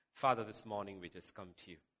Father, this morning we just come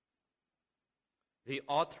to you. The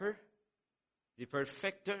author, the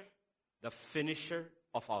perfecter, the finisher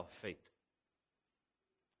of our faith.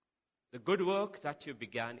 The good work that you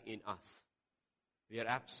began in us, we are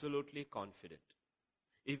absolutely confident.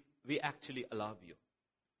 If we actually allow you,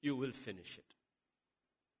 you will finish it.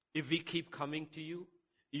 If we keep coming to you,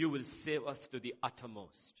 you will save us to the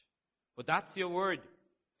uttermost. For that's your word.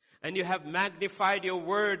 And you have magnified your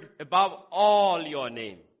word above all your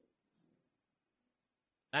name.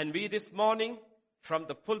 And we this morning, from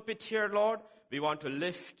the pulpit here, Lord, we want to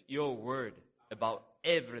lift your word above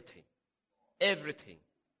everything. Everything.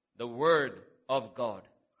 The word of God.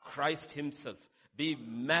 Christ himself. Be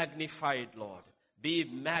magnified, Lord. Be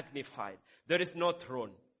magnified. There is no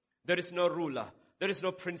throne. There is no ruler. There is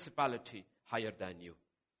no principality higher than you.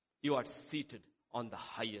 You are seated on the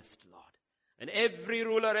highest, Lord. And every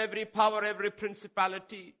ruler, every power, every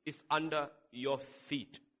principality is under your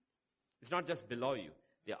feet. It's not just below you.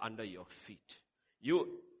 They are under your feet. You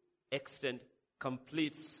extend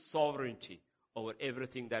complete sovereignty over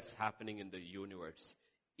everything that's happening in the universe,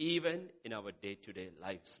 even in our day-to-day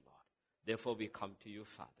lives, Lord. Therefore, we come to you,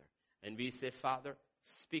 Father. And we say, Father,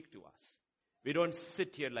 speak to us. We don't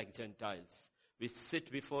sit here like Gentiles. We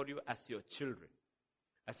sit before you as your children.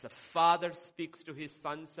 As a father speaks to his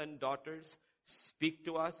sons and daughters, speak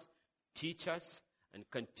to us, teach us, and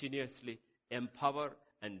continuously empower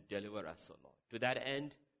and deliver us, O Lord. To that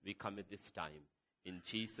end, we come at this time. In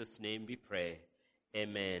Jesus' name we pray.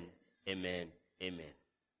 Amen, amen, amen.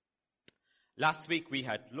 Last week we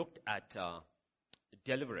had looked at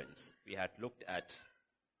deliverance. We had looked at,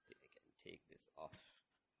 I can take this off.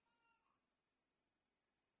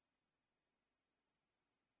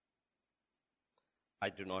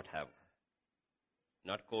 I do not have,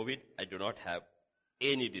 not COVID, I do not have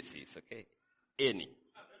any disease, okay? Any.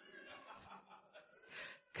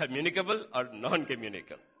 Communicable or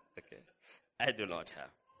non-communicable, okay? I do not have.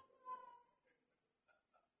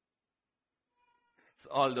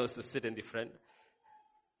 So all those who sit in the front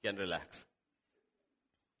can relax.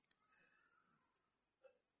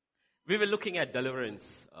 We were looking at deliverance.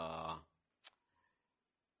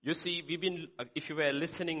 You see, we've been, if you were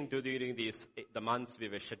listening to during the months we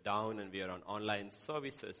were shut down and we are on online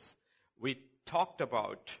services, we talked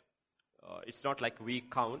about, it's not like we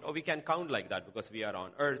count, or we can count like that because we are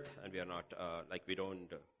on earth and we are not, like we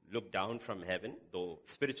don't look down from heaven, though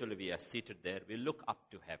spiritually we are seated there, we look up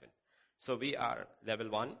to heaven. So we are level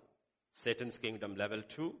 1, Satan's kingdom level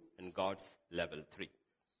 2, and God's level 3.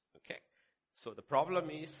 Okay? So the problem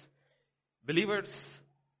is, believers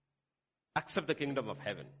accept the kingdom of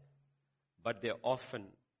heaven, but they often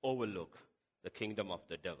overlook the kingdom of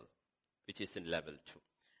the devil, which is in level 2.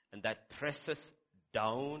 And that presses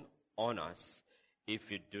down on us if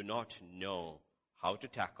we do not know how to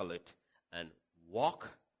tackle it and walk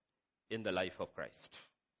in the life of Christ.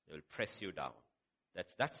 It will press you down.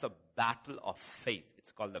 That's a battle of faith.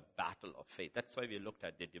 It's called the battle of faith. That's why we looked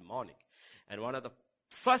at the demonic. And one of the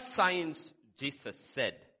first signs Jesus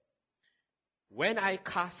said, when I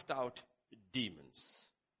cast out demons,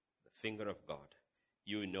 the finger of God,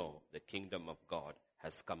 you know the kingdom of God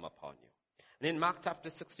has come upon you. And in Mark chapter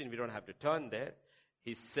 16, we don't have to turn there.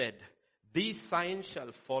 He said, these signs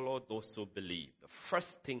shall follow those who believe. The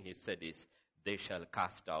first thing he said is, they shall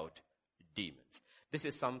cast out demons. This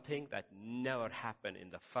is something that never happened in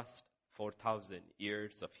the first 4,000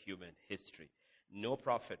 years of human history. No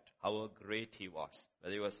prophet, however great he was,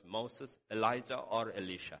 whether he was Moses, Elijah, or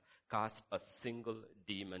Elisha, cast a single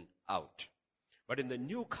demon out. But in the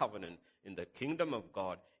new covenant, in the kingdom of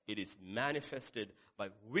God, it is manifested by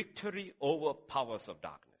victory over powers of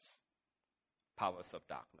darkness. Powers of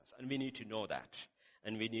darkness. And we need to know that.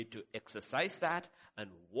 And we need to exercise that and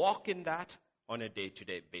walk in that on a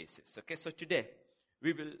day-to-day basis. Okay, so today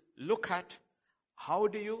we will look at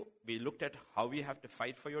we looked at how we have to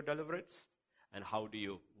fight for your deliverance and how do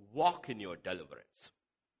you walk in your deliverance.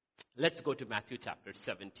 Let's go to Matthew chapter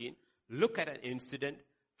 17. Look at an incident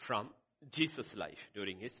from Jesus' life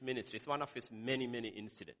during his ministry. It's one of his many, many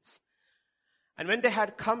incidents. And when they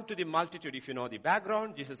had come to the multitude, if you know the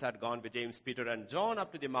background, Jesus had gone with James, Peter, and John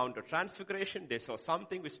up to the Mount of Transfiguration. They saw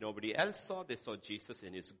something which nobody else saw. They saw Jesus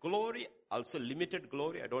in his glory, also limited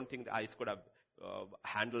glory. I don't think the eyes could have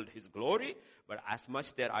handled his glory, but as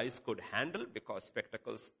much their eyes could handle, because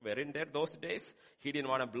spectacles were in there those days. He didn't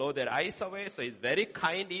want to blow their eyes away, so he's very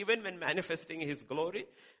kind even when manifesting his glory.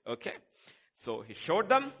 Okay, so he showed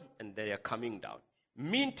them, and they are coming down.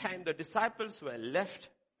 Meantime, the disciples were left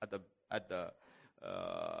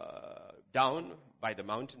down by the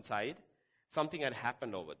mountainside. Something had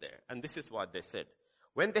happened over there, and this is what they said.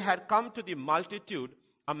 When they had come to the multitude,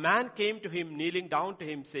 a man came to him, kneeling down to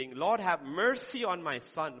him, saying, Lord, have mercy on my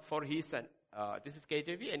son, for he's an, this is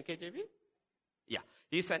KJV, NKJV? Yeah.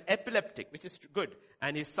 He's an epileptic, which is good.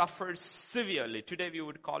 And he suffers severely. Today we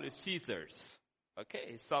would call it seizures. Okay?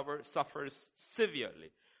 He suffers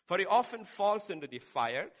severely. For he often falls into the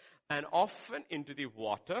fire and often into the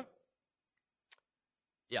water.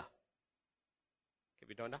 Yeah. Okay,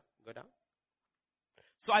 we don't go down.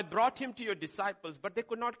 So I brought him to your disciples, but they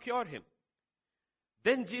could not cure him.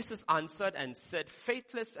 Then Jesus answered and said,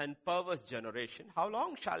 faithless and perverse generation, how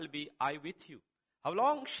long shall be I with you? How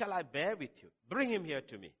long shall I bear with you? Bring him here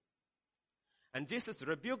to me. And Jesus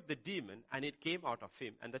rebuked the demon, and it came out of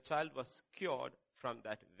him, and the child was cured from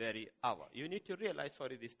that very hour. You need to realize for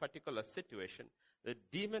this particular situation, the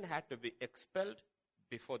demon had to be expelled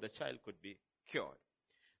before the child could be cured.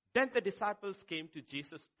 Then the disciples came to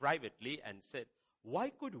Jesus privately and said,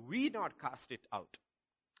 why could we not cast it out?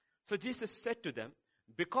 So Jesus said to them,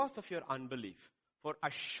 because of your unbelief, for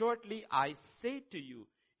assuredly I say to you,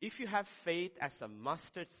 if you have faith as a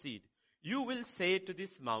mustard seed, you will say to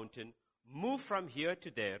this mountain, move from here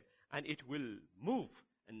to there, and it will move,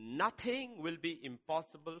 and nothing will be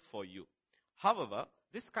impossible for you. However,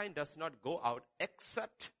 this kind does not go out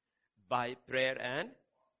except by prayer and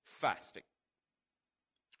fasting.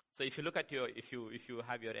 So if you look at if you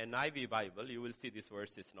have your NIV Bible, you will see this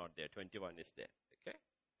verse is not there. 21 is there. Okay?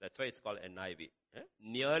 That's why it's called NIV.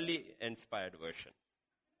 Nearly inspired version.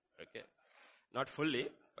 Okay? Not fully,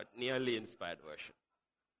 but nearly inspired version.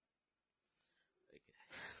 Okay.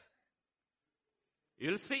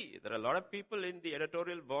 You'll see, there are a lot of people in the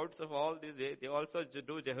editorial boards of all these, they also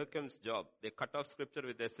do Jehoiakim's job. They cut off scripture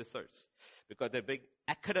with their scissors because they bring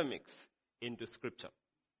academics into scripture.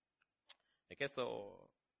 Okay, so,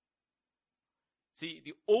 see,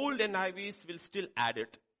 the old NIVs will still add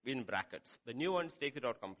it in brackets. The new ones take it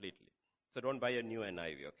out completely. So don't buy a new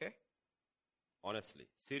NIV, okay? Honestly,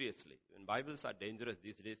 seriously. When Bibles are dangerous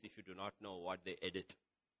these days if you do not know what they edit.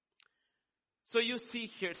 So you see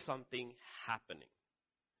here something happening.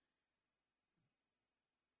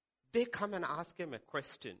 They come and ask him a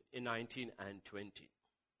question in 19 and 20.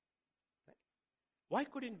 Right? Why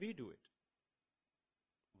couldn't we do it?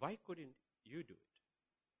 Why couldn't you do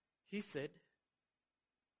it? He said,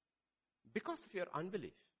 because of your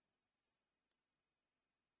unbelief.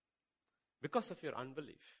 Because of your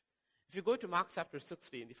unbelief. If you go to Mark chapter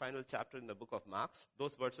 16, the final chapter in the book of Mark,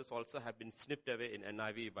 those verses also have been snipped away in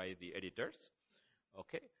NIV by the editors.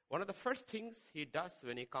 Okay. One of the first things he does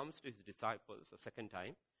when he comes to his disciples a second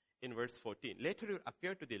time, in verse 14, later he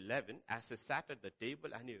appeared to the 11 as they sat at the table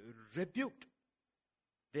and he rebuked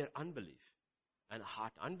their unbelief and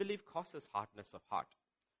heart. Unbelief causes hardness of heart.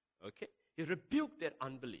 Okay. He rebuked their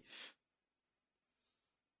unbelief.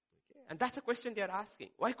 Okay. And that's a question they are asking.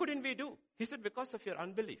 Why couldn't we do? He said, because of your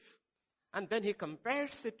unbelief. And then he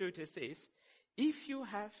compares it to it. He says, if you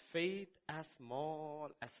have faith as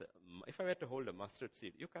small as if I were to hold a mustard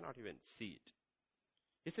seed, you cannot even see it.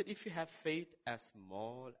 He said, if you have faith as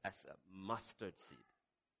small as a mustard seed.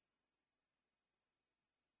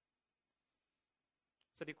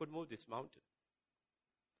 He said he could move this mountain.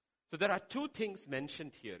 So there are two things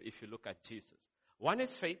mentioned here if you look at Jesus. One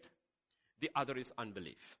is faith, the other is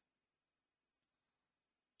unbelief.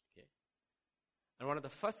 Okay. And one of the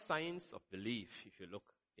first signs of belief, if you look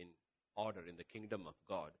in order in the kingdom of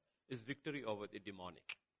God, is victory over the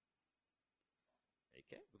demonic.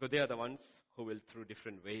 Okay? Because they are the ones who will, through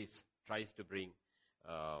different ways, tries to bring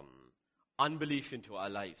unbelief into our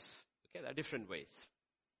lives. Okay? There are different ways.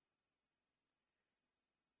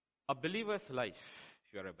 A believer's life,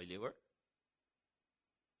 if you are a believer,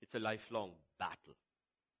 it's a lifelong battle.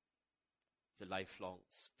 It's a lifelong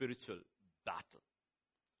spiritual battle.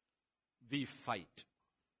 We fight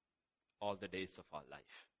all the days of our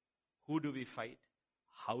life. Who do we fight?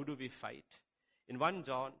 How do we fight? In 1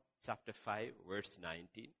 John chapter 5 verse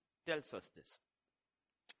 19 tells us this.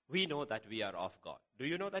 We know that we are of God. Do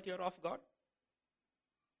you know that you are of God?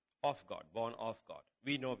 Of God, born of God.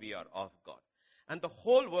 We know we are of God. And the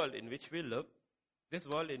whole world in which we live, this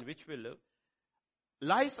world in which we live,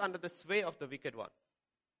 lies under the sway of the wicked one.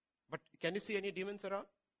 But can you see any demons around?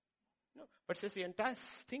 No. But says the entire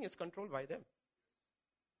thing is controlled by them.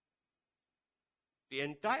 The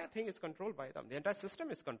entire thing is controlled by them. The entire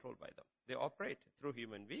system is controlled by them. They operate through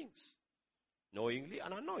human beings, knowingly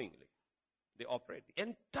and unknowingly. They operate. The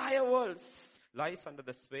entire world lies under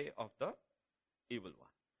the sway of the evil one.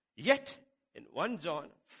 Yet, in 1 John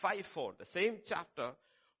 5:4, the same chapter,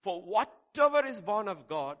 for whatever is born of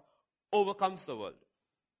God overcomes the world.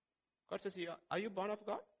 God says, are you born of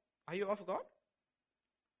God? Are you of God?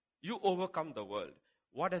 You overcome the world.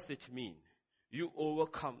 What does it mean? you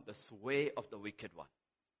overcome the sway of the wicked one.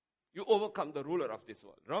 You overcome the ruler of this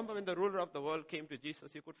world. Remember when the ruler of the world came to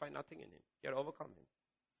Jesus, you could find nothing in him. You had overcome him.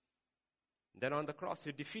 Then on the cross,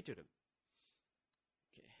 you defeated him.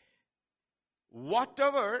 Okay.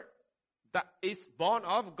 Whatever that is born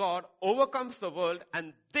of God overcomes the world,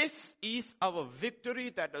 and this is our victory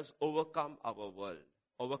that has overcome our world.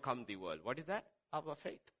 Overcome the world. What is that? Our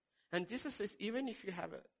faith. And Jesus says, even if you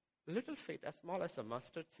have a little faith, as small as a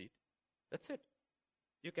mustard seed, that's it.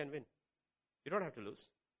 You can win. You don't have to lose.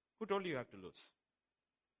 Who told you have to lose?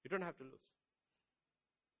 You don't have to lose.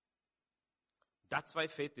 That's why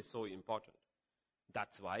faith is so important.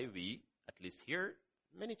 That's why we, at least here,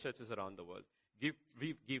 many churches around the world,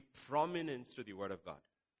 we give prominence to the Word of God.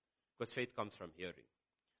 Because faith comes from hearing.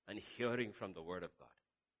 And hearing from the Word of God.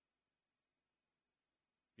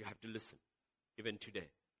 You have to listen. Even today,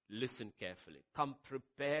 listen carefully. Come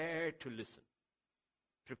prepared to listen.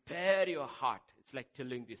 Prepare your heart. It's like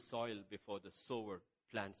tilling the soil before the sower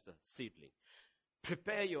plants the seedling.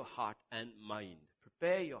 Prepare your heart and mind.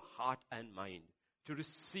 Prepare your heart and mind to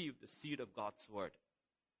receive the seed of God's word.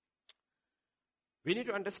 We need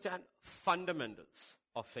to understand fundamentals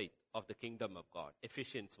of faith, of the kingdom of God.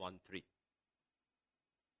 Ephesians 1:3.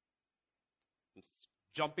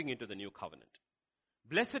 Jumping into the new covenant.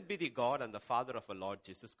 Blessed be the God and the Father of our Lord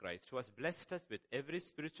Jesus Christ, who has blessed us with every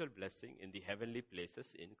spiritual blessing in the heavenly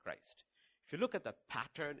places in Christ. If you look at the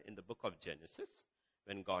pattern in the book of Genesis,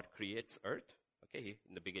 when God creates earth, okay,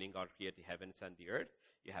 in the beginning God created the heavens and the earth.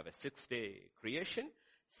 You have a 6-day creation,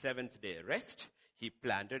 7th day rest. He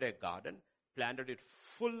planted a garden, planted it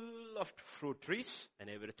full of fruit trees and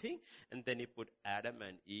everything, and then he put Adam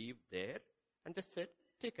and Eve there and just said,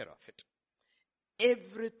 take care of it.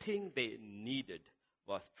 Everything they needed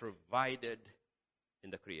was provided in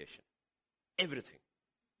the creation. Everything.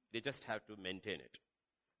 They just have to maintain it.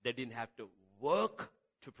 They didn't have to work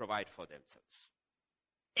to provide for themselves.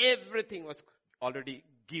 Everything was already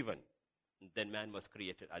given. Then man was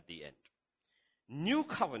created at the end. New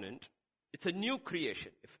covenant, it's a new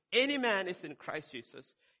creation. If any man is in Christ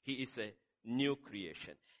Jesus, he is a new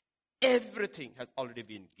creation. Everything has already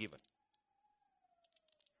been given.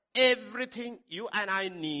 Everything you and I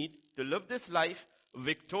need to live this life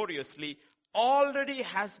victoriously already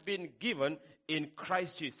has been given in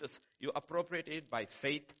Christ Jesus. You appropriate it by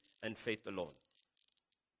faith and faith alone.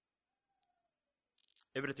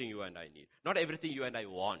 Everything you and I need. Not everything you and I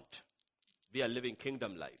want. We are living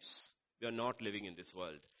kingdom lives. We are not living in this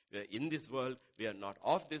world. We are in this world. We are not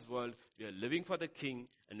of this world. We are living for the King,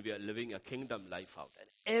 and we are living a kingdom life out. And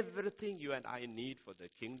everything you and I need for the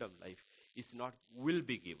kingdom life is not will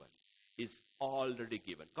be given. Is already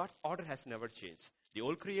given. God's order has never changed. The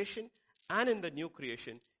old creation and in the new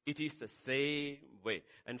creation, it is the same way.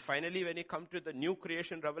 And finally, when you come to the new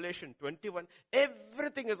creation, Revelation 21,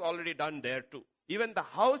 everything is already done there too. Even the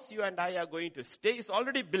house you and I are going to stay is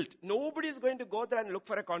already built. Nobody is going to go there and look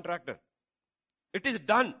for a contractor. It is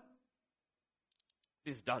done.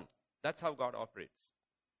 It is done. That's how God operates.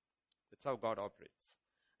 That's how God operates.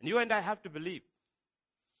 And you and I have to believe.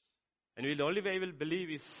 And the only way we'll believe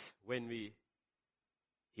is when we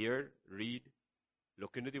hear, read,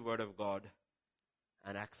 look into the Word of God,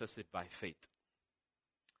 and access it by faith.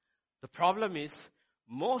 The problem is,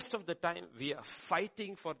 most of the time we are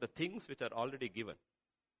fighting for the things which are already given,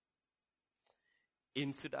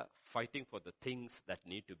 instead of fighting for the things that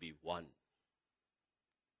need to be won.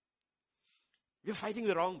 We are fighting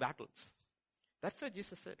the wrong battles. That's what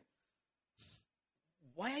Jesus said.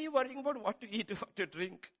 Why are you worrying about what to eat, what to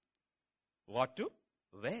drink? What to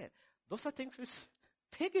wear? Those are things which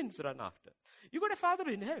pagans run after. You got a Father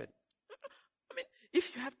in heaven. I mean,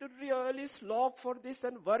 if you have to really slog for this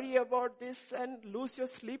and worry about this and lose your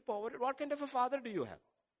sleep over it, what kind of a father do you have?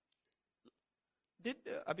 Did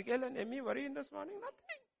Abigail and Emmy worry in this morning? Nothing.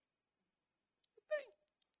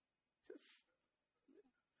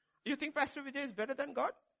 You think Pastor Vijay is better than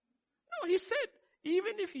God? No, he said,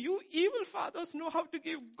 even if you evil fathers know how to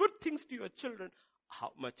give good things to your children,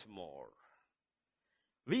 how much more?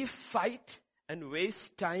 We fight and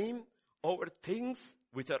waste time over things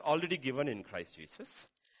which are already given in Christ Jesus,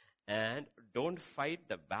 and don't fight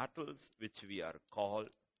the battles which we are called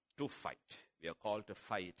to fight. We are called to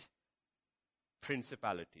fight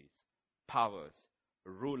principalities, powers,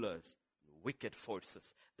 rulers, wicked forces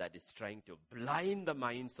that is trying to blind the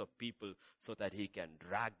minds of people so that he can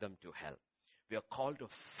drag them to hell. We are called to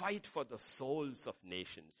fight for the souls of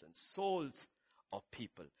nations and souls of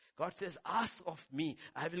people. God says, ask of me,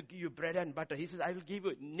 I will give you bread and butter. He says, I will give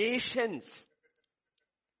you nations.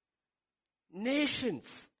 Nations.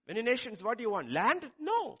 Many nations, what do you want? Land?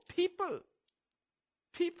 No. People.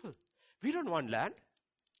 People. We don't want land.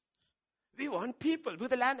 We want people.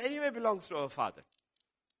 The land anyway belongs to our Father.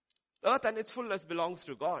 Earth and its fullness belongs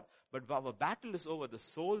to God. But our battle is over the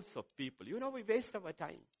souls of people. We waste our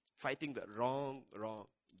time fighting the wrong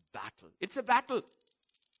battle. It's a battle.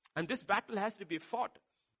 And this battle has to be fought.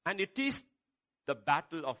 And it is the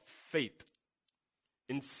battle of faith.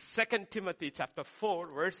 In 2 Timothy chapter 4,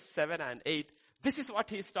 verse 7 and 8, this is what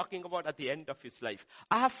he is talking about at the end of his life.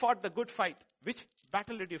 I have fought the good fight. Which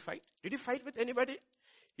battle did you fight? Did you fight with anybody?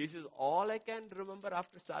 He says, all I can remember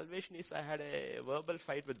after salvation is I had a verbal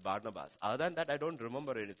fight with Barnabas. Other than that, I don't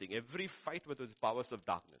remember anything. Every fight was with powers of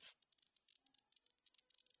darkness.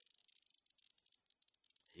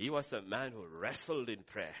 He was a man who wrestled in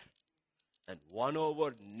prayer and won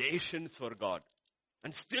over nations for God.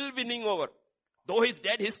 And still winning over. Though he's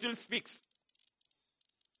dead, he still speaks.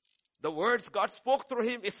 The words God spoke through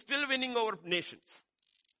him is still winning over nations.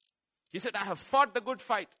 He said, I have fought the good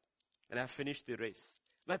fight and I have finished the race.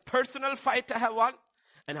 My personal fight I have won,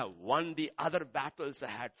 and I have won the other battles I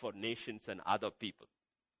had for nations and other people.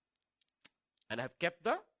 And I have kept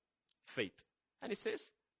the faith. And he says,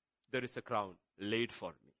 there is a crown laid for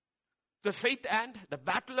me. The faith and the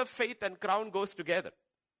battle of faith and crown goes together.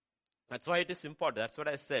 That's why it is important. That's what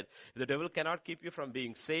I said. If the devil cannot keep you from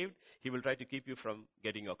being saved, he will try to keep you from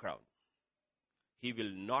getting your crown. He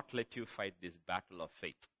will not let you fight this battle of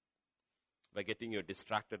faith by getting you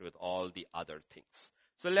distracted with all the other things.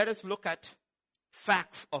 So let us look at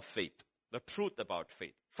facts of faith, the truth about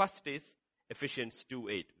faith. First is Ephesians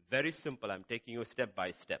 2:8. Very simple. I'm taking you step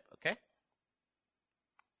by step, okay?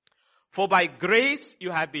 For by grace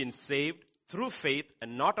you have been saved through faith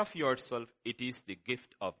and not of yourself. It is the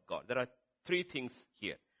gift of God. There are three things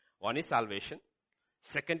here. One is salvation.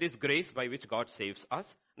 Second is grace by which God saves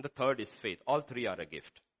us. And the third is faith. All three are a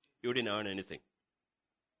gift. You didn't earn anything.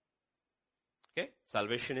 Okay?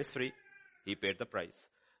 Salvation is free. He paid the price.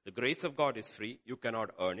 The grace of God is free. You cannot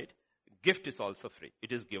earn it. Gift is also free.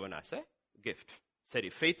 It is given as a gift. Sorry,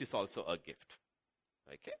 faith is also a gift.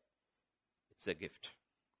 Okay? It's a gift.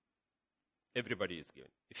 Everybody is given.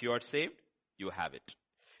 If you are saved, you have it.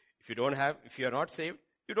 If you are not saved,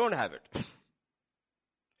 you don't have it.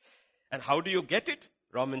 And how do you get it?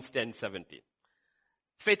 Romans 10:17.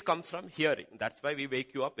 Faith comes from hearing. That's why we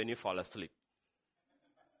wake you up when you fall asleep.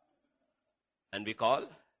 And we call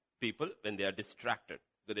people when they are distracted.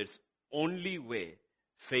 Because it's only way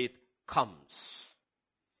faith comes.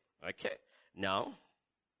 Okay. Now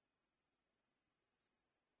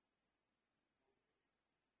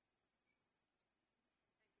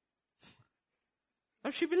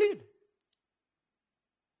she believed.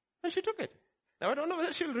 And she took it. Now I don't know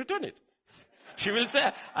whether she will return it. She will say,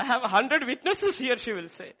 I have 100 witnesses here, she will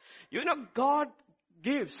say. God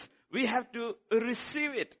gives. We have to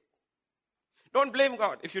receive it. Don't blame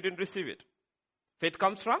God if you didn't receive it. Faith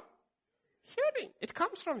comes from hearing. It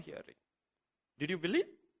comes from hearing. Did you believe?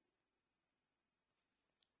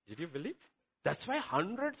 Did you believe? That's why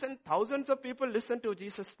hundreds and thousands of people listened to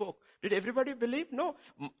Jesus spoke. Did everybody believe? No.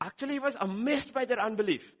 Actually, he was amazed by their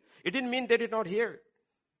unbelief. It didn't mean they did not hear.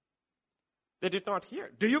 They did not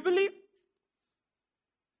hear. Do you believe?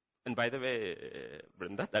 And by the way,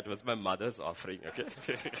 Brenda, that was my mother's offering, okay?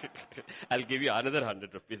 I'll give you another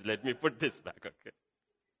 100 rupees. Let me put this back, okay?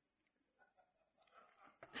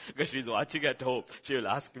 Because she's watching at home. She will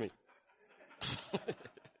ask me.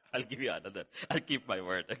 I'll give you another. I'll keep my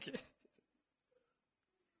word, okay?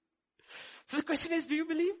 So the question is, do you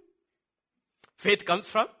believe? Faith comes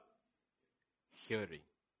from hearing.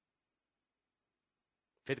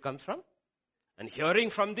 Faith comes from? And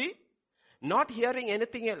hearing from the? Not hearing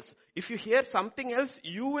anything else. If you hear something else,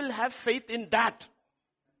 you will have faith in that.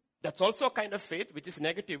 That's also a kind of faith which is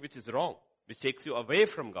negative, which is wrong, which takes you away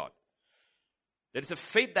from God. There is a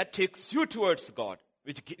faith that takes you towards God,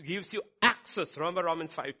 which gives you access. Remember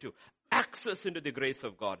Romans 5:2. Access into the grace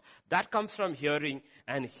of God. That comes from hearing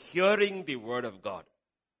and hearing the word of God.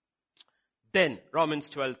 Then Romans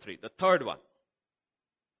 12:3, the third one.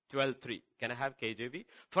 12:3. Can I have KJV?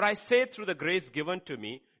 For I say through the grace given to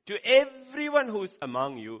me, to everyone who is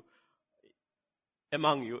among you,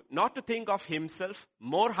 not to think of himself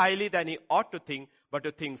more highly than he ought to think, but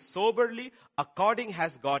to think soberly, according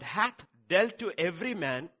as God hath dealt to every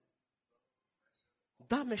man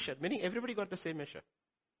the measure. Meaning everybody got the same measure.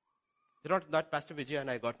 Not Pastor Vijay and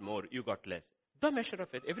I got more, you got less. The measure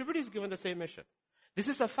of it. Everybody is given the same measure. This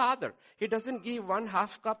is a father. He doesn't give one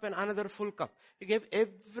half cup and another full cup. He gave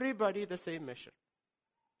everybody the same measure.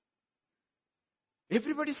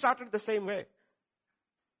 Everybody started the same way.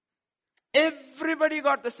 Everybody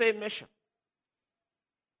got the same measure.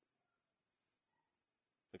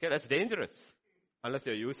 Okay, that's dangerous. Unless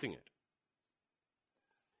you're using it.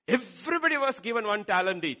 Everybody was given 1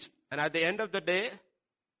 talent each. And at the end of the day,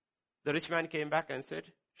 the rich man came back and said,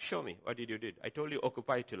 show me, what did you do? I told you,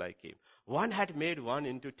 occupy till I came. One had made 1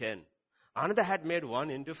 into 10. Another had made 1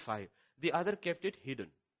 into 5. The other kept it hidden.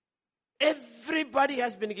 Everybody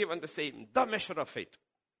has been given the same, the measure of faith.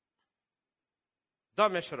 The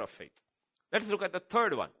measure of faith. Let's look at the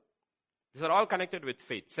third one. These are all connected with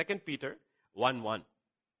faith. 2 Peter 1:1.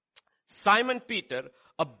 Simon Peter,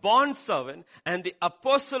 a bondservant and the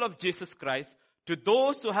apostle of Jesus Christ, to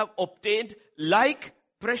those who have obtained like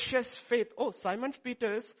precious faith. Oh, Simon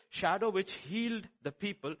Peter's shadow which healed the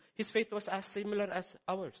people, his faith was as similar as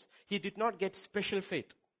ours. He did not get special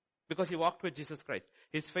faith because he walked with Jesus Christ.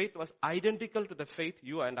 His faith was identical to the faith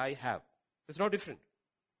you and I have. It's no different.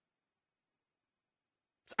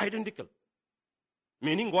 It's identical.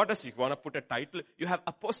 Meaning, what does, if you want to put a title, you have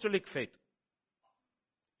apostolic faith.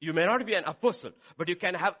 You may not be an apostle, but you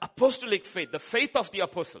can have apostolic faith, the faith of the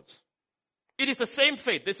apostles. It is the same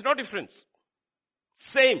faith. There's no difference.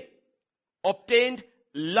 Same. Obtained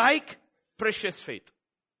like precious faith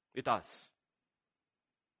with us.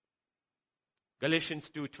 Galatians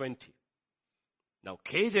 2:20. Now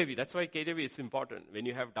KJV, that's why KJV is important. When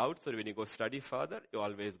you have doubts or when you go study further, you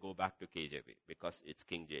always go back to KJV because it's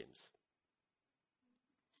King James.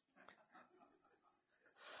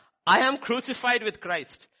 I am crucified with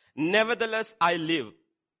Christ. Nevertheless, I live.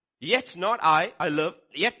 Yet not I live,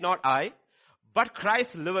 yet not I, but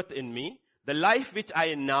Christ liveth in me. The life which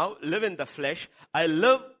I now live in the flesh, I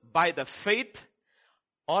live by the faith.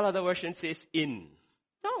 All other versions says in.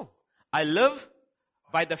 No. I live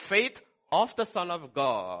by the faith of the Son of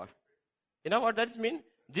God. You know what that means?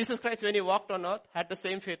 Jesus Christ, when he walked on earth, had the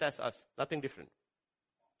same faith as us. Nothing different.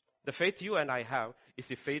 The faith you and I have is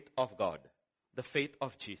the faith of God. The faith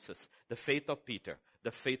of Jesus. The faith of Peter.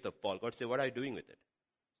 The faith of Paul. God said, what are you doing with it?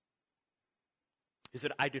 He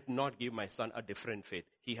said, I did not give my son a different faith.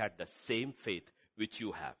 He had the same faith which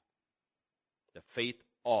you have. The faith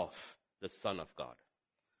of the Son of God.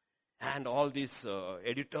 And all these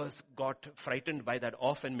editors got frightened by that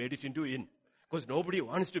off and made it into in. Because nobody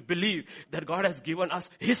wants to believe that God has given us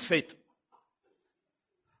his faith.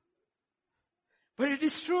 But it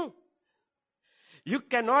is true. You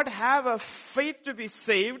cannot have a faith to be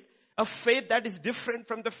saved, a faith that is different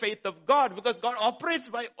from the faith of God, because God operates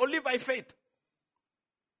only by faith.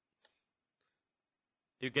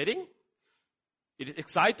 You getting? It is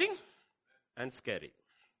exciting and scary.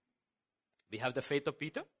 We have the faith of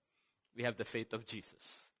Peter. We have the faith of Jesus.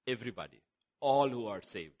 Everybody, all who are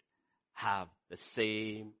saved, have the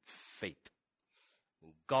same faith.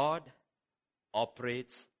 God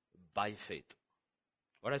operates by faith.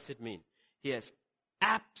 What does it mean? He has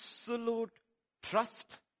absolute trust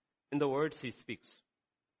in the words he speaks.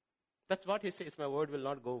 That's what he says, my word will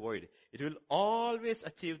not go void. It will always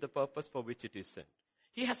achieve the purpose for which it is sent.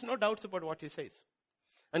 He has no doubts about what he says.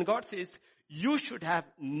 And God says, you should have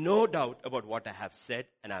no doubt about what I have said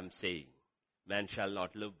and I'm saying. Man shall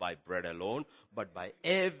not live by bread alone, but by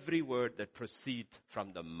every word that proceeds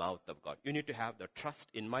from the mouth of God. You need to have the trust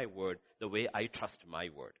in my word the way I trust my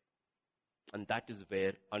word. And that is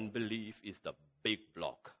where unbelief is the big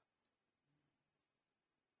block.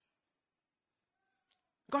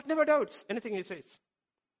 God never doubts anything he says.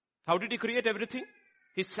 How did he create everything?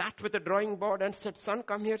 He sat with a drawing board and said, son,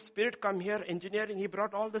 come here, spirit, come here, engineering. He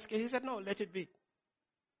brought all this. He said, no, let it be.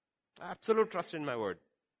 Absolute trust in my word.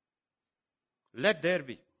 Let there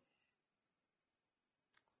be.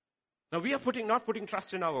 Now we are not putting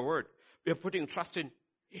trust in our word. We are putting trust in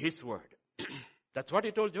his word. That's what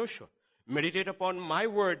he told Joshua. Meditate upon my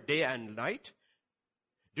word day and night.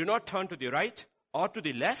 Do not turn to the right or to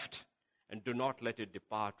the left, and do not let it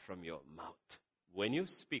depart from your mouth. When you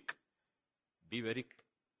speak, be very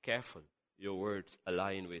careful. Your words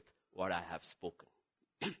align with what I have spoken.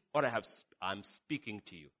 What I'm speaking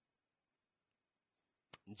to you.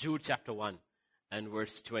 Jude chapter 1 and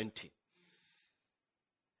verse 20.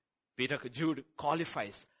 Jude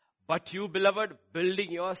qualifies. But you, beloved,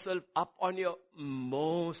 building yourself up on your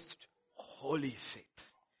most holy faith.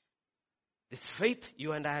 This faith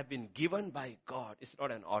you and I have been given by God is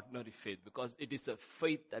not an ordinary faith, because it is a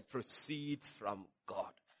faith that proceeds from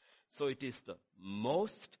God. So it is the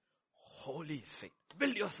most holy faith.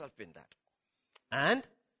 Build yourself in that. And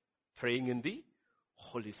praying in the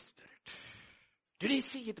Holy Spirit. Did he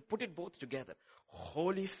see? He put it both together.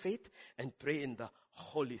 Holy faith and pray in the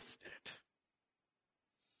Holy Spirit.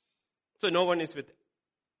 So no one is with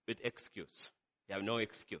excuse. You have no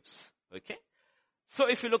excuse. Okay? So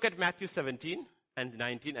if you look at Matthew 17 and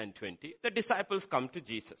 19 and 20, the disciples come to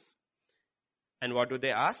Jesus. And what do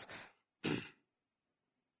they ask?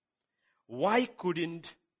 Why couldn't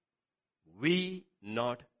we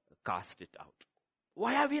not cast it out?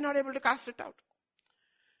 Why are we not able to cast it out?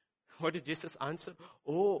 What did Jesus answer?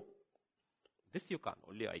 Oh, this you can't,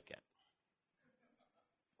 only I can.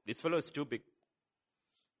 This fellow is too big.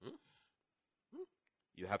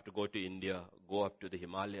 You have to go to India, go up to the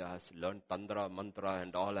Himalayas, learn Tantra, Mantra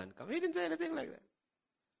and all and come. He didn't say anything like that.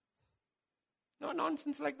 No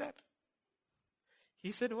nonsense like that.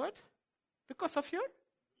 He said what? Because of your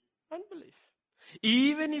unbelief.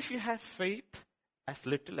 Even if you have faith as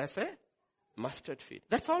little as a mustard seed.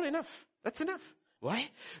 That's all enough. That's enough. Why?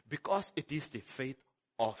 Because it is the faith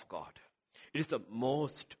of God. It is the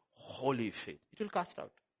most holy faith. It will cast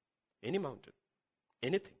out any mountain,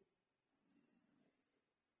 anything.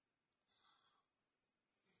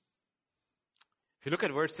 If you look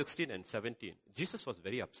at verse 16 and 17, Jesus was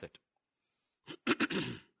very upset.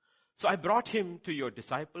 So I brought him to your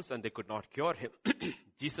disciples and they could not cure him.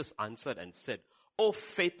 Jesus answered and said, "O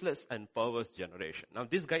faithless and perverse generation." Now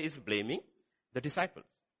this guy is blaming the disciples.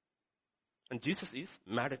 And Jesus is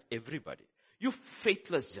mad at everybody. You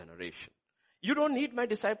faithless generation. You don't need my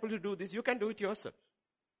disciple to do this. You can do it yourself.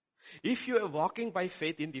 If you are walking by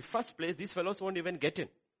faith in the first place, these fellows won't even get in.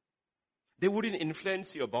 They wouldn't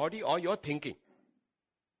influence your body or your thinking.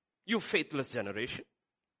 You faithless generation.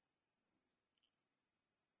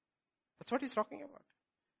 That's what he's talking about.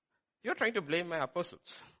 You're trying to blame my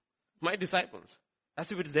apostles, my disciples,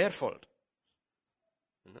 as if it's their fault.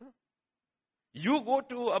 You go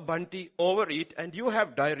to a bunty, overeat, and you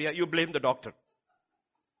have diarrhea, you blame the doctor.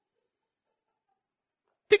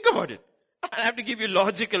 Think about it. I have to give you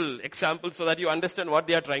logical examples so that you understand what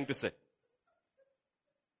they are trying to say.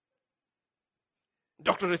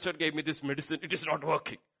 Dr. Richard gave me this medicine, it is not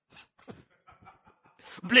working.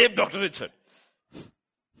 Blame Dr. Richard.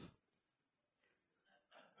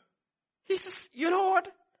 He says, you know what?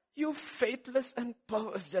 You faithless and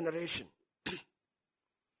perverse generation.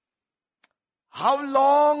 How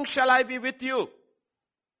long shall I be with you?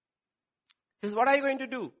 He says, what are you going to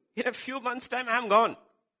do? In a few months' time, I'm gone.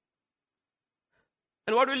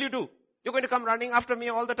 And what will you do? You're going to come running after me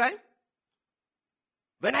all the time?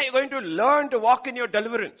 When are you going to learn to walk in your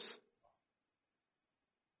deliverance?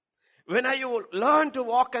 When are you learn to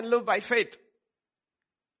walk and live by faith?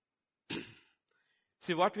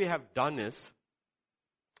 See, what we have done is,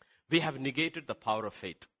 we have negated the power of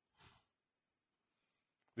faith,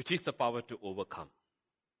 which is the power to overcome.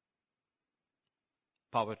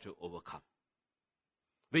 Power to overcome.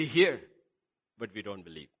 We hear, but we don't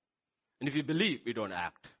believe. And if we believe, we don't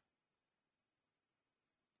act.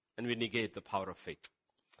 And we negate the power of faith.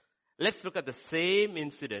 Let's look at the same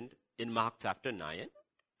incident in Mark chapter 9,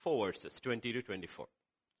 4 verses, 20 to 24.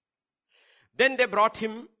 Then they brought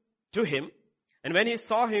him to him, and when he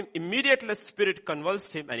saw him, immediately the spirit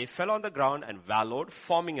convulsed him, and he fell on the ground and wallowed,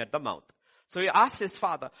 foaming at the mouth. So he asked his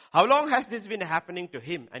father, how long has this been happening to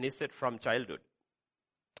him? And he said, from childhood.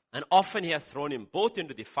 And often he has thrown him both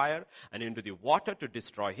into the fire and into the water to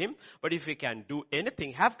destroy him. But if he can do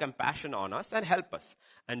anything, have compassion on us and help us.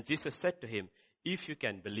 And Jesus said to him, if you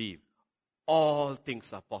can believe, all things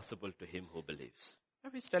are possible to him who believes. Now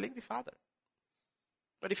he's telling the father.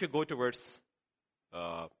 But if you go to verse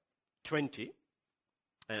 20,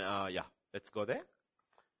 let's go there.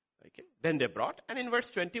 Okay. Then they brought, and in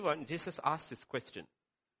verse 21, Jesus asked this question.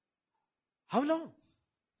 How long?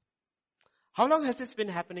 How long has this been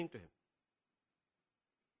happening to him?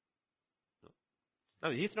 No.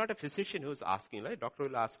 Now, he's not a physician who's asking, right? Doctor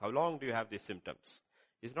will ask, how long do you have these symptoms?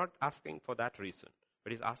 He's not asking for that reason,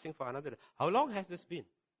 but he's asking for another. How long has this been?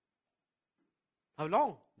 How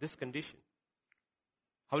long this condition?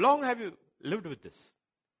 How long have you lived with this?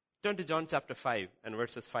 Turn to John chapter 5 and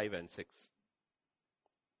verses 5 and 6.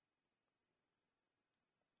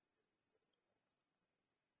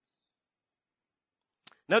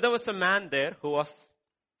 Now there was a man there who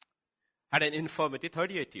had an infirmity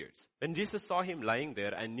 38 years. When Jesus saw him lying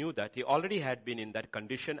there and knew that he already had been in that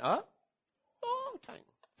condition a long time.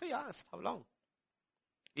 So he asked, how long?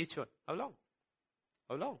 Each one, how long?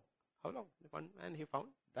 How long? How long? One man he found,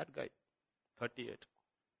 that guy, 38.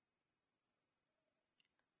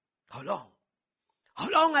 How long? How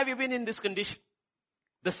long have you been in this condition?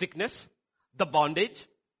 The sickness, the bondage,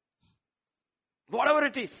 whatever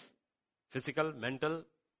it is. Physical, mental,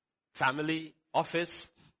 family, office.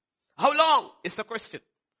 How long is the question?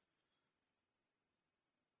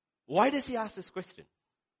 Why does he ask this question?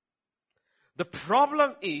 The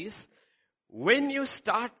problem is when you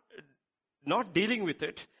start not dealing with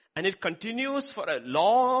it and it continues for a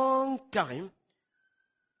long time,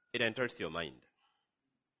 it enters your mind.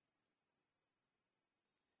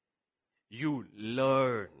 You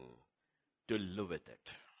learn to live with it.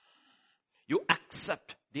 You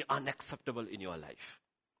accept the unacceptable in your life.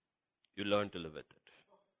 You learn to live with it.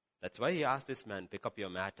 That's why he asked this man, pick up your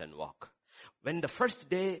mat and walk. When the first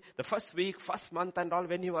day, the first week, first month and all,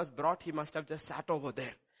 when he was brought, he must have just sat over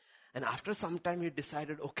there. And after some time, he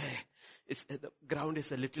decided, okay, the ground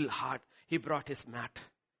is a little hard. He brought his mat.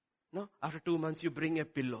 No, after 2 months, you bring a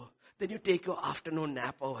pillow. Then you take your afternoon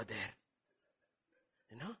nap over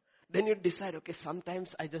there. Then you decide, okay,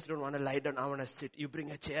 sometimes I just don't want to lie down, I want to sit. You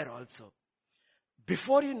bring a chair also.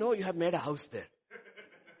 Before you know, you have made a house there.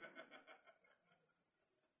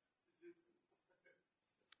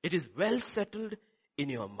 It is well settled in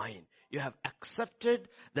your mind. You have accepted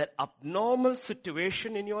that abnormal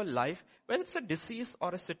situation in your life, whether it's a disease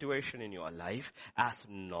or a situation in your life, as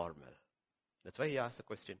normal. That's why he asked the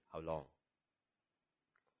question, how long?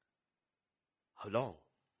 How long?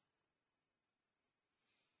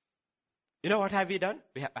 You know what have we done?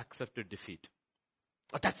 We have accepted defeat.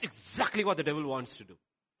 But that's exactly what the devil wants to do.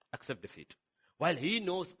 Accept defeat. While he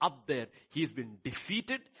knows up there, he's been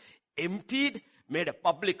defeated, emptied, made a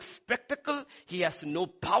public spectacle. He has no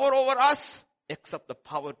power over us except the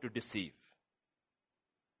power to deceive.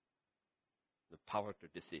 The power to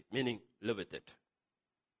deceive. Meaning, live with it.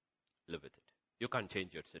 Live with it. You can't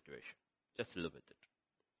change your situation. Just live with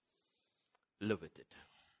it. Live with it.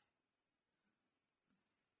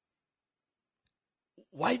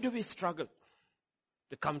 Why do we struggle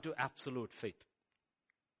to come to absolute faith?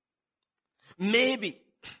 Maybe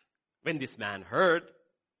when this man heard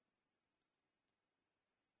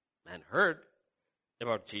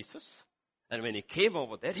about Jesus, and when he came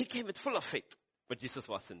over there, he came with full of faith. But Jesus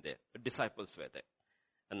wasn't there. The disciples were there.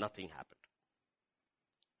 And nothing happened.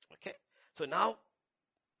 Okay? So now,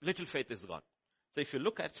 little faith is gone. So if you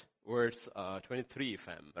look at verse 23, if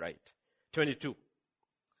I'm right, 22.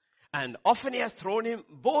 And often he has thrown him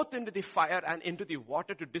both into the fire and into the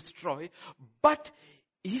water to destroy. But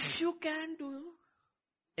if you can do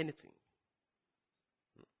anything.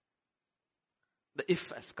 The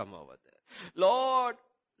if has come over there. Lord,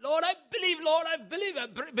 I believe,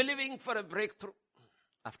 I'm believing for a breakthrough.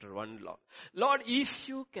 After one Lord, if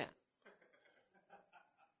you can.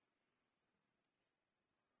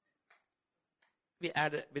 We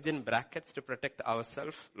add within brackets to protect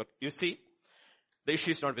ourselves. Look, you see, the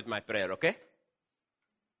issue is not with my prayer, okay?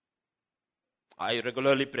 I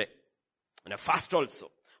regularly pray. And I fast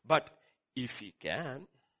also. But if he can,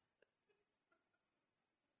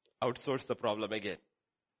 outsource the problem again.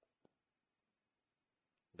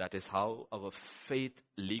 That is how our faith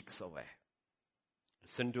leaks away.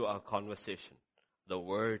 Listen to our conversation. The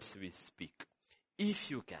words we speak.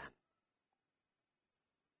 If you can.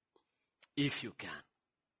 If you can.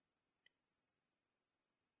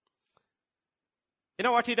 You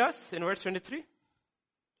know what he does in verse 23?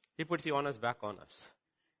 He puts the onus back on us.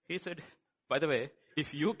 He said, by the way,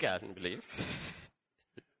 if you can believe,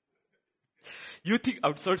 you think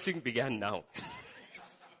outsourcing began now.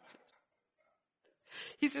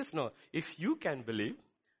 He says, no, if you can believe,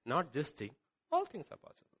 not just think, all things are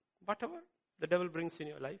possible. Whatever the devil brings in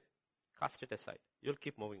your life, cast it aside. You'll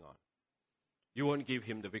keep moving on. You won't give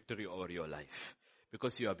him the victory over your life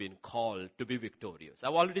because you have been called to be victorious.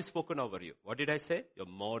 I've already spoken over you. What did I say? You're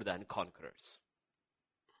more than conquerors.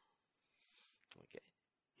 Okay.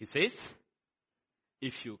 He says,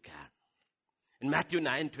 if you can. In Matthew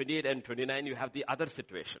 9:28 and 29, you have the other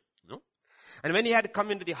situation. No? And when he had come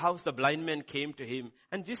into the house, the blind men came to him.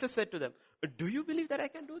 And Jesus said to them, do you believe that I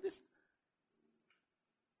can do this?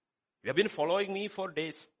 You have been following me for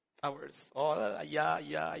days, hours. Oh, yeah,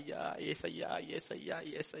 yes,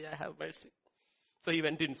 have mercy. So he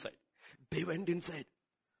went inside. They went inside.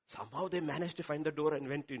 Somehow they managed to find the door and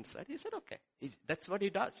went inside. He said, okay, that's what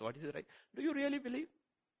he does. What is it right? Do you really believe?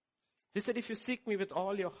 He said, if you seek me with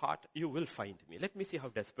all your heart, you will find me. Let me see how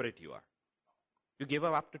desperate you are. You gave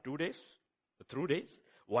up after 2 days, 3 days.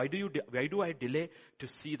 Why do I delay to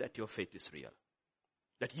see that your faith is real?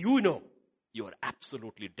 That you know you are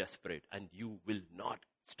absolutely desperate and you will not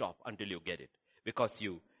stop until you get it because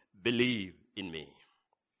you believe in me.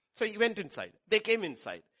 So he went inside. They came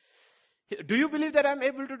inside. Do you believe that I'm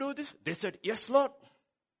able to do this? They said, yes, Lord.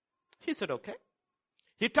 He said, okay.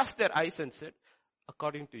 He touched their eyes and said,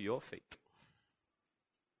 according to your faith.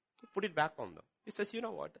 He put it back on them. He says, you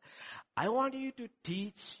know what? I want you to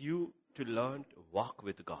teach you to learn to walk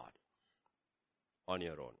with God on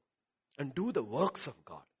your own and do the works of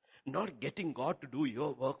God, not getting God to do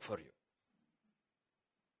your work for you.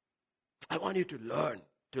 I want you to learn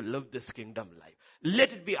to live this kingdom life.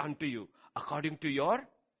 Let it be unto you according to your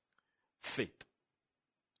faith.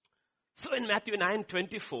 So in Matthew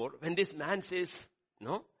 9:24, when this man says,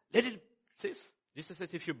 no, let it says, Jesus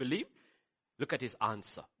says, if you believe, Look at his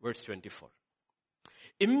answer. Verse 24.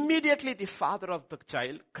 Immediately the father of the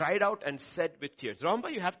child cried out and said with tears.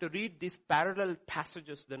 Remember, you have to read these parallel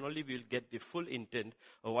passages, then only we will get the full intent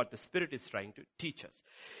of what the Spirit is trying to teach us.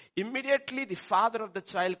 Immediately the father of the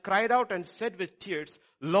child cried out and said with tears,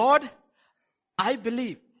 Lord, I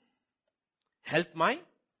believe. Help my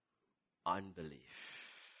unbelief.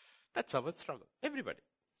 That's our struggle. Everybody.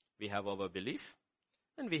 We have our belief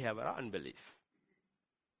and we have our unbelief.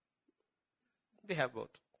 We have both.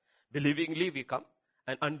 Believingly we come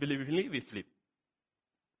and unbelievingly we sleep.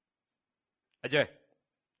 Ajay,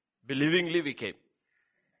 believingly we came.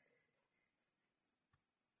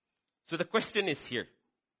 So the question is here.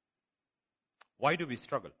 Why do we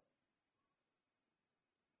struggle?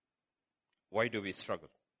 Why do we struggle?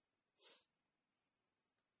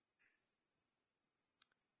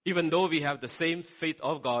 Even though we have the same faith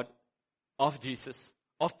of God, of Jesus,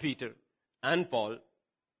 of Peter and Paul,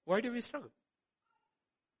 why do we struggle?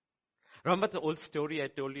 Remember the old story I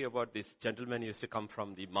told you about this gentleman who used to come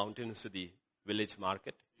from the mountains to the village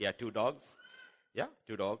market? He had 2 dogs. Yeah,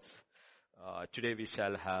 2 dogs. Today we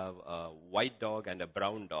shall have a white dog and a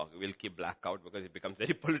brown dog. We'll keep black out because it becomes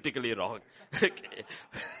very politically wrong. Okay.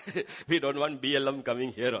 We don't want BLM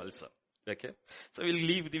coming here also. Okay. So we'll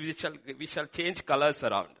leave, we shall change colors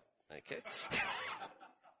around. Okay.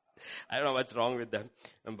 I don't know what's wrong with them,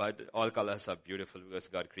 but all colors are beautiful because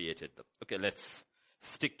God created them. Okay, let's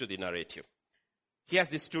stick to the narrative. He has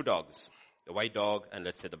these 2 dogs, the white dog and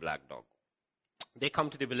let's say the black dog. They come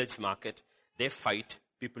to the village market, they fight,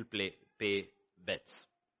 people pay bets.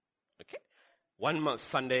 Okay? One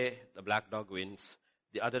Sunday, the black dog wins.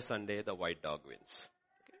 The other Sunday, the white dog wins.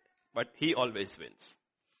 Okay? But he always wins.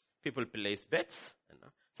 People place bets.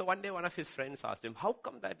 So one day one of his friends asked him, how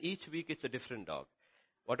come that each week it's a different dog?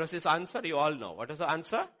 What was his answer? You all know. What was the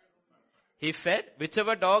answer? He fed,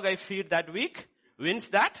 whichever dog I feed that week wins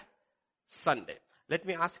that Sunday. Let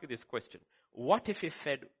me ask you this question. What if he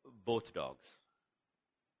fed both dogs?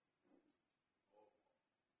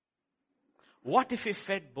 What if he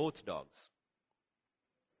fed both dogs?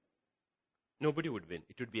 Nobody would win.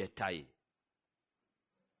 It would be a tie.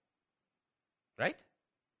 Right?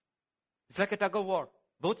 It's like a tug of war.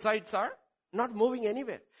 Both sides are not moving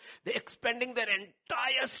anywhere. They're expending their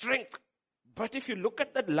entire strength. But if you look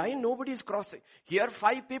at that line, nobody is crossing. Here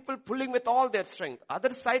 5 people pulling with all their strength.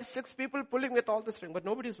 Other side 6 people pulling with all the strength. But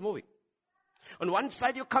nobody is moving. On one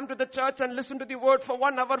side you come to the church and listen to the word for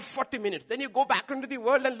 1 hour, 40 minutes. Then you go back into the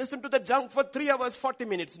world and listen to the junk for 3 hours, 40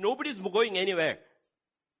 minutes. Nobody is going anywhere.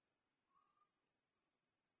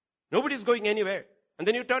 Nobody is going anywhere. And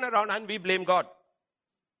then you turn around and we blame God.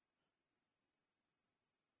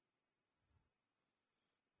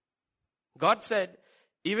 God said,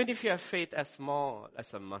 even if you have faith as small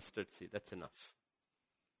as a mustard seed, that's enough.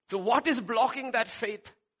 So what is blocking that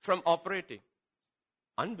faith from operating?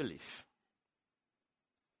 Unbelief.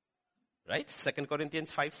 Right? 2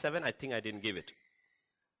 Corinthians 5:7, I think I didn't give it.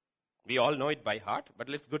 We all know it by heart, but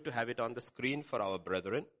it's good to have it on the screen for our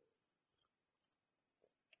brethren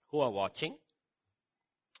who are watching.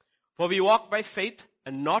 For we walk by faith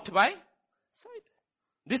and not by sight.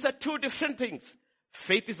 These are 2 different things.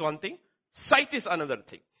 Faith is one thing. Sight is another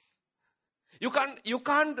thing. You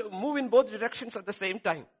can't move in both directions at the same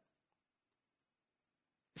time.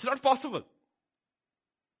 It's not possible.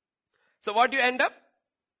 So what do you end up?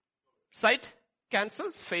 Sight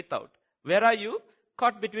cancels, faith out. Where are you?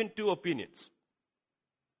 Caught between 2 opinions.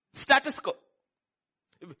 Status quo.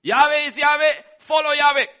 If Yahweh is Yahweh, follow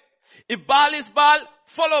Yahweh. If Baal is Baal,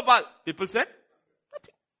 follow Baal. People said,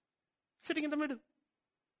 nothing. Sitting in the middle.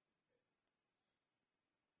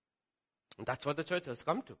 And that's what the church has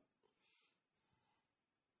come to.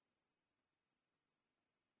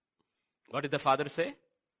 What did the father say?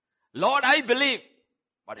 Lord, I believe,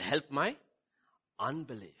 but help my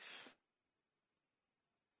unbelief.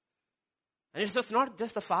 And it's just not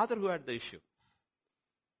just the father who had the issue.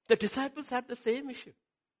 The disciples had the same issue.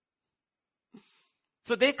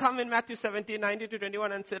 So they come in Matthew 17,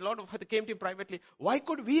 19-21 and say, Lord, they came to him privately. Why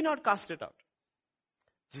could we not cast it out?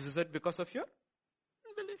 Jesus said, because of your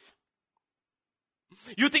unbelief.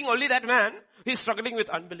 You think only that man is struggling with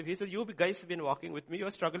unbelief. He says, you guys have been walking with me. You're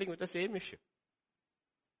struggling with the same issue.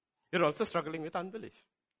 You're also struggling with unbelief.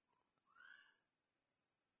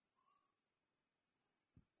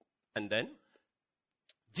 And then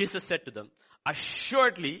Jesus said to them,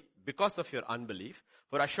 assuredly, because of your unbelief,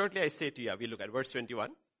 for assuredly I say to you, we look at verse 21.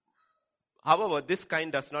 However, this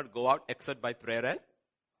kind does not go out except by prayer and...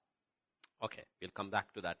 Okay, we'll come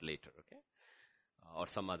back to that later, okay? Or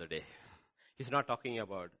some other day. He's not talking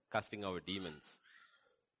about casting out demons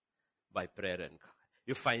by prayer and...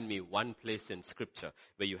 You find me one place in scripture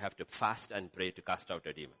where you have to fast and pray to cast out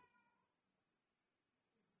a demon.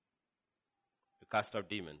 To cast out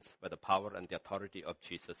demons by the power and the authority of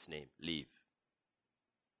Jesus' name. Leave.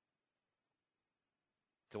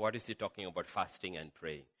 So what is he talking about fasting and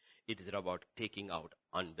praying? It is about taking out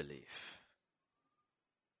unbelief.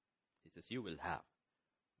 He says you will have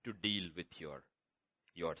to deal with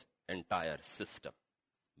your entire system,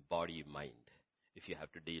 body, mind, if you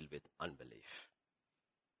have to deal with unbelief.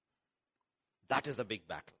 That is a big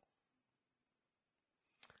battle.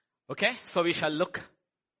 Okay, so we shall look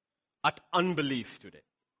at unbelief today.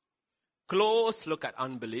 Close look at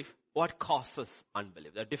unbelief. What causes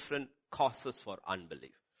unbelief? There are different causes for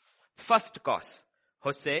unbelief. First cause,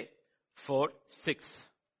 Hosea 4:6.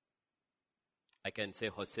 I can say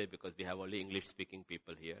Hosea because we have only English-speaking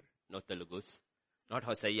people here. No Telugus. Not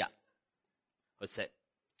Hosea. Hosea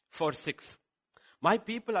 4:6. My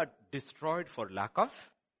people are destroyed for lack of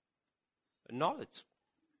knowledge.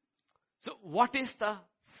 So what is the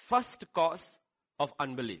first cause of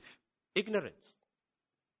unbelief? Ignorance.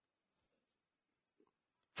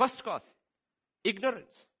 First cause,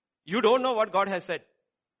 ignorance. You don't know what God has said.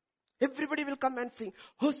 Everybody will come and sing,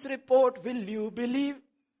 whose report will you believe?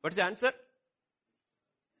 What's the answer?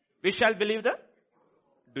 We shall believe the.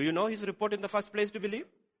 Do you know his report in the first place to believe?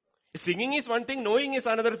 Singing is one thing, knowing is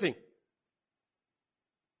another thing.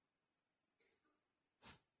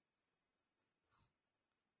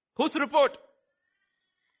 Whose report?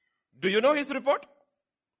 Do you know his report?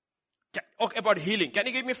 Okay, about healing. Can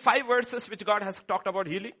you give me 5 verses which God has talked about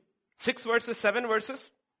healing? 6 verses, 7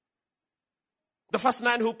 verses? The first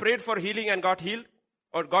man who prayed for healing and got healed,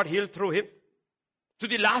 or got healed through him. To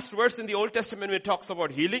the last verse in the Old Testament which talks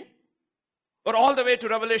about healing. Or all the way to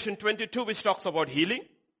Revelation 22 which talks about healing.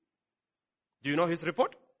 Do you know his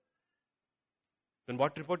report? Then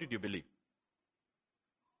what report did you believe?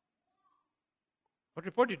 What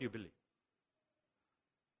report did you believe?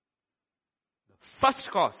 The first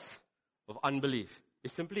cause of unbelief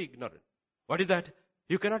is simply ignorance. What is that?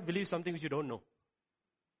 You cannot believe something which you don't know.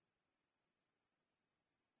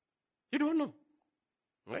 You don't know.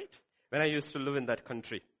 Right? When I used to live in that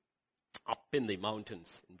country, up in the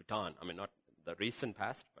mountains in Bhutan, not the recent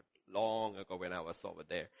past, but long ago when I was over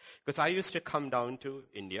there. Because I used to come down to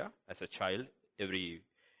India as a child every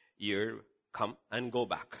year, come and go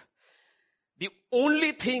back. The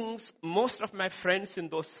only things most of my friends in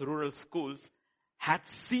those rural schools had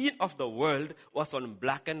seen of the world was on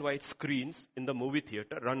black and white screens in the movie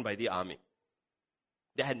theater run by the army.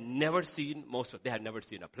 They had never seen they had never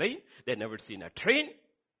seen a plane. They had never seen a train.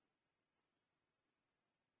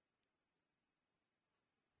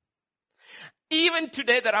 Even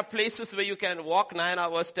today, there are places where you can walk 9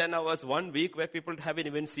 hours, 10 hours, 1 week, where people haven't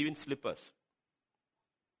even seen slippers.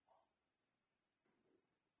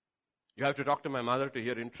 You have to talk to my mother to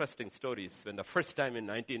hear interesting stories. When the first time in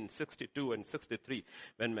 1962 and 63,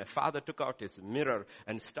 when my father took out his mirror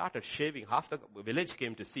and started shaving, half the village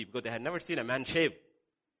came to see because they had never seen a man shave.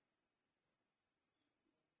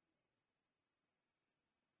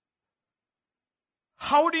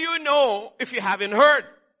 How do you know if you haven't heard?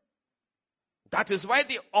 That is why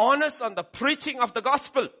the onus on the preaching of the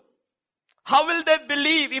gospel. How will they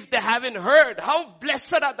believe if they haven't heard? How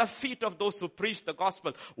blessed are the feet of those who preach the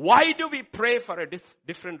gospel. Why do we pray for a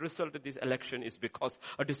different result in this election? Is because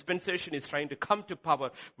a dispensation is trying to come to power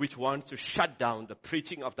which wants to shut down the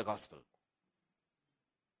preaching of the gospel.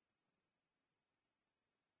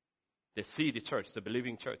 They see the church, the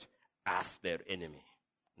believing church, as their enemy.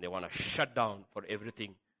 They want to shut down for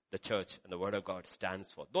everything the church and the word of God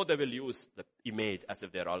stands for. Though they will use the image as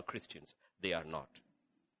if they're all Christians, they are not.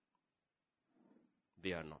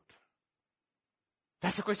 They are not.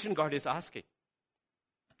 That's the question God is asking.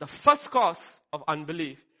 The first cause of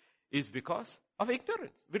unbelief is because of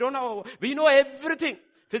ignorance. We don't know. We know everything.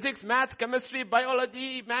 Physics, maths, chemistry,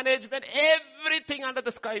 biology, management, everything under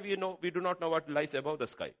the sky we know. We do not know what lies above the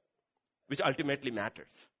sky, which ultimately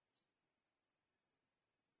matters.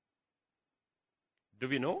 Do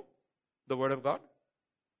we know the word of God?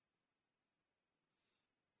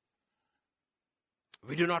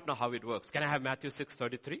 We do not know how it works. Can I have Matthew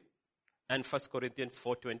 6:33 and 1 Corinthians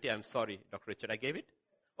 4:20? I'm sorry, Dr. Richard, I gave it?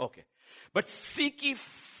 Okay. But seek ye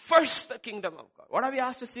first the kingdom of God. What are we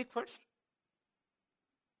asked to seek first?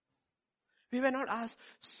 We were not asked,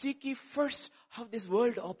 seek ye first how this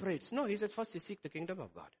world operates. No, he says first you seek the kingdom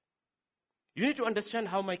of God. You need to understand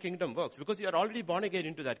how my kingdom works because you are already born again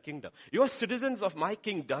into that kingdom. You are citizens of my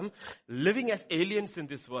kingdom, living as aliens in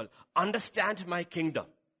this world. Understand my kingdom.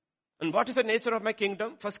 And what is the nature of my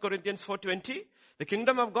kingdom? 1 Corinthians 4:20. The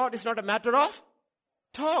kingdom of God is not a matter of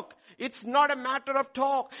talk. It's not a matter of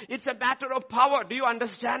talk. It's a matter of power. Do you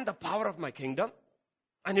understand the power of my kingdom?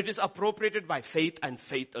 And it is appropriated by faith and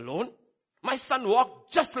faith alone. My son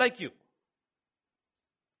walked just like you.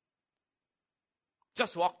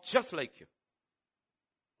 Just walked just like you.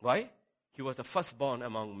 Why? He was the firstborn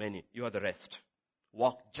among many. You are the rest.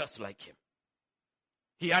 Walked just like him.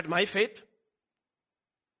 He had my faith.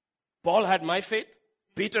 Paul had my faith.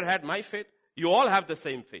 Peter had my faith. You all have the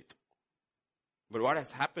same faith. But what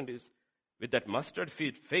has happened is, with that mustard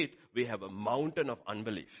seed faith, we have a mountain of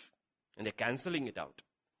unbelief. And they're canceling it out.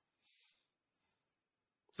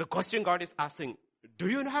 So the question God is asking, do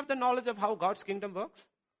you have the knowledge of how God's kingdom works?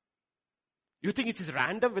 You think it is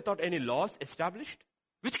random without any laws established?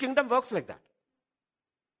 Which kingdom works like that?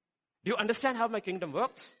 Do you understand how my kingdom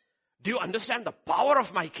works? Do you understand the power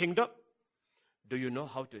of my kingdom? Do you know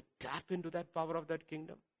how to tap into that power of that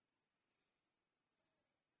kingdom?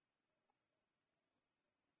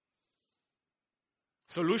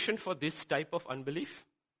 Solution for this type of unbelief?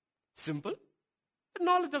 Simple. The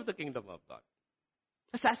knowledge of the kingdom of God.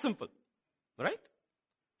 It's as simple. Right?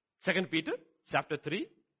 2 Peter chapter 3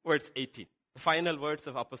 verse 18. The final words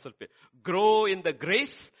of Apostle Peter. Grow in the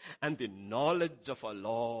grace and the knowledge of our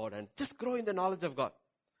Lord. And just grow in the knowledge of God.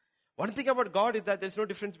 One thing about God is that there's no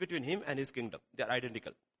difference between Him and His kingdom. They are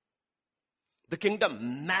identical. The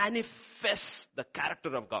kingdom manifests the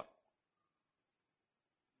character of God.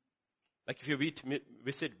 Like if you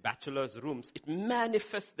visit bachelor's rooms, it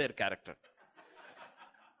manifests their character.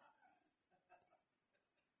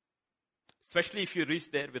 Especially if you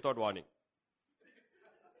reach there without warning.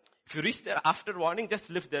 If you reach there after warning, just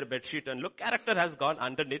lift their bedsheet and look, character has gone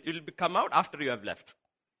underneath. It will come out after you have left.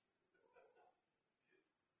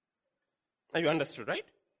 And you understood, right?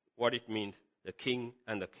 What it means. The king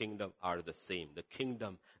and the kingdom are the same. The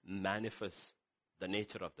kingdom manifests the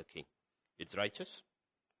nature of the king. It's righteous.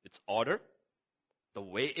 It's order. The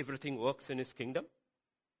way everything works in his kingdom.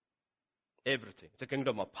 Everything. It's a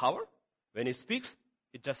kingdom of power. When he speaks,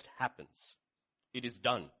 it just happens. It is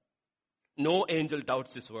done. No angel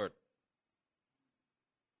doubts his word.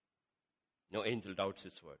 No angel doubts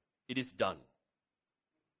his word. It is done.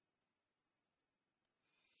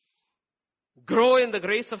 Grow in the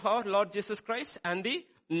grace of our Lord Jesus Christ and the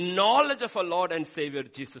knowledge of our Lord and Savior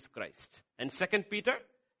Jesus Christ. And 2 Peter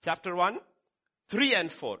chapter 1, 3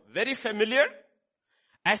 and 4. Very familiar.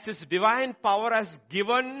 As His divine power has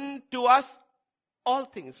given to us all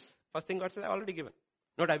things. First thing God says, I already given.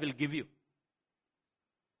 Not I will give you.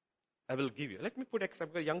 I will give you. Let me put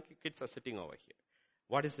example. Young kids are sitting over here.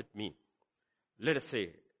 What does it mean? Let us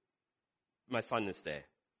say my son is there.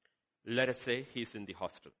 Let us say he's in the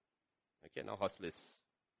hostel. Okay, now hostel is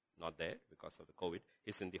not there because of the COVID.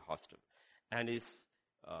 He's in the hostel. And his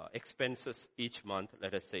expenses each month,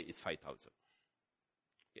 let us say, is 5,000.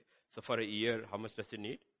 Okay. So for a year, how much does he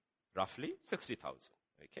need? Roughly 60,000.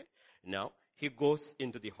 Okay. Now, he goes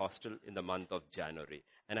into the hostel in the month of January.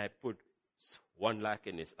 And I put 1 lakh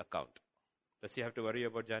in his account. Does he have to worry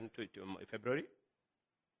about January to February?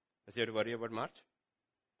 Does he have to worry about March?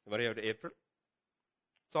 Worry about April?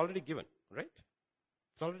 It's already given, right?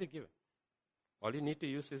 It's already given. All you need to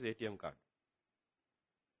use is ATM card.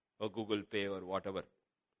 Or Google Pay or whatever.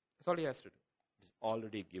 That's all he has to do. It's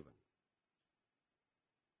already given.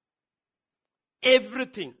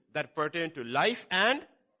 Everything that pertains to life and,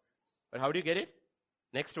 but how do you get it?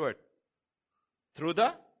 Next word. Through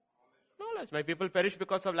the knowledge. My people perish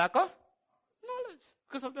because of lack of knowledge.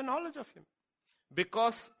 Because of the knowledge of Him.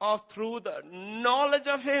 Because of through the knowledge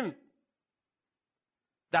of Him.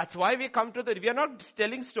 That's why we come to we are not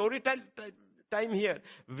telling story time here.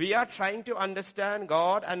 We are trying to understand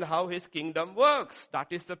God and how His kingdom works. That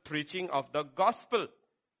is the preaching of the gospel.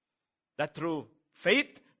 That through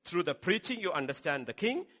faith, through the preaching, you understand the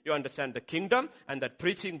king, you understand the kingdom, and that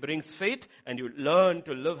preaching brings faith, and you learn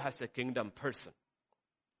to live as a kingdom person.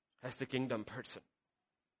 As the kingdom person.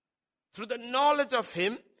 Through the knowledge of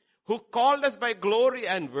Him who called us by glory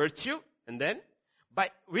and virtue, and then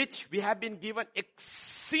by which we have been given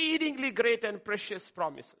exceedingly great and precious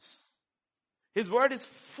promises. His word is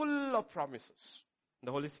full of promises.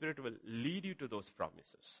 The Holy Spirit will lead you to those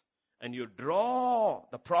promises. And you draw.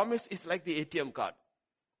 The promise is like the ATM card.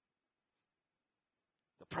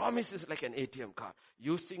 The promise is like an ATM card.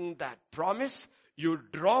 Using that promise, you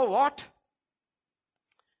draw what?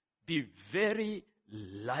 The very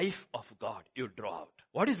life of God you draw out.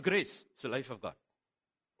 What is grace? It's the life of God.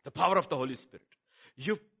 The power of the Holy Spirit.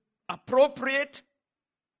 You appropriate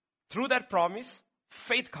through that promise,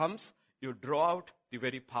 faith comes, you draw out the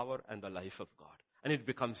very power and the life of God. And it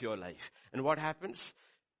becomes your life. And what happens?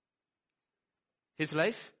 His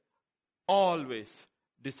life always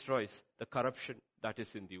destroys the corruption that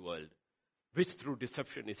is in the world, which through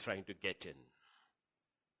deception is trying to get in.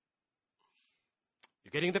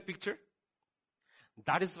 You getting the picture?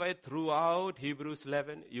 That is why throughout Hebrews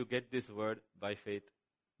 11, you get this word by faith,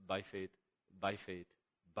 by faith, by faith,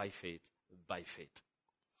 by faith, by faith,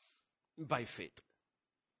 by faith.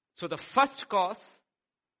 So the first cause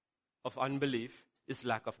of unbelief is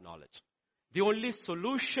lack of knowledge. The only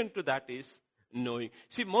solution to that is knowing.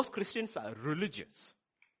 See, most Christians are religious.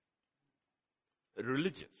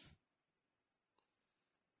 Religious.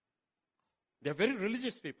 They are very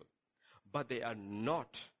religious people. But they are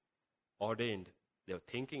not ordained. Their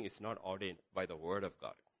thinking is not ordained by the word of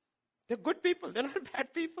God. They're good people. They're not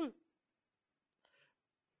bad people.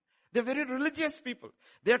 They're very religious people.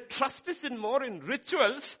 Their trust is more in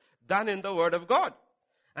rituals than in the word of God.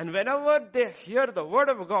 And whenever they hear the word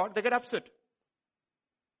of God, they get upset.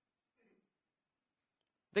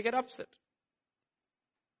 They get upset.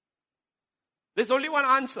 There's only one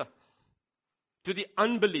answer to the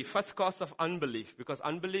unbelief, first cause of unbelief, because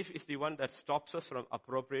unbelief is the one that stops us from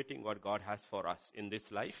appropriating what God has for us in this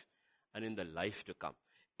life and in the life to come.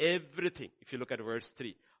 Everything, if you look at verse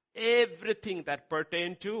 3, everything that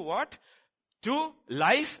pertains to what? To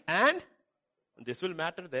life and this will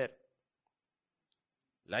matter there.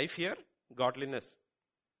 Life here, godliness.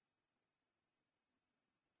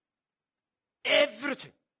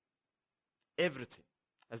 Everything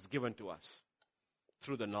is given to us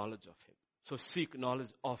through the knowledge of Him. So seek knowledge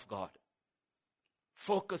of God.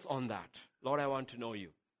 Focus on that. Lord, I want to know you.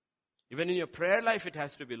 Even in your prayer life, it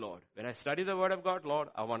has to be, Lord. When I study the word of God, Lord,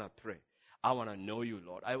 I want to pray. I want to know you,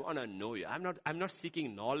 Lord. I want to know you. I'm not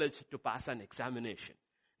seeking knowledge to pass an examination.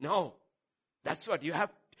 No. That's what you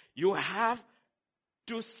have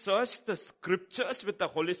to search the scriptures with the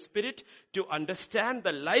Holy Spirit to understand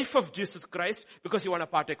the life of Jesus Christ because you want to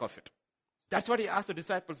partake of it. That's what He asked the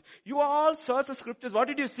disciples. You all search the scriptures. What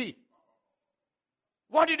did you see?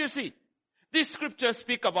 What did you see? These scriptures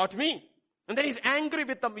speak about me. And then He's angry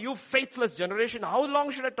with them. You faithless generation. How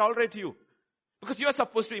long should I tolerate you? Because you are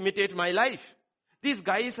supposed to imitate my life. These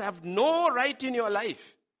guys have no right in your life.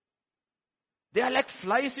 They are like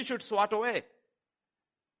flies you should swat away.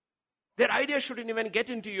 Their idea shouldn't even get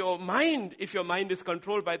into your mind. If your mind is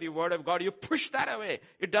controlled by the word of God, you push that away.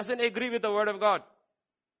 It doesn't agree with the word of God.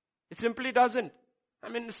 It simply doesn't. I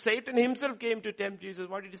mean, Satan himself came to tempt Jesus.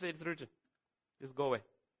 What did he say? It's written. Just go away.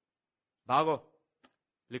 Bhago.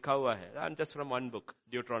 Likha hua hai. I'm just from one book,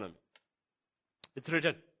 Deuteronomy. It's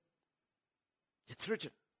written. It's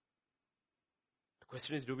written. The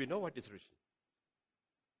question is, do we know what is written?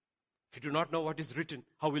 If you do not know what is written,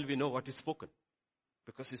 how will we know what is spoken?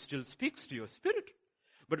 Because He still speaks to your spirit.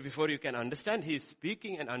 But before you can understand He is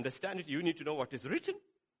speaking and understand it, you need to know what is written.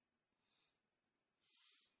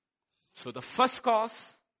 So the first cause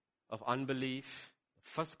of unbelief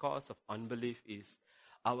is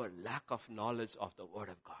our lack of knowledge of the word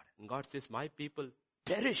of God. And God says, my people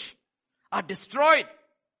perish, are destroyed.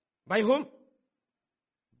 By whom?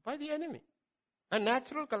 By the enemy. And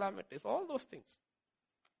natural calamities, all those things.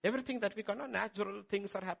 Everything that we cannot, natural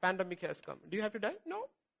things are, pandemic has come. Do you have to die? No.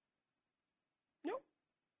 No.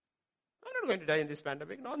 I'm not going to die in this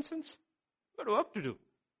pandemic. Nonsense. Got work to do.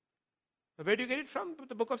 Where do you get it from?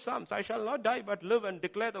 The book of Psalms. I shall not die, but live and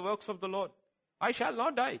declare the works of the Lord. I shall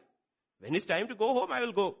not die. When it's time to go home, I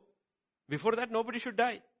will go. Before that, nobody should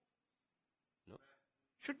die. No.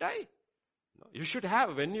 Should die. No. You should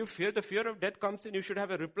have, when you fear, the fear of death comes in, you should have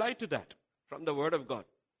a reply to that from the word of God.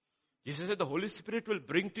 Jesus said the Holy Spirit will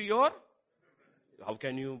bring to your... How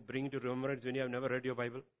can you bring to remembrance when you have never read your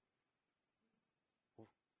Bible?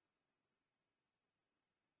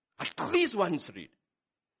 At least once read.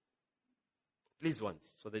 At least once,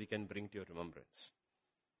 so that you can bring to your remembrance.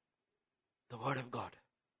 The Word of God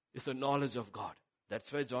is the knowledge of God.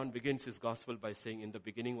 That's why John begins his gospel by saying, in the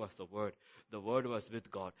beginning was the Word was with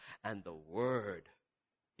God, and the Word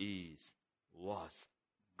was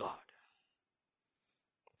God.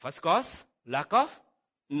 First cause, lack of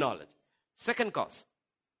knowledge. Second cause,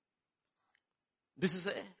 this is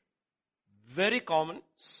a very common,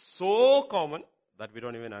 so common that we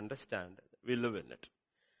don't even understand. We live in it.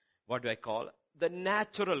 What do I call? The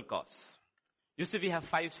natural cause. You see, we have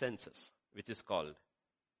 5 senses, which is called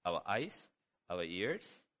our eyes, our ears,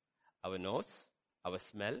 our nose, our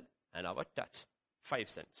smell, and our touch. 5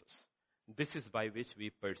 senses. This is by which we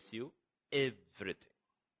perceive everything.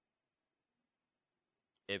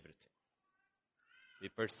 Everything. We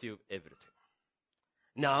perceive everything.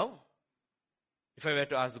 Now, if I were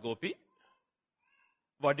to ask Gopi,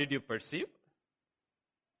 what did you perceive?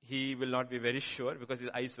 He will not be very sure because his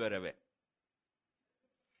eyes were away.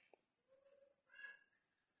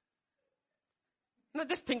 No,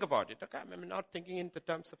 just think about it. Okay, I'm not thinking in the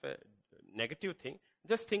terms of a negative thing.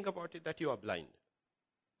 Just think about it that you are blind.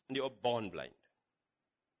 And you are born blind.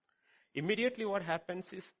 Immediately what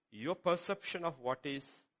happens is your perception of what is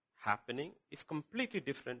happening is completely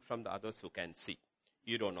different from the others who can see.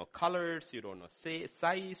 You don't know colors, you don't know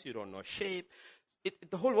size, you don't know shape.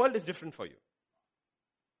 The whole world is different for you.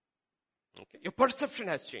 Okay? Your perception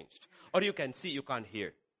has changed. Or you can see, you can't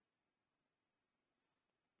hear.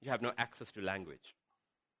 You have no access to language.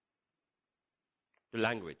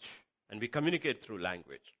 And we communicate through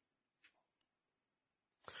language.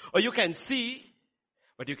 Or you can see,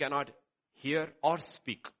 but you cannot hear or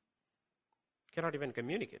speak. You cannot even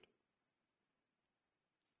communicate.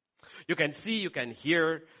 You can see, you can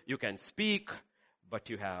hear, you can speak, but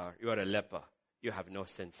you are a leper. You have no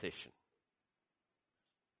sensation.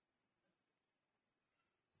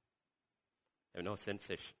 You have no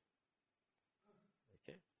sensation.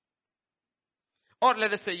 Okay? Or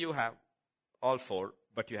let us say you have all four,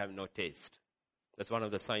 but you have no taste. That's one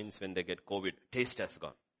of the signs when they get COVID. Taste has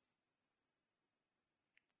gone.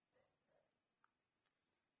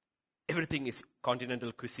 Everything is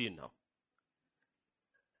continental cuisine now.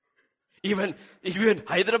 Even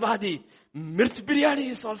Hyderabadi mirch biryani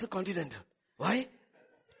is also continental. Why?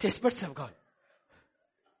 Taste buds have gone.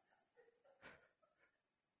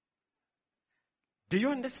 Do you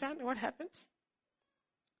understand what happens?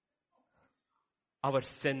 Our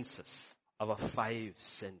senses, our 5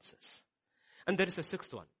 senses. And there is a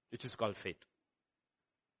 6th one, which is called faith.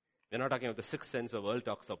 We're not talking about the 6th sense the world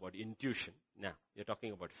talks about intuition. No, you're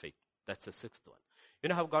talking about faith. That's the 6th one. You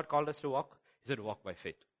know how God called us to walk? He said walk by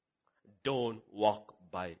faith. Don't walk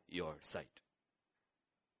by your sight.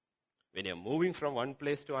 When you're moving from one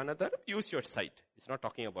place to another, use your sight. He's not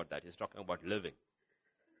talking about that. He's talking about living.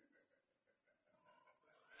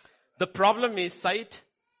 The problem is sight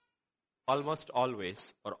almost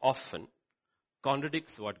always or often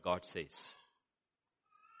contradicts what God says.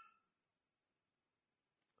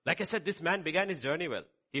 Like I said, this man began his journey well.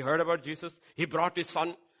 He heard about Jesus. He brought his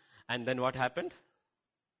son. And then what happened?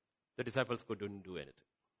 The disciples couldn't do anything.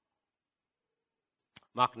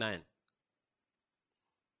 Mark 9,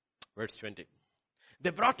 verse 20. They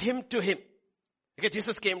brought him to him. Okay,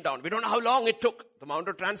 Jesus came down. We don't know how long it took. The Mount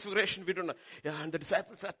of Transfiguration, we don't know. Yeah, and the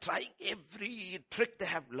disciples are trying every trick they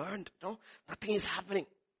have learned. No, nothing is happening.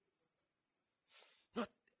 Not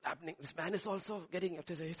happening. This man is also getting it.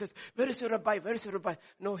 He says, where is your rabbi? Where is your rabbi?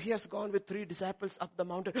 No, he has gone with 3 disciples up the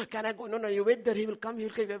mountain. Can I go? No, you wait there. He will come. He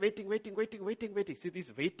will come. We are waiting. See,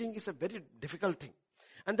 this waiting is a very difficult thing.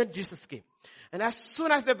 And then Jesus came. And as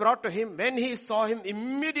soon as they brought to him, when he saw him,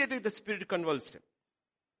 immediately the Spirit convulsed him.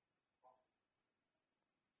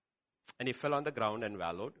 And he fell on the ground and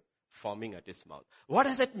wallowed, foaming at his mouth. What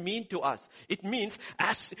does that mean to us? It means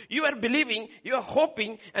as you are believing, you are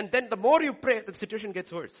hoping, and then the more you pray, the situation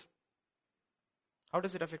gets worse. How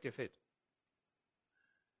does it affect your faith?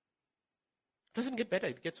 It doesn't get better,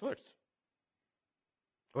 it gets worse.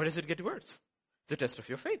 Why does it get worse? It's the test of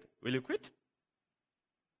your faith. Will you quit?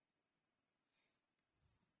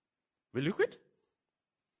 Will you quit?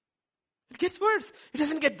 It gets worse. It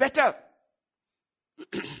doesn't get better.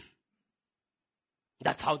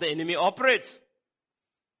 That's how the enemy operates.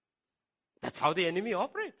 That's how the enemy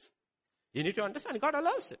operates. You need to understand, God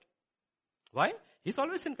allows it. Why? He's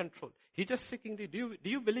always in control. He's just seeking do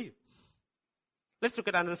you believe? Let's look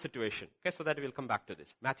at another situation. Okay, so that we'll come back to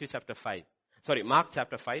this. Mark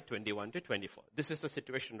chapter 5, 21 to 24. This is the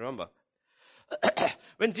situation, remember.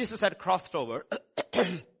 When Jesus had crossed over,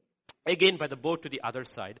 again by the boat to the other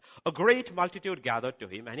side, a great multitude gathered to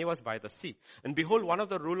him, and he was by the sea. And behold, one of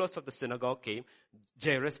the rulers of the synagogue came,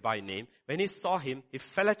 Jairus by name. When he saw him, he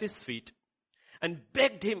fell at his feet and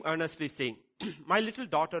begged him earnestly, saying, my little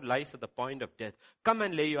daughter lies at the point of death. Come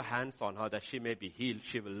and lay your hands on her that she may be healed.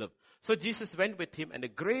 She will live. So Jesus went with him, and a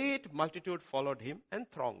great multitude followed him and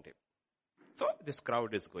thronged him. So this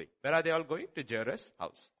crowd is going. Where are they all going? To Jairus'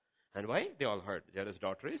 house. And why? They all heard Jairus'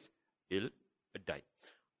 daughter is ill, died.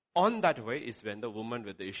 On that way is when the woman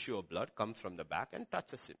with the issue of blood comes from the back and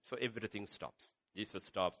touches him. So everything stops. Jesus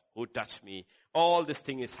stops. Who touched me? All this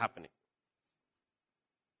thing is happening.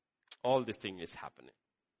 All this thing is happening.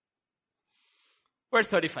 Verse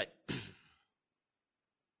 35.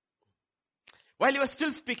 While he was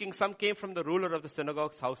still speaking, some came from the ruler of the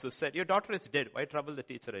synagogue's house who said, your daughter is dead. Why trouble the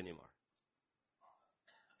teacher anymore?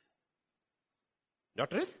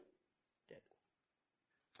 Daughter is dead.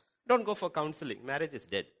 Don't go for counseling. Marriage is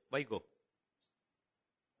dead. Why go?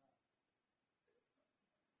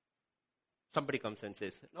 Somebody comes and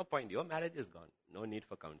says, no point, your marriage is gone. No need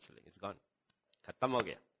for counseling. It's gone. Khatam ho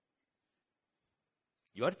gaya.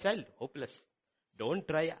 Your child, hopeless. Don't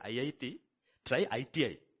try IIT, try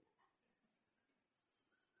ITI.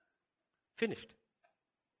 Finished.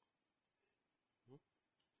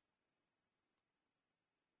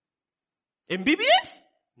 MBBS?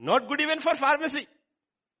 Not good even for pharmacy.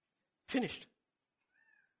 Finished.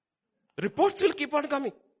 Reports will keep on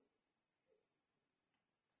coming.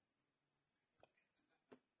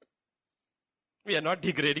 We are not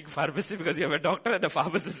degrading pharmacy because you have a doctor and a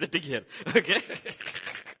pharmacist sitting here. Okay?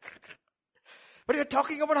 But we are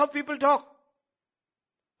talking about how people talk.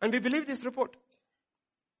 And we believe this report.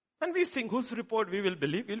 And we think whose report we will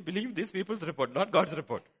believe. We'll believe these people's report, not God's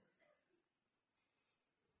report.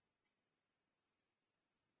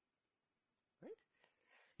 Right?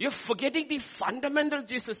 You're forgetting the fundamental.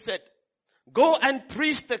 Jesus said, go and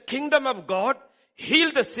preach the kingdom of God,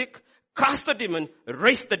 heal the sick, cast the demon,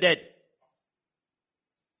 raise the dead.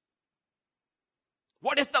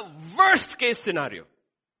 What is the worst case scenario?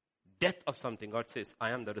 Death of something. God says, I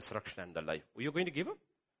am the resurrection and the life. Are you going to give up?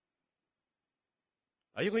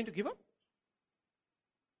 Are you going to give up?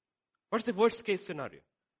 What's the worst case scenario?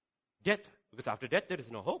 Death. Because after death there is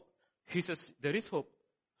no hope. He says, there is hope.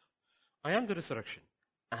 I am the resurrection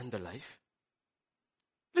and the life.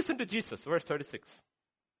 Listen to Jesus, verse 36.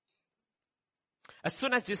 As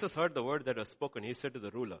soon as Jesus heard the word that was spoken, he said to the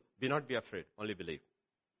ruler, do not be afraid, only believe.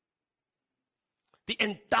 The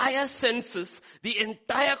entire census, the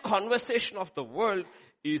entire conversation of the world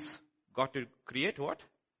is got to create what?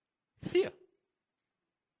 Fear.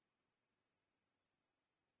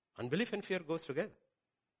 Unbelief and fear goes together.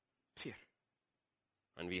 Fear.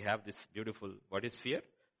 And we have this beautiful, what is fear?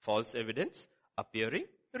 False evidence appearing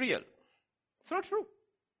real. It's not true.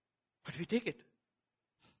 But we take it.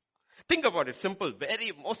 Think about it, simple,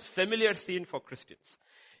 very most familiar scene for Christians.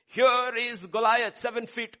 Here is Goliath, 7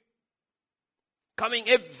 feet. Coming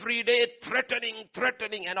every day,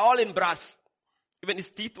 threatening, and all in brass. Even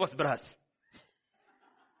his teeth was brass.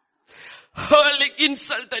 Hurling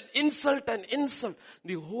insult.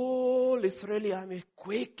 The whole Israeli army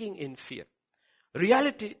quaking in fear.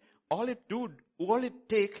 Reality, all it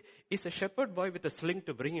take is a shepherd boy with a sling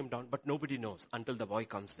to bring him down, but nobody knows until the boy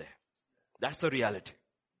comes there. That's the reality.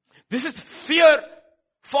 This is fear,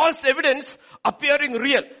 false evidence appearing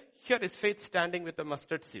real. Here is faith standing with a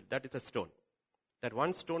mustard seed. That is a stone. That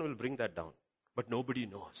one stone will bring that down. But nobody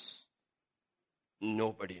knows.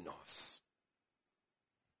 Nobody knows.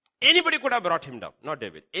 Anybody could have brought him down. Not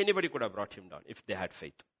David. Anybody could have brought him down if they had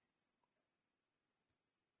faith.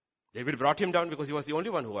 David brought him down because he was the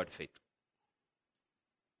only one who had faith.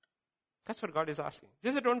 That's what God is asking.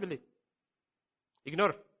 Just don't believe.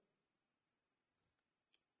 Ignore.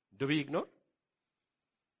 Do we ignore?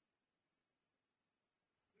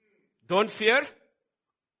 Don't fear.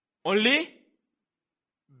 Only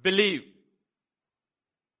believe.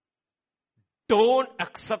 Don't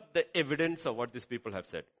accept the evidence of what these people have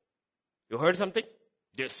said. You heard something?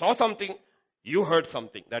 They saw something. You heard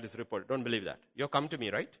something. That is reported. Don't believe that. You come to me,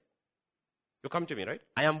 right? You come to me, right?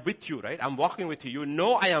 I am with you, right? I'm walking with you. You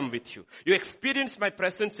know I am with you. You experience my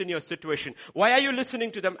presence in your situation. Why are you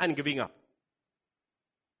listening to them and giving up?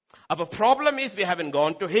 Our problem is we haven't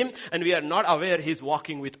gone to him and we are not aware he's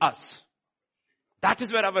walking with us. That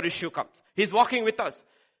is where our issue comes. He's walking with us.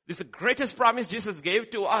 This is the greatest promise Jesus gave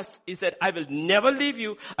to us. He said, I will never leave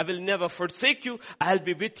you. I will never forsake you. I'll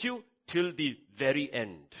be with you till the very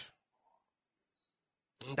end.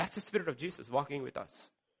 And that's the Spirit of Jesus walking with us.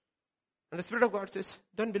 And the Spirit of God says,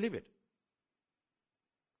 don't believe it.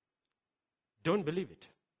 Don't believe it.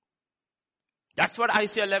 That's what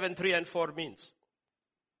Isaiah 11:3 and 4 means.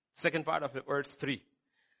 Second part of verse 3.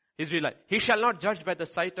 He's realized, he shall not judge by the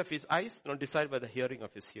sight of his eyes, nor decide by the hearing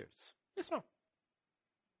of his ears. Yes, no.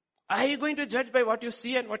 Are you going to judge by what you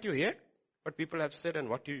see and what you hear? What people have said and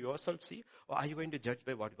what you yourself see? Or are you going to judge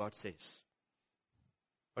by what God says?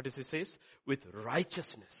 What does he say? With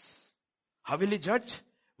righteousness. How will he judge?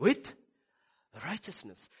 With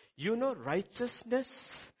righteousness. You know, righteousness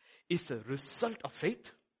is a result of faith.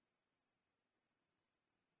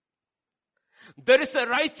 There is a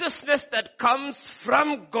righteousness that comes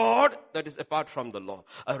from God that is apart from the law.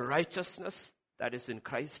 A righteousness that is in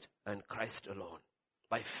Christ and Christ alone.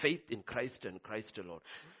 By faith in Christ and Christ alone.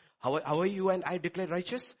 How are you and I declared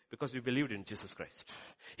righteous? Because we believed in Jesus Christ.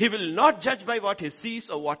 He will not judge by what he sees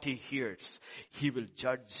or what he hears. He will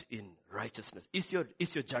judge in righteousness. Is your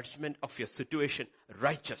judgment of your situation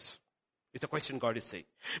righteous? It's a question God is saying.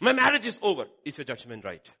 My marriage is over. Is your judgment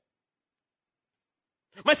right?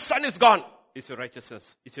 My son is gone. Is your righteousness,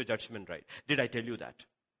 is your judgment right? Did I tell you that?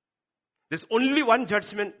 There's only one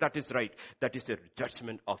judgment that is right. That is the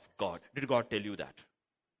judgment of God. Did God tell you that?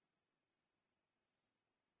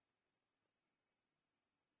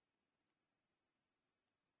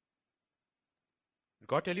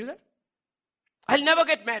 God tell you that? I'll never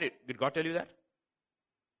get married. Did God tell you that?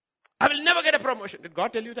 I will never get a promotion. Did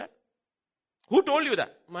God tell you that? Who told you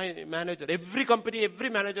that? My manager. Every company, every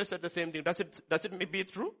manager said the same thing. Does it be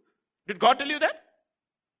true? Did God tell you that?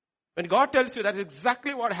 When God tells you, that's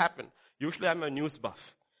exactly what happened. Usually I'm a news buff.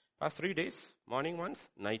 Past 3 days, morning once,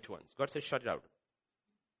 night once. God says, shut it out.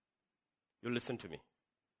 You listen to me.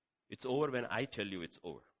 It's over when I tell you it's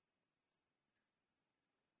over.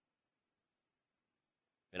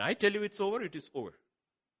 When I tell you it's over, it is over.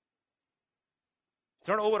 It's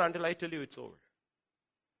not over until I tell you it's over.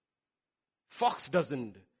 Fox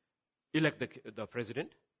doesn't elect the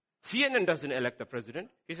president. CNN doesn't elect the president.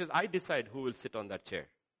 He says, I decide who will sit on that chair.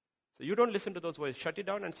 So you don't listen to those voices. Shut it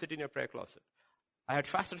down and sit in your prayer closet. I had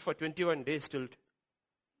fasted for 21 days till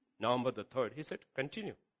November the 3rd. He said,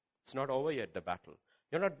 continue. It's not over yet, the battle.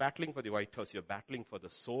 You're not battling for the White House. You're battling for the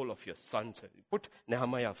soul of your sons. Put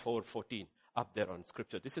Nehemiah 4:14 up there on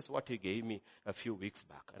scripture. This is what he gave me a few weeks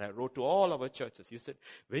back. And I wrote to all our churches. He said,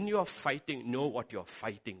 when you are fighting, know what you're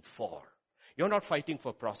fighting for. You're not fighting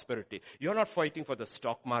for prosperity. You're not fighting for the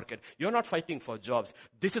stock market. You're not fighting for jobs.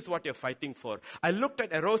 This is what you're fighting for. I looked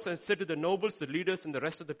at Eros and said to the nobles, the leaders, and the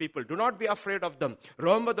rest of the people, do not be afraid of them.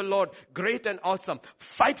 Remember the Lord, great and awesome.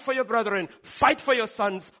 Fight for your brethren. Fight for your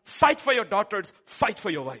sons. Fight for your daughters. Fight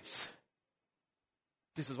for your wives.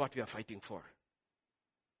 This is what we are fighting for.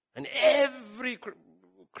 And every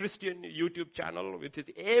Christian YouTube channel, which is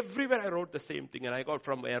everywhere, I wrote the same thing. And I got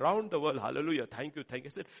from around the world, hallelujah, thank you. I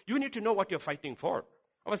said, you need to know what you're fighting for.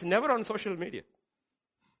 I was never on social media.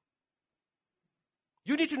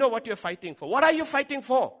 You need to know what you're fighting for. What are you fighting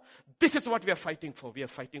for? This is what we are fighting for. We are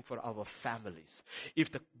fighting for our families.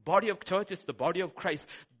 If the body of church is the body of Christ,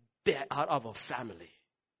 they are our family.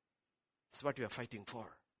 This is what we are fighting for.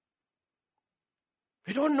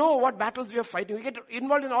 We don't know what battles we are fighting. We get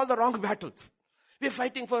involved in all the wrong battles. We are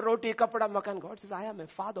fighting for roti, kapada, makan. God says, I am a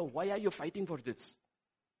father. Why are you fighting for this?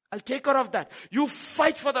 I'll take care of that. You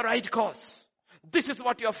fight for the right cause. This is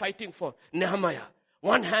what you are fighting for. Nehemiah.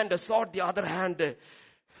 One hand a sword, the other hand,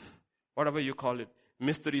 whatever you call it,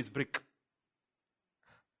 mystery's brick.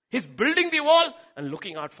 He's building the wall and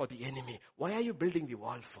looking out for the enemy. Why are you building the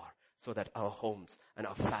wall for? So that our homes and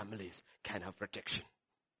our families can have protection.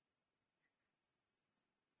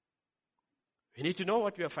 We need to know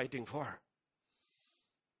what we are fighting for.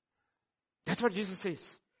 That's what Jesus says.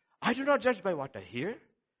 I do not judge by what I hear.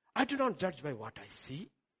 I do not judge by what I see.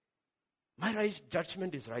 My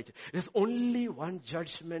judgment is righteous. There's only one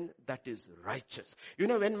judgment that is righteous. You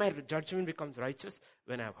know when my judgment becomes righteous?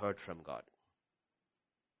 When I've heard from God.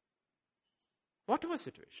 Whatever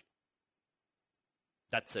situation.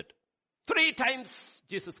 That's it. 3 times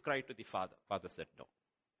Jesus cried to the Father. Father said no.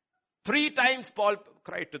 3 times Paul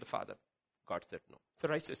cried to the Father. God said no. It's a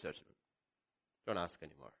righteous judgment. Don't ask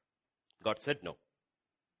anymore. God said no.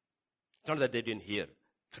 It's not that they didn't hear.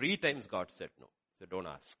 3 times God said no. So don't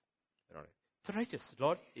ask. It's righteous.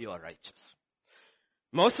 Lord, you are righteous.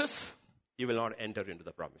 Moses, you will not enter into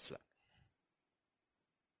the promised land.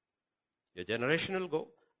 Your generation will go.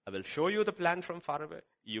 I will show you the plan from far away.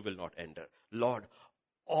 You will not enter. Lord,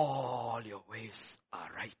 all your ways are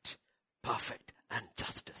right, perfect, and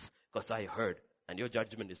justice. Because I heard, and your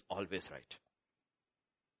judgment is always right.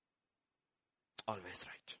 Always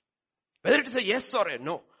right. Whether it is a yes or a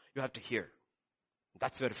no, you have to hear.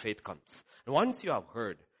 That's where faith comes. And once you have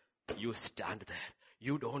heard, you stand there.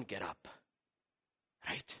 You don't get up.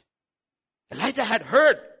 Right? Elijah had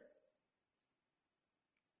heard.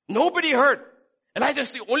 Nobody heard. Elijah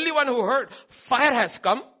is the only one who heard. Fire has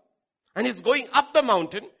come and he's going up the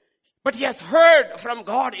mountain. But he has heard from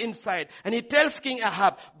God inside. And he tells King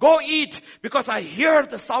Ahab, go eat because I hear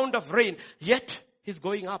the sound of rain. Yet he's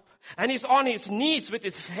going up. And he's on his knees with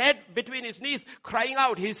his head between his knees, crying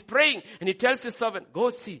out. He's praying. And he tells his servant, go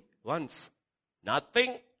see. Once,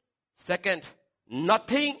 nothing. Second,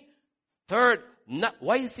 nothing. Third,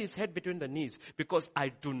 why is his head between the knees? Because I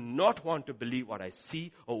do not want to believe what I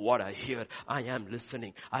see or what I hear. I am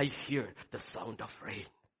listening. I hear the sound of rain.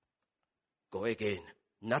 Go again.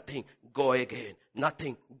 Nothing. Go again.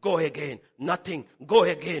 Nothing. Go again. Nothing. Go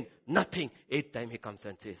again. Nothing. 8th time he comes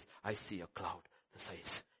and says, I see a cloud. He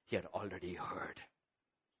says, he had already heard.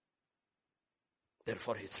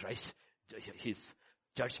 Therefore his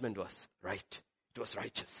judgment was right. It was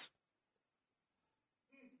righteous.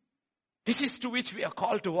 This is to which we are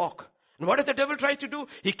called to walk. And what does the devil try to do?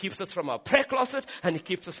 He keeps us from our prayer closet and he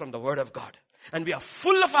keeps us from the word of God. And we are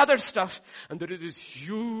full of other stuff. And there is this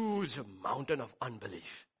huge mountain of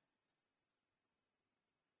unbelief.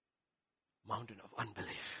 Mountain of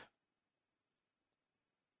unbelief.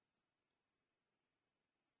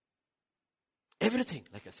 Everything,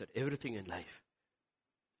 like I said, everything in life.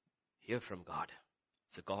 Hear from God.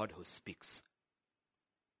 It's a God who speaks.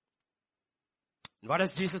 And what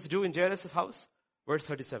does Jesus do in Jairus' house? Verse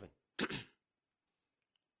 37.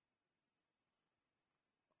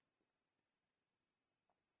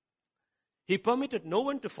 He permitted no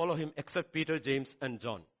one to follow him except Peter, James, and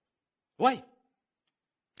John. Why?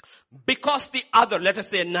 Because the other, let us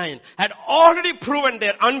say 9, had already proven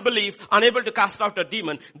their unbelief, unable to cast out a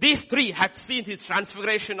demon. These 3 had seen his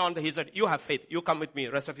transfiguration he said, you have faith, you come with me,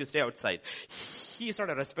 rest of you stay outside. He is not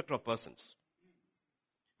a respecter of persons.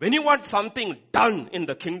 When you want something done in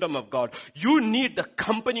the kingdom of God, you need the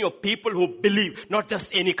company of people who believe, not just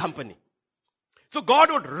any company. So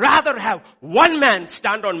God would rather have one man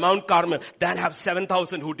stand on Mount Carmel than have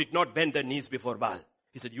 7,000 who did not bend their knees before Baal.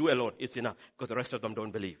 He said, you alone is enough, because the rest of them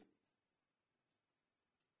don't believe.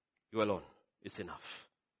 You alone is enough.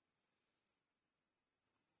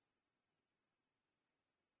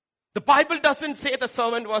 The Bible doesn't say the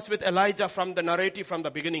servant was with Elijah from the narrative from the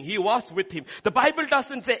beginning. He was with him. The Bible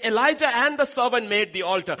doesn't say Elijah and the servant made the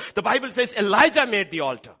altar. The Bible says Elijah made the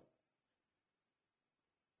altar.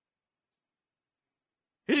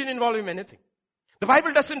 He didn't involve him in anything. The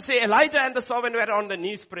Bible doesn't say Elijah and the servant were on their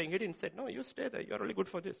knees praying. He didn't say, no, you stay there. You're really good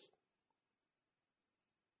for this.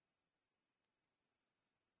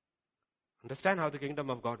 Understand how the kingdom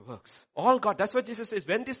of God works. All God, that's what Jesus says.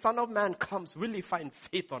 When the Son of Man comes, will he find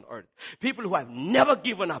faith on earth? People who have never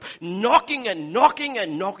given up, knocking and knocking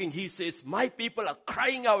and knocking. He says, my people are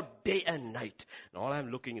crying out day and night. And all I'm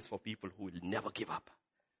looking is for people who will never give up.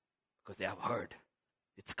 Because they have heard,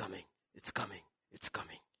 it's coming, it's coming, it's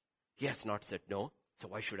coming. He has not said no, so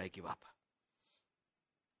why should I give up?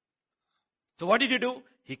 So what did he do?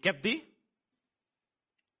 He kept the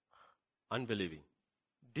unbelieving.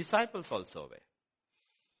 Disciples also were.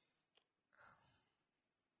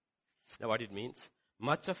 Now what it means?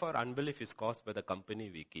 Much of our unbelief is caused by the company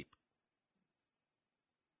we keep.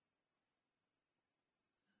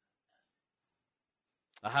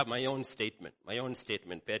 I have my own statement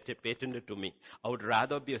patented to me. I would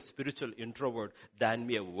rather be a spiritual introvert than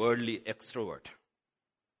be a worldly extrovert.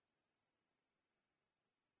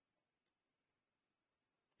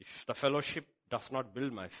 If the fellowship does not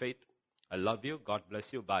build my faith, I love you, God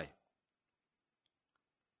bless you, bye.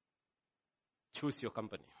 Choose your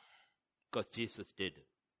company. Because Jesus did.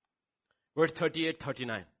 Verse 38,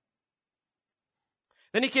 39.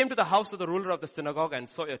 Then he came to the house of the ruler of the synagogue and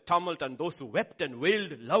saw a tumult and those who wept and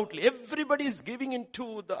wailed loudly. Everybody is giving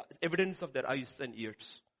into the evidence of their eyes and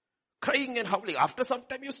ears. Crying and howling. After some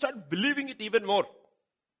time you start believing it even more.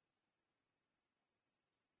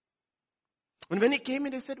 And when he came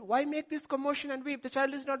in, he said, why make this commotion and weep? The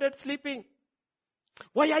child is not dead, sleeping.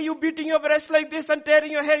 Why are you beating your breast like this and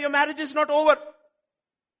tearing your hair? Your marriage is not over.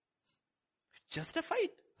 Just a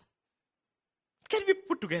fight. Can we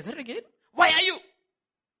put together again? Why are you?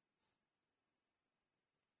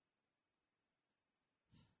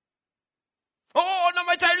 Oh, no,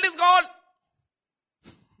 my child is gone.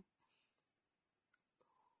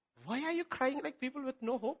 Why are you crying like people with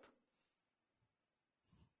no hope?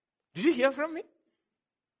 Did you hear from me?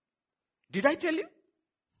 Did I tell you?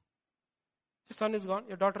 Your son is gone.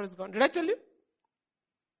 Your daughter is gone. Did I tell you?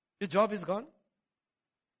 Your job is gone.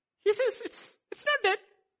 He says it's not dead.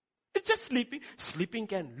 It's just sleeping. Sleeping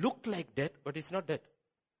can look like death, but it's not death.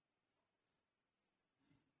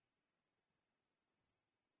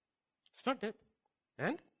 It's not death.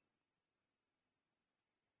 And?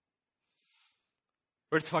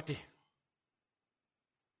 Verse 40.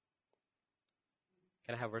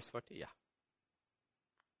 Can I have verse 40? Yeah.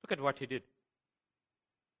 Look at what he did.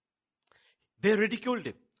 They ridiculed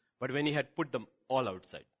him. But when he had put them all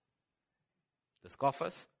outside. The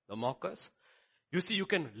scoffers, the mockers. You see, you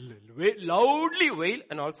can loudly wail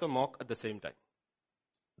and also mock at the same time.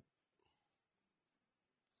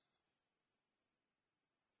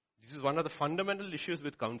 This is one of the fundamental issues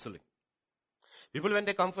with counseling. People, when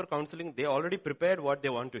they come for counseling, they already prepared what they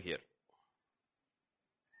want to hear.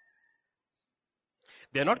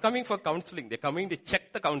 They're not coming for counseling. They're coming to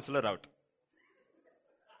check the counselor out.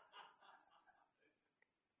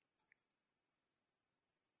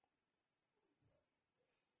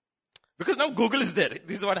 Because now Google is there.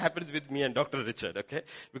 This is what happens with me and Dr. Richard, okay?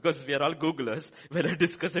 Because we are all Googlers. When I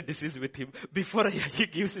discuss a disease with him, before he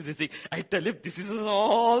gives his disease, I tell him this is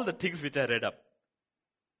all the things which I read up.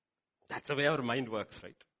 That's the way our mind works,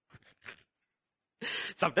 right?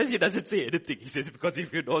 Sometimes he doesn't say anything. He says, because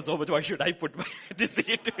if you know so much, why should I put my disease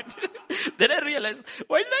into it? Then I realize,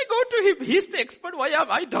 why did I go to him? He's the expert. Why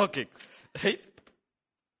am I talking? Right?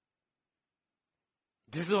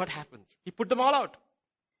 This is what happens. He put them all out.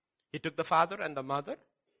 He took the father and the mother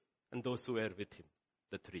and those who were with him,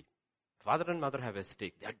 the three. Father and mother have a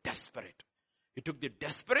stake. They are desperate. He took the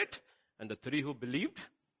desperate and the three who believed,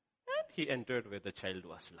 and he entered where the child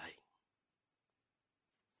was lying.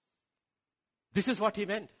 This is what he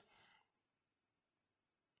meant.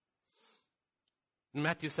 In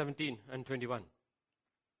Matthew 17 and 21.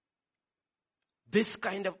 This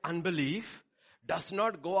kind of unbelief does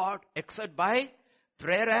not go out except by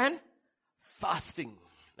prayer and fasting.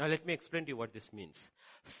 Now let me explain to you what this means.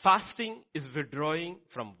 Fasting is withdrawing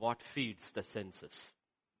from what feeds the senses.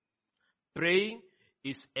 Praying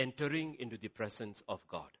is entering into the presence of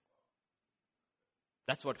God.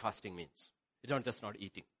 That's what fasting means. It's not just not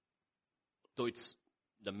eating. Though it's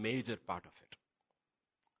the major part of it.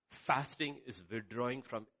 Fasting is withdrawing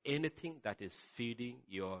from anything that is feeding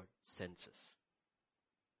your senses.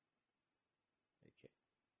 Okay.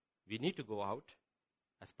 We need to go out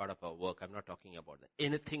as part of our work. I'm not talking about that.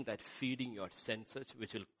 Anything that's feeding your senses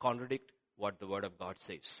which will contradict what the Word of God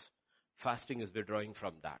says. Fasting is withdrawing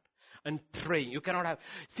from that. And praying. You cannot have...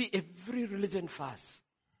 See, every religion fasts.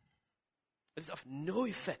 It's of no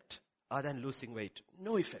effect other than losing weight.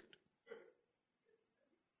 No effect.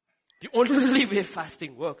 The only way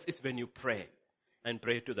fasting works is when you pray. And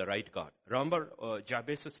pray to the right God. Remember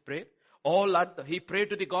Jabez's prayer? Oh Lord, he prayed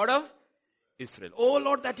to the God of Israel. Oh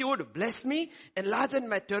Lord, that you would bless me, enlarge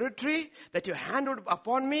my territory, that your hand would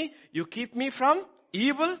upon me, you keep me from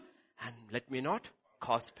evil, and let me not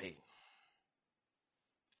cause pain.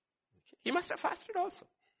 He must have fasted also.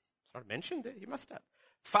 It's not mentioned there. He must have.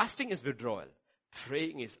 Fasting is withdrawal.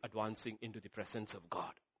 Praying is advancing into the presence of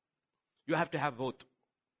God. You have to have both.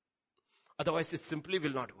 Otherwise, it simply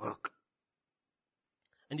will not work.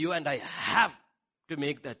 And you and I have to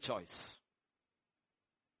make that choice.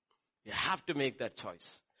 You have to make that choice.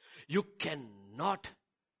 You cannot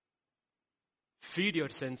feed your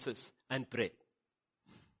senses and pray.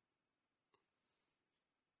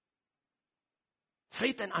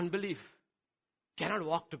 Faith and unbelief cannot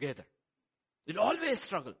walk together. You'll always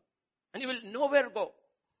struggle. And you will nowhere go.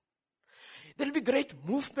 There will be great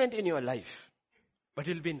movement in your life. But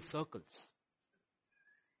it will be in circles.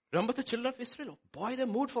 Remember the children of Israel? Boy, they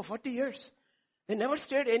moved for 40 years. They never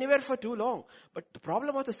stayed anywhere for too long. But the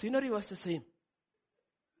problem of the scenery was the same.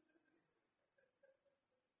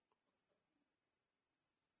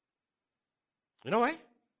 You know why?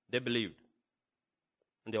 They believed.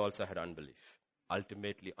 And they also had unbelief.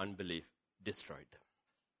 Ultimately, unbelief destroyed them.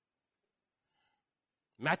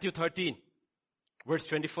 Matthew 13, verse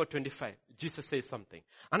 24-25. Jesus says something.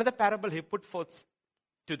 Another parable he put forth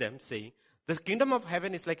to them, saying, the kingdom of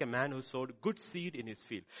heaven is like a man who sowed good seed in his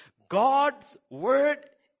field. God's word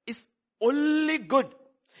is only good.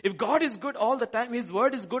 If God is good all the time, his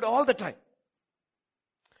word is good all the time.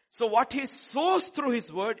 So what he sows through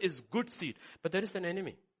his word is good seed. But there is an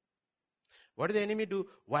enemy. What did the enemy do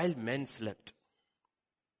while men slept?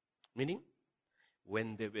 Meaning,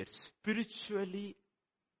 when they were spiritually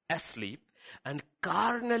asleep and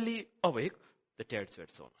carnally awake, the tares were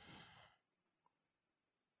sown.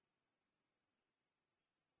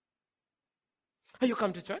 You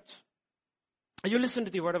come to church, you listen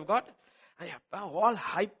to the word of God, and you're all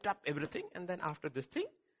hyped up everything, and then after this thing,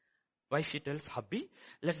 wife she tells hubby,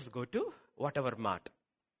 let's go to whatever mart.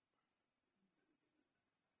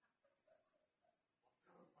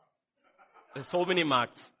 There's so many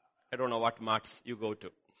marts. I don't know what marts you go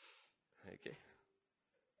to. Okay.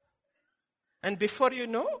 And before you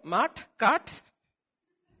know, mart, cart,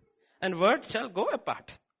 and word shall go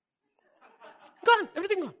apart. Gone,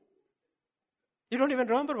 everything gone. You don't even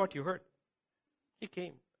remember what you heard. He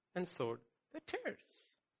came and sowed the tares.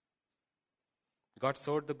 God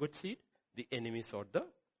sowed the good seed. The enemy sowed the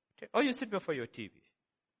tares. Or you sit before your TV.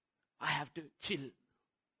 I have to chill.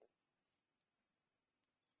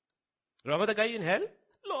 Remember the guy in hell?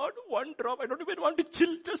 Lord, one drop. I don't even want to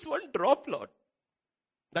chill. Just one drop, Lord.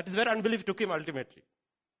 That is where unbelief took him ultimately.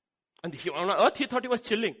 And on earth he thought he was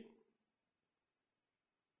chilling.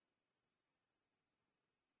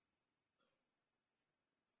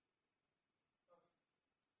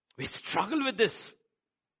 We struggle with this.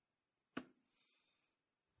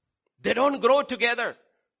 They don't grow together.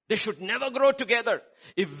 They should never grow together.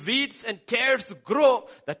 If weeds and tares grow,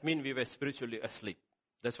 that means we were spiritually asleep.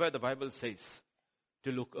 That's why the Bible says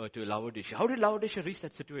to look to Laodicea. How did Laodicea reach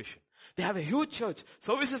that situation? They have a huge church.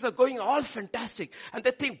 Services are going all fantastic. And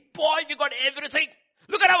they think, boy, we got everything.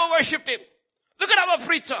 Look at our worship team. Look at our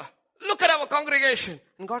preacher. Look at our congregation.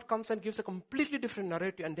 And God comes and gives a completely different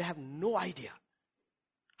narrative and they have no idea.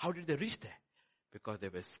 How did they reach there? Because they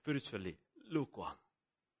were spiritually lukewarm.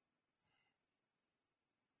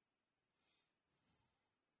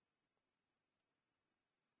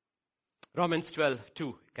 Romans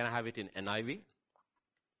 12:2. Can I have it in NIV?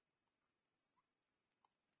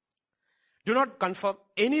 Do not conform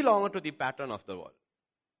any longer to the pattern of the world.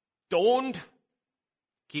 Don't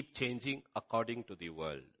keep changing according to the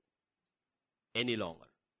world any longer.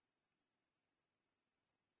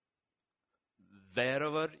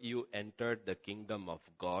 Wherever you entered the kingdom of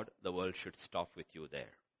God, the world should stop with you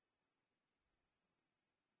there.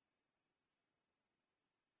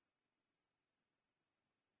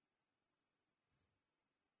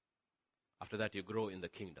 After that, you grow in the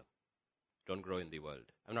kingdom. Don't grow in the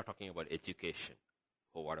world. I'm not talking about education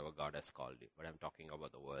or whatever God has called you, but I'm talking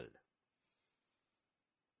about the world.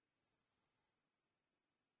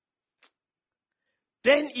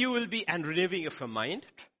 Then you will be, and renewing of your mind,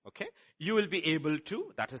 okay? You will be able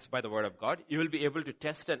to, that is by the word of God, you will be able to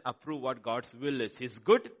test and approve what God's will is. His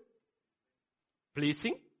good,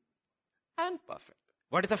 pleasing, and perfect.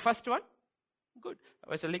 What is the first one? Good.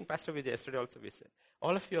 I was telling Pastor Vijay yesterday also, we said,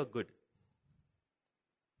 all of you are good.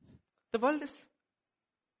 The world is,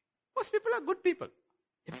 most people are good people.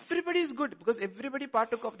 Everybody is good because everybody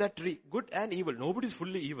partook of that tree, good and evil. Nobody is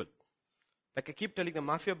fully evil. Like I keep telling, the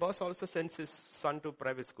mafia boss also sends his son to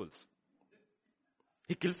private schools.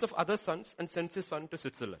 He kills off other sons and sends his son to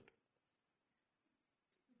Switzerland.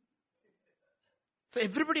 So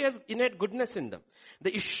everybody has innate goodness in them.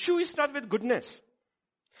 The issue is not with goodness.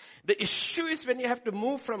 The issue is when you have to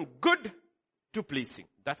move from good to pleasing.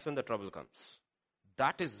 That's when the trouble comes.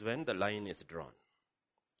 That is when the line is drawn.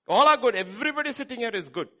 All are good. Everybody sitting here is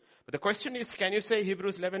good. But the question is, can you say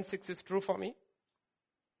Hebrews 11:6 is true for me?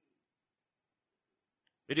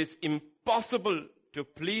 It is impossible to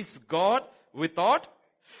please God without.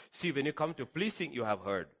 See, when you come to pleasing, you have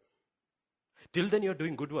heard. Till then you're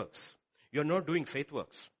doing good works. You're not doing faith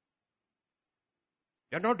works.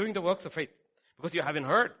 You're not doing the works of faith because you haven't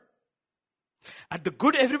heard. At the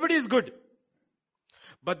good, everybody is good.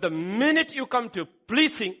 But the minute you come to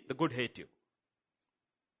pleasing, the good hate you.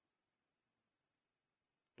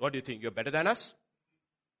 What do you think? You're better than us?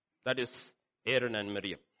 That is Aaron and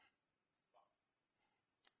Miriam.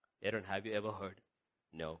 Aaron, have you ever heard?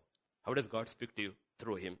 No. How does God speak to you?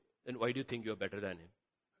 Through him. Then why do you think you're better than him?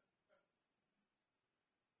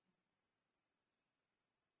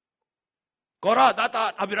 Korah,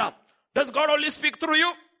 Dathan, Abiram. Does God only speak through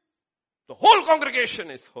you? The whole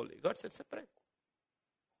congregation is holy. God said separate.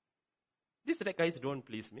 These guys don't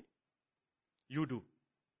please me. You do.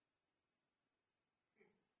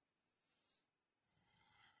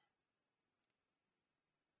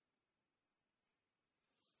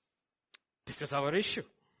 This is our issue.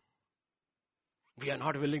 We are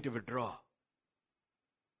not willing to withdraw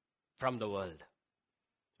from the world.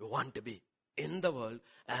 We want to be in the world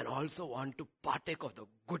and also want to partake of the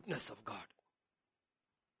goodness of God.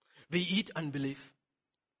 We eat unbelief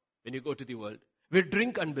when you go to the world. We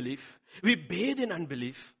drink unbelief. We bathe in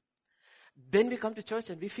unbelief. Then we come to church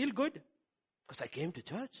and we feel good. Because I came to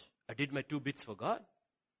church. I did my 2 bits for God.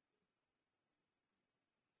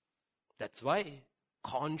 That's why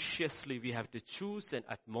consciously we have to choose an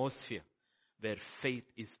atmosphere where faith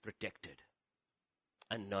is protected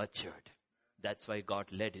and nurtured. That's why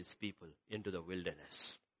God led his people into the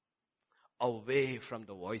wilderness. Away from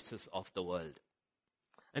the voices of the world.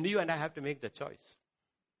 And you and I have to make the choice.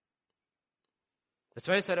 That's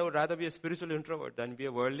why I said I would rather be a spiritual introvert than be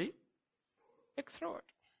a worldly extrovert.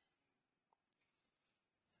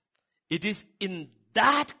 It is in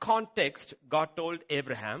that context God told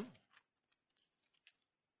Abraham,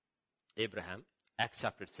 Acts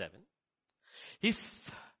chapter 7, his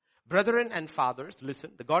brethren and fathers,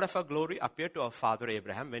 listen, the God of our glory appeared to our father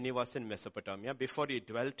Abraham when he was in Mesopotamia before he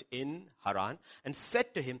dwelt in Haran and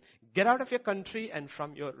said to him, get out of your country and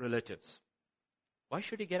from your relatives. Why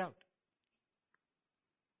should he get out?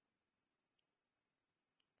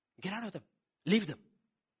 Get out of them. Leave them.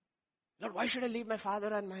 Lord, why should I leave my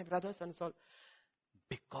father and my brothers and so on?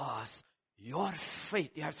 Because your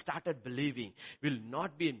faith, you have started believing, will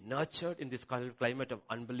not be nurtured in this climate of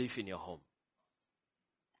unbelief in your home.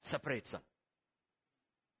 Separate, son.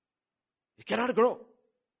 You cannot grow.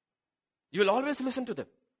 You will always listen to them.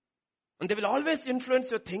 And they will always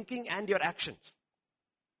influence your thinking and your actions.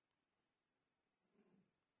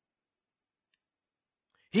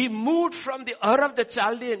 He moved from the Ur of the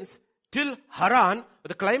Chaldeans till Haran, but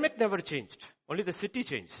the climate never changed. Only the city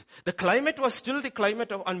changed. The climate was still the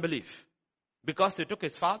climate of unbelief. Because he took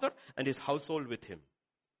his father and his household with him.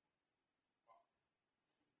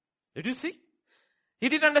 Did you see? He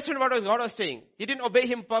didn't understand what God was saying. He didn't obey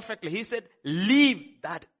him perfectly. He said, leave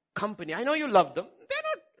that company. I know you love them.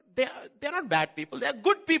 They're not bad people. They're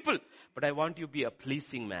good people. But I want you to be a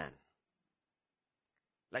pleasing man.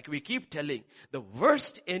 Like we keep telling, the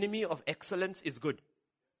worst enemy of excellence is good.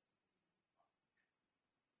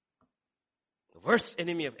 The worst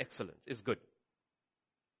enemy of excellence is good.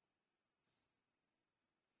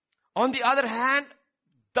 On the other hand,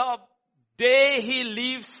 the day he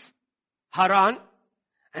leaves Haran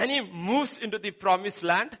and he moves into the promised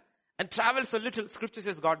land and travels a little, scripture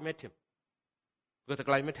says God met him. Because the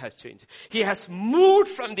climate has changed. He has moved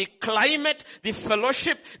from the climate, the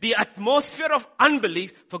fellowship, the atmosphere of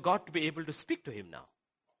unbelief for God to be able to speak to him now.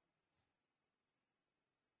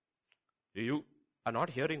 You are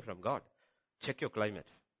not hearing from God. Check your climate.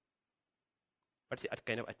 What's the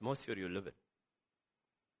kind of atmosphere you live in?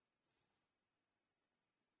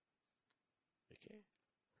 Okay.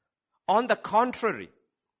 On the contrary,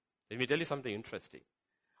 let me tell you something interesting.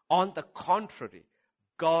 On the contrary,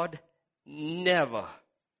 God never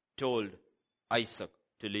told Isaac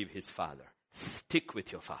to leave his father. Stick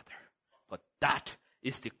with your father. But that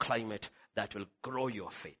is the climate that will grow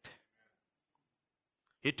your faith.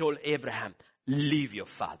 He told Abraham, leave your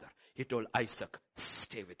father. He told Isaac,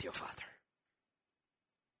 stay with your father.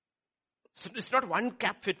 So it's not one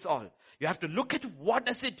cap fits all. You have to look at what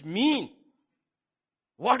does it mean.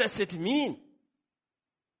 What does it mean?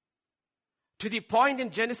 To the point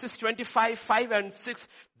in Genesis 25, 5 and 6,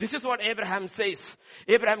 this is what Abraham says.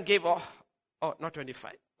 Abraham gave, not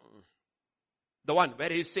 25. The one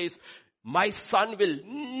where he says, my son will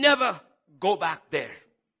never go back there.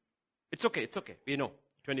 It's okay. We know.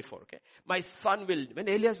 24, okay. My son will, when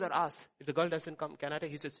Eliezer asks, if the girl doesn't come, can I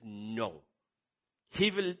take? He says, no.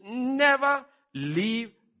 He will never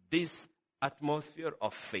leave this atmosphere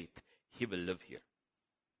of faith. He will live here.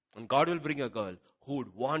 And God will bring a girl who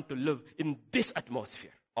would want to live in this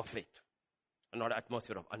atmosphere of faith. And not an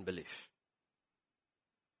atmosphere of unbelief.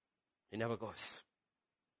 He never goes.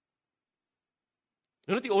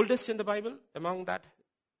 You know the oldest in the Bible among that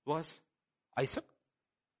was Isaac.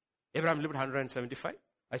 Abraham lived 175.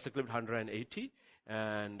 Isaac lived 180.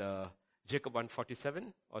 And Jacob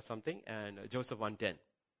 147 or something. And Joseph 110.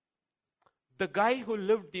 The guy who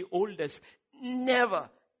lived the oldest never,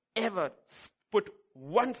 ever put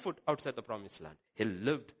one foot outside the promised land. He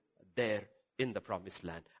lived there in the promised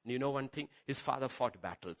land. And you know one thing? His father fought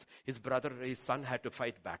battles. His son had to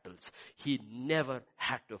fight battles. He never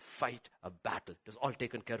had to fight a battle. It was all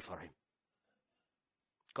taken care for him.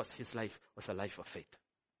 Because his life was a life of faith.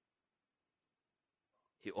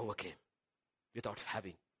 He overcame without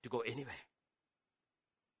having to go anywhere.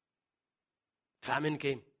 Famine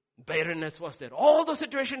came. Barrenness was there. All those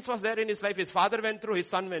situations was there in his life. His father went through, his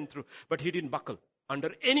son went through. But he didn't buckle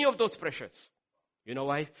under any of those pressures. You know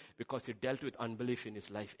why? Because he dealt with unbelief in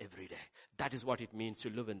his life every day. That is what it means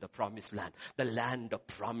to live in the promised land. The land of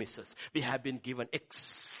promises. We have been given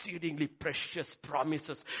exceedingly precious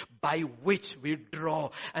promises by which we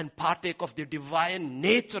draw and partake of the divine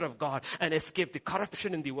nature of God and escape the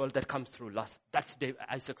corruption in the world that comes through lust. That's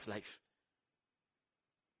Isaac's life.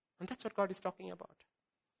 And that's what God is talking about.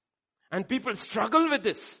 And people struggle with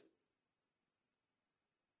this.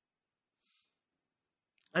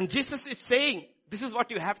 And Jesus is saying, this is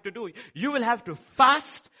what you have to do. You will have to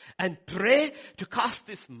fast and pray to cast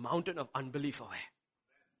this mountain of unbelief away.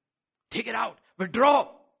 Take it out. Withdraw.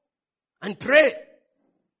 And pray.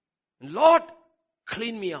 And Lord,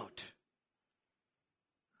 clean me out.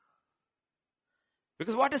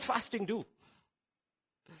 Because what does fasting do?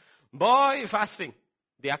 Boy, fasting.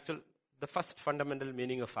 The first fundamental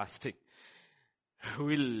meaning of fasting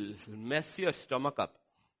will mess your stomach up.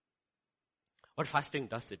 What fasting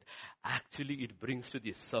does it? Actually, it brings to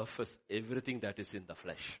the surface everything that is in the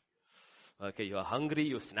flesh. Okay, you are hungry,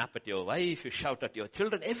 you snap at your wife, you shout at your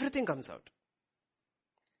children, everything comes out.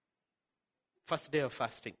 First day of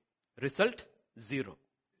fasting. Result, 0.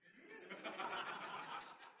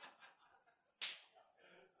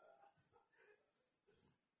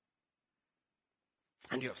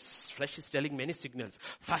 And your flesh is telling many signals.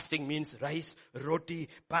 Fasting means rice, roti,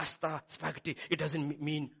 pasta, spaghetti. It doesn't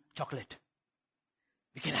mean chocolate.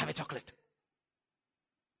 We can have a chocolate.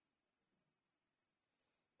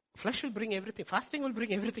 Flesh will bring everything. Fasting will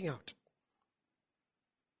bring everything out.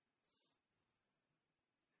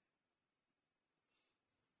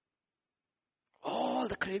 All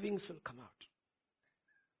the cravings will come out.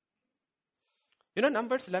 You know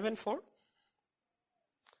Numbers 11:4?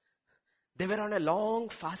 They were on a long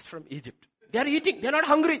fast from Egypt. They are eating. They are not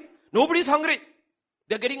hungry. Nobody is hungry.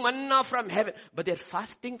 They are getting manna from heaven. But they are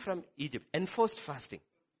fasting from Egypt. Enforced fasting.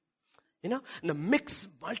 You know, and the mixed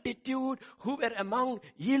multitude who were among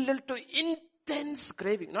yielded to intense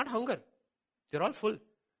craving. Not hunger. They are all full.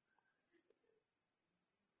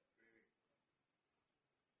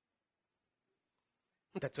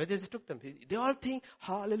 That's why Jesus took them. They all think,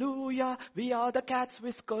 hallelujah, we are the cat's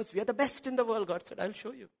whiskers. We are the best in the world. God said, I'll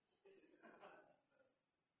show you.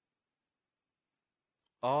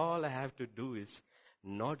 All I have to do is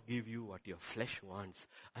not give you what your flesh wants.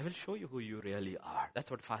 I will show you who you really are.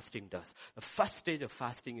 That's what fasting does. The first stage of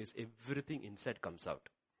fasting is everything inside comes out.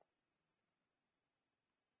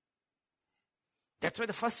 That's why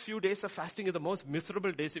the first few days of fasting is the most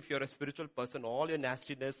miserable days if you're a spiritual person. All your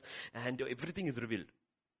nastiness and everything is revealed.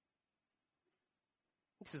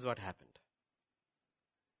 This is what happened.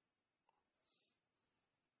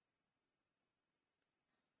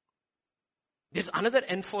 There's another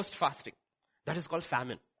enforced fasting. That is called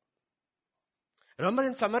famine. Remember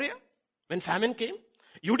in Samaria, when famine came,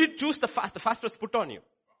 you didn't choose the fast. The fast was put on you.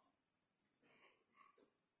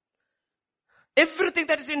 Everything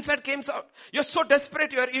that is inside came out. You're so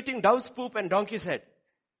desperate, you're eating dove's poop and donkey's head.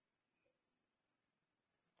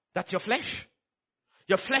 That's your flesh.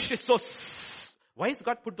 Your flesh is so... Why has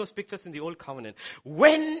God put those pictures in the old covenant?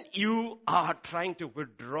 When you are trying to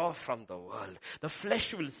withdraw from the world, the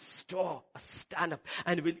flesh will stand up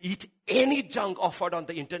and will eat any junk offered on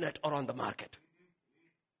the internet or on the market.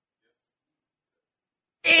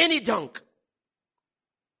 Any junk.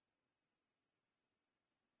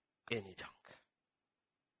 Any junk.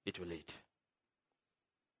 It will eat.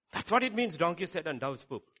 That's what it means, donkey's head and dove's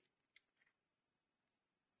poop.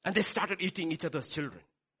 And they started eating each other's children.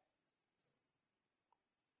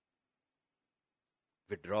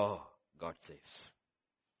 Withdraw, God says.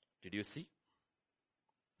 Did you see?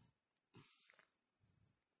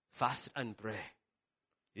 Fast and pray.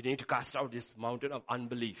 You need to cast out this mountain of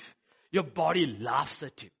unbelief. Your body laughs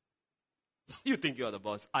at you. You think you are the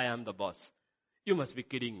boss. I am the boss. You must be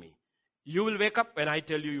kidding me. You will wake up when I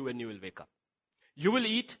tell you when you will wake up. You will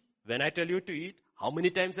eat when I tell you to eat. How many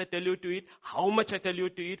times I tell you to eat. How much I tell you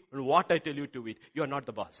to eat. And what I tell you to eat. You are not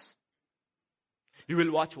the boss. You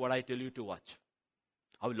will watch what I tell you to watch.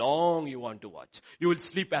 How long you want to watch. You will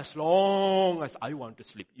sleep as long as I want to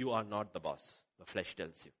sleep. You are not the boss. The flesh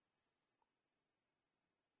tells you.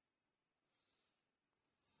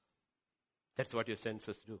 That's what your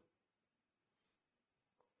senses do.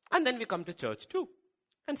 And then we come to church too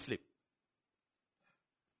and sleep.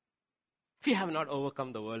 We have not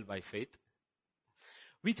overcome the world by faith.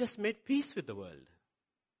 We just made peace with the world.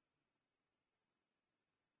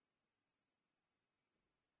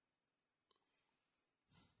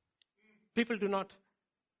 People do not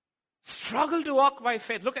struggle to walk by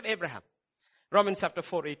faith. Look at Abraham. Romans chapter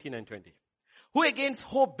 4, 18 and 20. Who against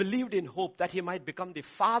hope believed in hope that he might become the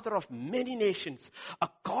father of many nations,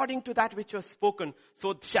 according to that which was spoken,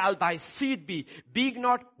 so shall thy seed be. Being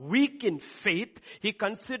not weak in faith, he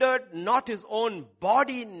considered not his own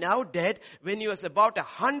body now dead when he was about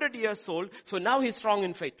 100 years old. So now he's strong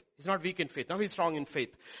in faith. He's not weak in faith. Now he's strong in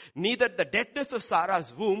faith. Neither the deadness of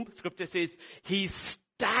Sarah's womb, scripture says, he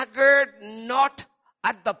staggered not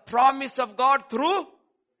at the promise of God through.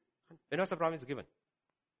 When was the promise given?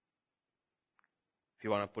 If you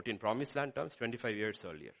want to put in promised land terms, 25 years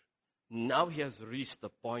earlier. Now he has reached the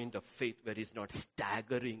point of faith where he's not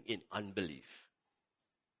staggering in unbelief.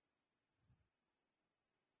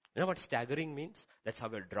 You know what staggering means? That's how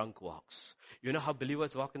a drunk walks. You know how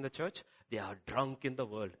believers walk in the church? They are drunk in the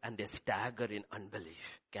world and they stagger in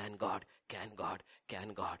unbelief. Can God, can God,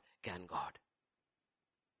 can God, can God.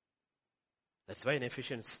 That's why in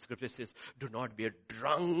Ephesians scripture says, do not be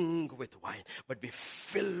drunk with wine, but be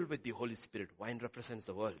filled with the Holy Spirit. Wine represents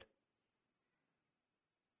the world.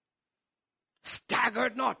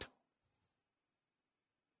 Staggered not.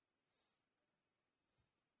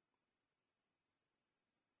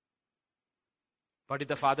 What did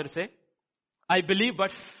the father say? I believe,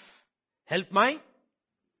 but help my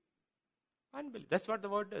unbelief. That's what the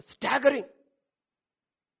word is. Staggering.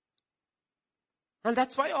 And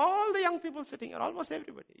that's why all the young people sitting here, almost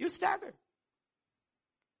everybody, you stagger.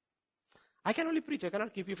 I can only preach. I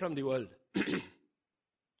cannot keep you from the world.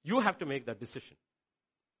 You have to make that decision.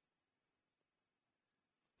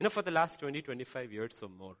 You know, for the last 20, 25 years or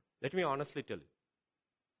more, let me honestly tell you,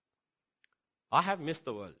 I have missed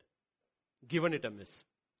the world, given it a miss.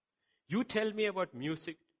 You tell me about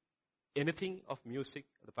music, anything of music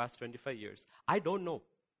for the past 25 years, I don't know.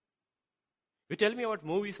 You tell me about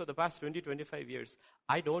movies for the past 20, 25 years,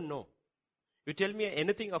 I don't know. You tell me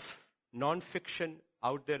anything of non-fiction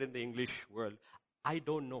out there in the English world, I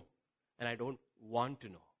don't know. And I don't want to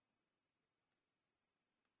know.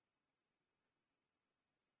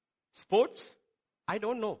 Sports, I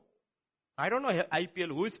don't know. I don't know IPL,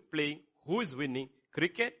 who is playing, who is winning.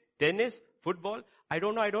 Cricket, tennis, football, I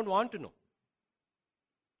don't know, I don't want to know.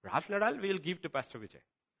 Ralph Nadal, we'll give to Pastor Vijay.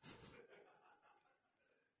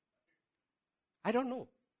 I don't know.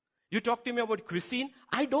 You talk to me about cuisine,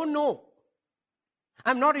 I don't know.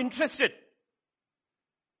 I'm not interested.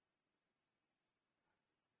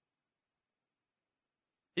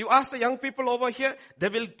 You ask the young people over here, they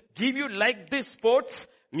will give you like this sports,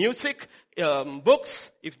 music, books,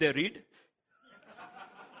 if they read,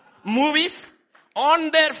 movies, on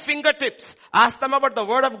their fingertips. Ask them about the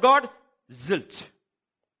word of God, zilch.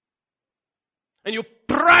 And you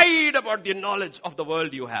pride about the knowledge of the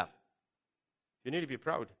world you have. You need to be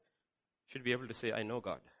proud. You should be able to say, I know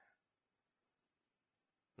God.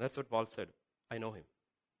 That's what Paul said. I know him.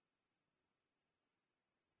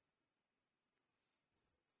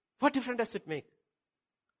 What difference does it make?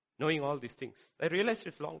 Knowing all these things. I realized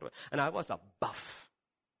it long ago. And I was a buff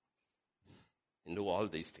into all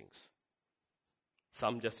these things.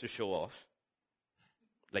 Some just to show off.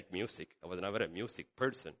 Like music. I was never a music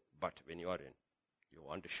person. But when you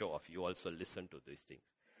want to show off, you also listen to these things.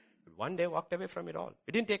 But one day I walked away from it all.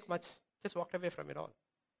 It didn't take much. Just walked away from it all.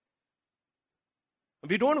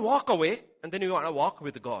 We don't walk away and then we want to walk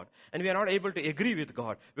with God. And we are not able to agree with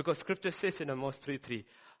God. Because scripture says in Amos 3:3,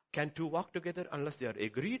 can two walk together unless they are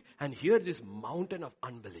agreed? And here this mountain of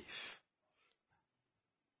unbelief.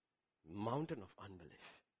 Mountain of unbelief.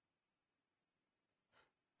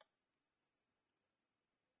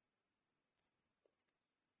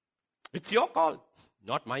 It's your call,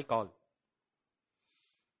 not my call.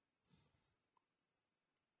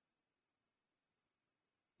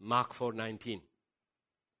 Mark 4:19.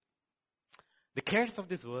 The cares of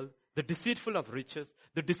this world, the deceitful of riches,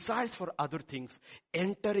 the desires for other things,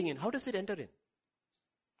 entering in. How does it enter in?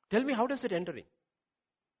 Tell me, how does it enter in?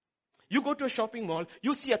 You go to a shopping mall,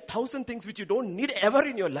 you see 1,000 things which you don't need ever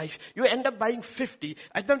in your life. You end up buying 50.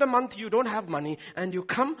 At the end of the month, you don't have money. And you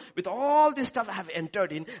come with all this stuff I have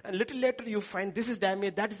entered in. And little later, you find this is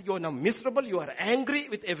damaged, that is, you are now miserable, you are angry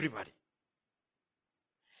with everybody.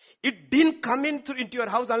 It didn't come into your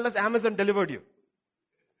house unless Amazon delivered you.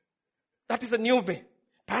 That is a new way.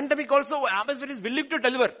 Pandemic also, Amazon is willing to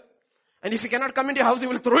deliver. And if you cannot come into your house, he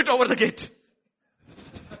will throw it over the gate.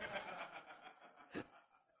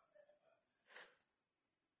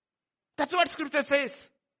 That's what scripture says.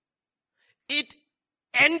 It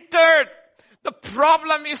entered. The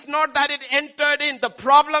problem is not that it entered in. The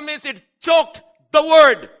problem is it choked the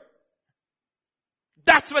word.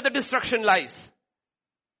 That's where the destruction lies.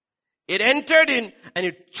 It entered in and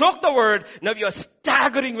it choked the word. Now you are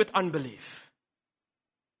staggering with unbelief.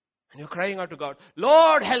 And you're crying out to God,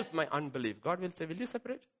 Lord, help my unbelief. God will say, will you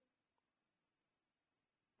separate?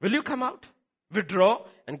 Will you come out? Withdraw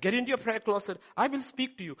and get into your prayer closet. I will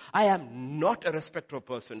speak to you. I am not a respecter of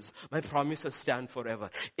persons. My promises stand forever.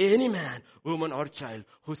 Any man, woman or child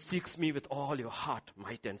who seeks me with all your heart,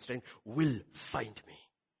 might and strength will find me.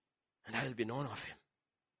 And I will be known of him.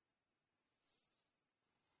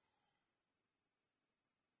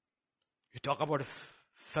 You talk about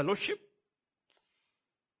fellowship.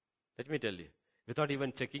 Let me tell you, without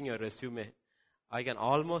even checking your resume, I can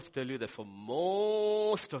almost tell you that for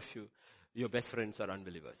most of you, your best friends are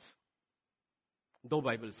unbelievers. Though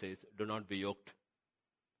Bible says, do not be yoked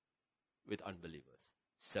with unbelievers.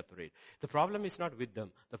 Separate. The problem is not with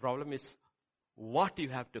them. The problem is what you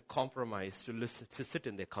have to compromise to listen, to sit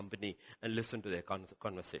in their company and listen to their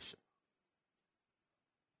conversation.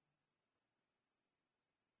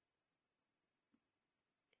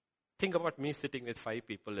 Think about me sitting with 5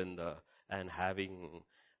 people and having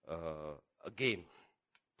a game.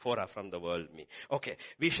 4 are from the world, me. Okay,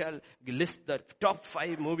 we shall list the top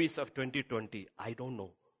 5 movies of 2020. I don't know.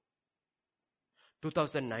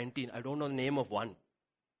 2019, I don't know the name of one.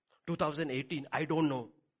 2018, I don't know.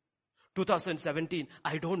 2017,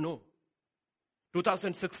 I don't know.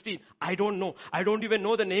 2016, I don't know. I don't even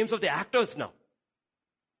know the names of the actors now.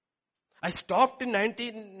 I stopped in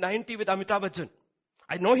 1990 with Amitabh Bachchan.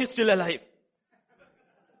 I know he's still alive.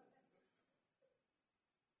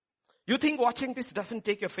 You think watching this doesn't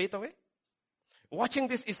take your faith away? Watching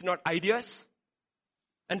this is not ideas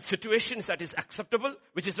and situations that is acceptable,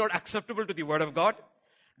 which is not acceptable to the word of God.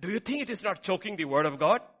 Do you think it is not choking the word of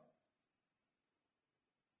God?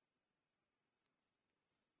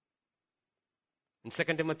 In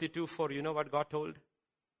 2 Timothy 2:4, you know what God told?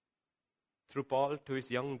 Through Paul to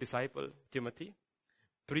his young disciple, Timothy.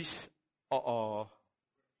 Preach, no,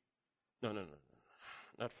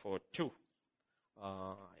 not 4:2.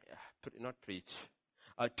 Not preach.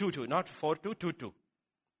 2:2, not 4:2, 2:2.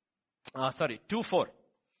 2:4.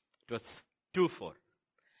 It was 2:4.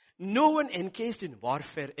 No one engaged in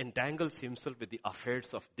warfare entangles himself with the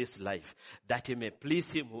affairs of this life, that he may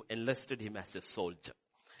please him who enlisted him as a soldier.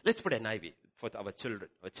 Let's put NIV for our children.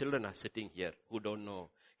 Our children are sitting here who don't know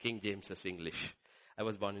King James's English. I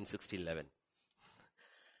was born in 1611.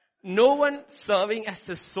 No one serving as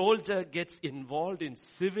a soldier gets involved in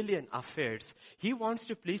civilian affairs. He wants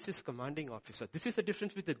to please his commanding officer. This is the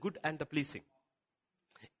difference between the good and the pleasing.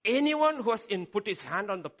 Anyone who has put his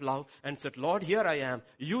hand on the plow and said, Lord, here I am,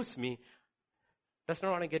 use me, does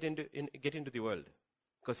not want to get into the world.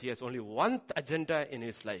 Because he has only one agenda in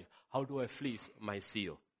his life. How do I please my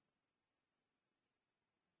CEO?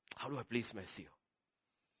 How do I please my CEO?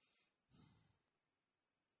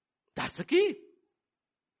 That's the key.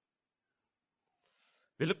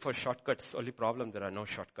 We look for shortcuts. Only problem, there are no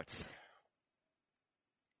shortcuts.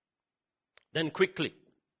 Then quickly,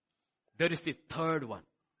 there is the third one.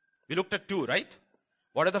 We looked at two, right?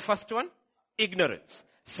 What are the first one? Ignorance.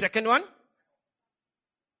 Second one,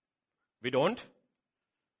 we don't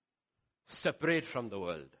separate from the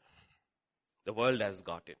world. The world has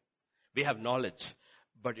got it. We have knowledge,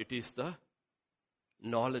 but it is the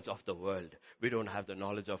knowledge of the world. We don't have the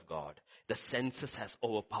knowledge of God. The senses has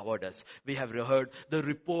overpowered us. We have heard the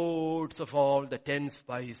reports of all the 10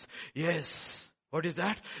 spies. Yes. What is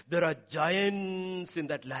that? There are giants in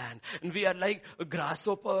that land. And we are like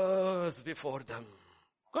grasshoppers before them.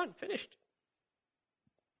 Gone, finished.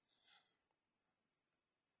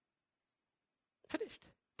 Finished.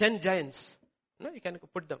 10 giants. No, you can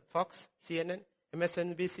put them. Fox, CNN,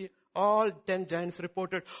 MSNBC, all 10 giants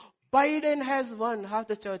reported. Biden has won. Half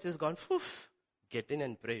the church is gone. Oof. Get in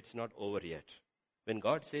and pray. It's not over yet. When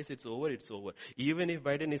God says it's over, it's over. Even if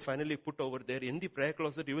Biden is finally put over there, in the prayer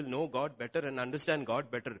closet, you will know God better and understand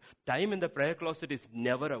God better. Time in the prayer closet is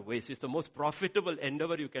never a waste. It's the most profitable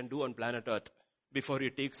endeavor you can do on planet Earth before He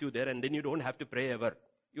takes you there, and then you don't have to pray ever.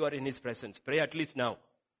 You are in His presence. Pray at least now.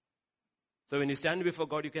 So when you stand before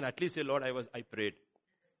God, you can at least say, Lord, I prayed.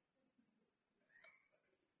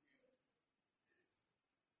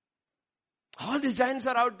 All the giants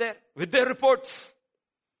are out there with their reports.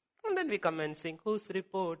 And then we come and sing, whose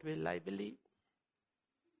report will I believe?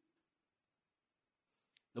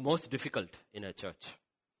 The most difficult in a church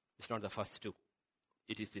is not the first two.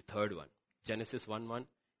 It is the third one. Genesis 1:1,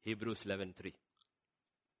 Hebrews 11:3.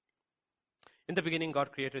 In the beginning,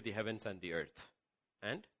 God created the heavens and the earth.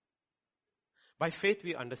 And by faith,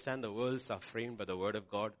 we understand the worlds are framed by the word of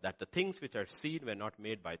God, that the things which are seen were not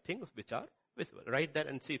made by things which are visible. Write that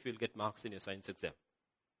and see if you'll get marks in your science exam.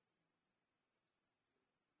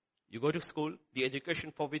 You go to school, the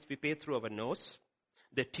education for which we pay through our nose,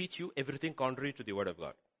 they teach you everything contrary to the word of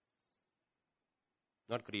God.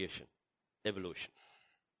 Not creation, evolution.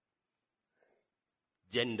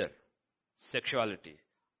 Gender, sexuality,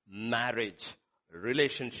 marriage,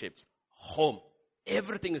 relationships, home,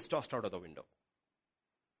 everything is tossed out of the window.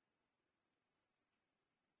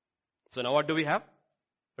 So now what do we have?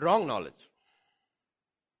 Wrong knowledge.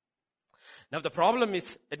 Now the problem is,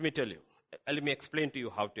 let me tell you, let me explain to you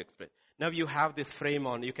how to explain. Now you have this frame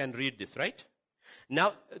on, you can read this, right?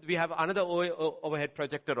 Now we have another overhead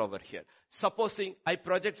projector over here. Supposing I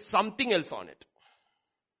project something else on it.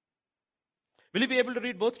 Will you be able to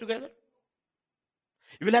read both together?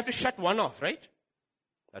 You will have to shut one off, right?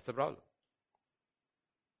 That's the problem.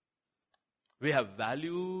 We have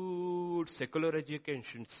valued secular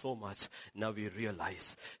education so much. Now we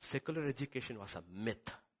realize secular education was a myth.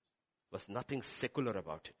 There was nothing secular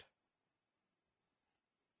about it.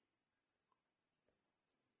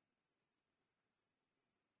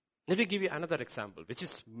 Let me give you another example, which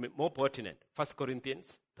is more pertinent. 1 Corinthians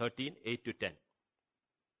 13, 8-10.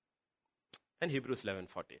 And Hebrews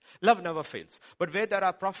 11:40. Love never fails. But where there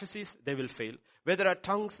are prophecies, they will fail. Where there are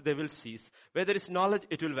tongues, they will cease. Where there is knowledge,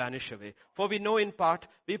 it will vanish away. For we know in part,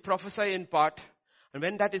 we prophesy in part. And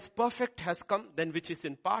when that is perfect has come, then which is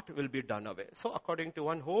in part will be done away. So according to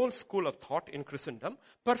one whole school of thought in Christendom,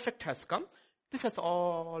 perfect has come. This has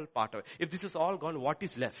all part away. If this is all gone, what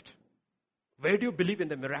is left? Where do you believe in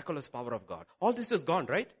the miraculous power of God? All this is gone,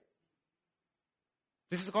 right?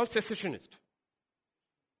 This is called cessationist.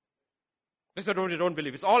 This is what you don't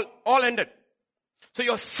believe. It's all ended. So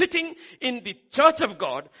you're sitting in the church of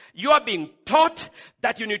God. You are being taught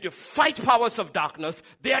that you need to fight powers of darkness.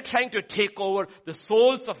 They are trying to take over the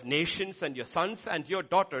souls of nations and your sons and your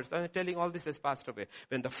daughters. And I'm telling all this has passed away.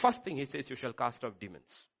 When the first thing he says, you shall cast out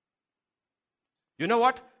demons. You know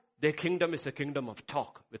what? Their kingdom is a kingdom of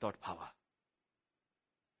talk without power.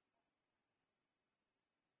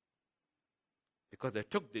 Because they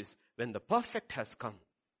took this, when the perfect has come.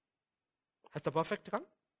 Has the perfect come?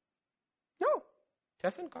 No, it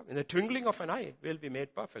hasn't come. In the twinkling of an eye, we'll be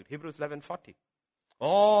made perfect. Hebrews 11:40.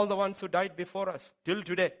 All the ones who died before us, till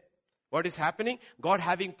today, What is happening? God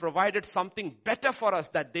having provided something better for us,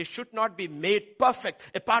 that they should not be made perfect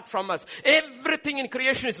apart from us. Everything in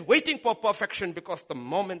creation is waiting for perfection, because the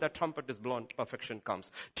moment the trumpet is blown, perfection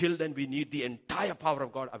comes. Till then we need the entire power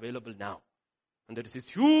of God available now. And there is this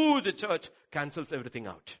huge church cancels everything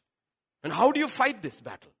out. And how do you fight this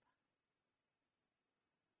battle?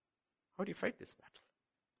 How do you fight this battle?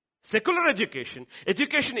 Secular education,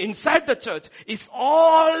 education inside the church, is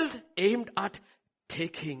all aimed at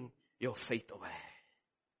taking your faith away.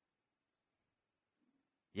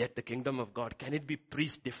 Yet the kingdom of God, can it be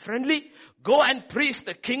preached differently? Go and preach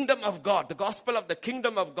the kingdom of God, the gospel of the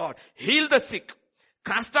kingdom of God. Heal the sick,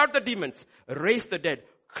 cast out the demons, raise the dead,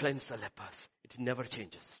 cleanse the lepers. It never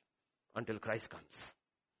changes until Christ comes.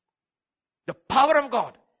 The power of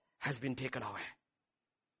God has been taken away.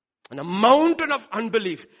 And a mountain of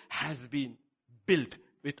unbelief has been built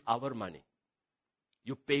with our money.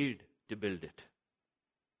 You paid to build it.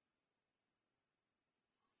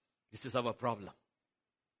 This is our problem.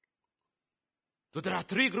 So there are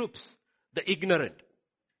three groups. The ignorant.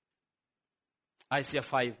 Isaiah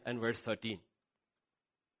 5 and verse 13.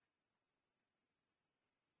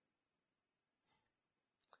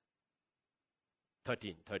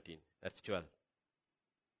 13. That's 12.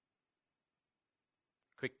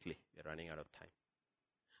 Quickly, we're running out of time.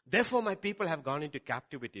 Therefore my people have gone into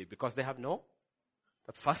captivity because they have no.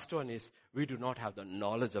 The first one is, we do not have the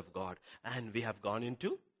knowledge of God, and we have gone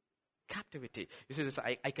into captivity. You see this,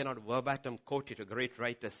 I cannot verbatim quote it. A great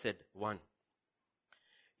writer said, one,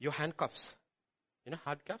 your handcuffs,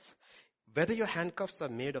 handcuffs, whether your handcuffs are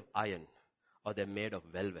made of iron or they're made of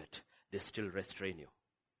velvet, they still restrain you.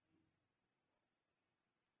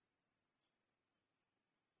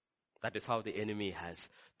 That is how the enemy has,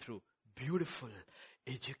 through beautiful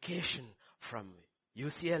education from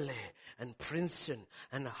UCLA and Princeton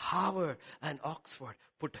and Harvard and Oxford,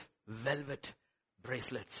 put velvet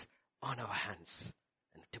bracelets on our hands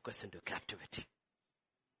and took us into captivity.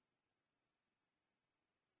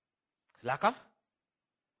 Laka,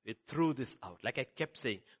 we threw this out. Like I kept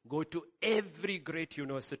saying, go to every great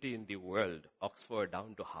university in the world, Oxford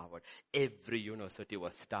down to Harvard. Every university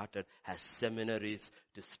was started as seminaries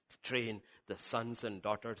to train the sons and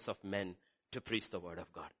daughters of men to preach the word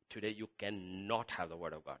of God. Today you cannot have the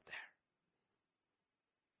word of God there.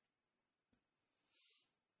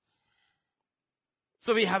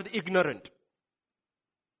 So we have the ignorant.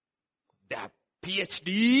 They have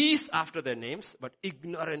PhDs after their names, but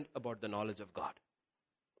ignorant about the knowledge of God.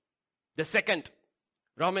 The second,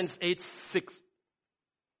 Romans 8:6.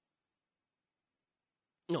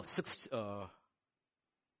 No, 6, not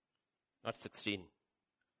 16.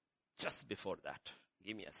 Just before that.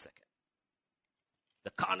 Give me a second. The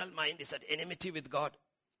carnal mind is at enmity with God.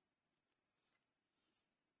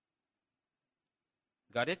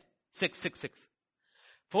 Got it? 6:6.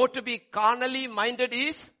 For to be carnally minded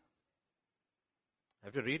is, I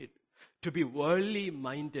have to read it. To be worldly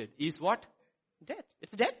minded is what? Death.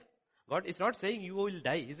 It's death. God is not saying you will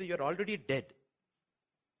die. He says you're already dead.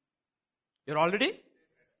 You're already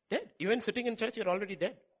dead. Even sitting in church, you're already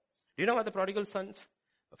dead. Do you know what the prodigal son's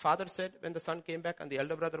father said when the son came back and the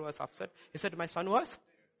elder brother was upset? He said, my son was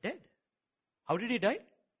dead. How did he die?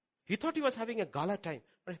 He thought he was having a gala time.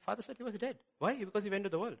 But his father said he was dead. Why? Because he went to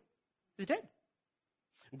the world. He's dead.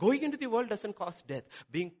 Going into the world doesn't cause death.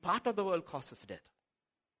 Being part of the world causes death.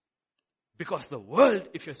 Because the world,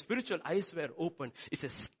 if your spiritual eyes were open, is a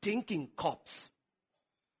stinking corpse.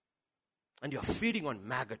 And you're feeding on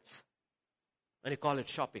maggots. And you call it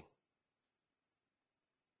shopping.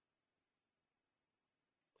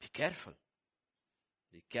 Be careful.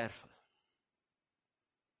 Be careful.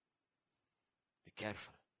 Be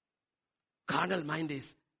careful. Carnal mind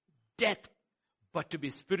is death. But to be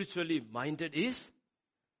spiritually minded is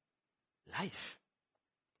life.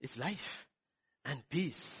 It's life and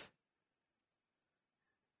peace.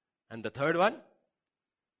 And the third one,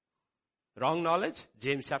 wrong knowledge,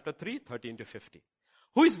 James chapter 3, 13 to 50.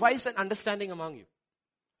 Who is wise and understanding among you?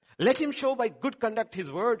 Let him show by good conduct his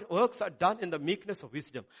works are done in the meekness of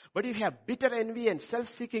wisdom. But if you have bitter envy and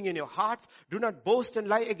self-seeking in your hearts, do not boast and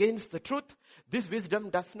lie against the truth. This wisdom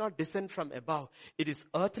does not descend from above. It is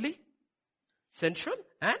earthly, sensual,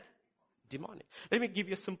 and demonic. Let me give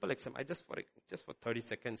you a simple example. Just for 30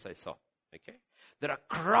 seconds I saw. Okay? There are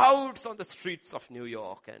crowds on the streets of New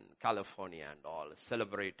York and California and all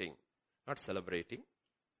not celebrating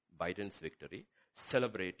Biden's victory,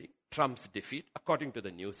 celebrating Trump's defeat according to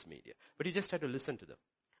the news media. But you just have to listen to them.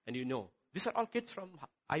 And you know, these are all kids from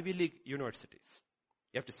Ivy League universities.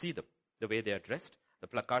 You have to see them, the way they are dressed the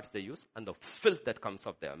placards they use, and the filth that comes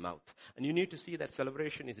off their mouth. And you need to see that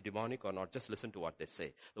celebration is demonic or not. Just listen to what they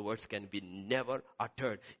say. The words can be never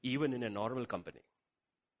uttered, even in a normal company.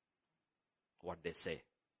 What they say.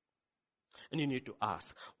 And you need to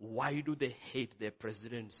ask, why do they hate their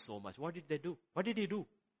president so much? What did they do? What did he do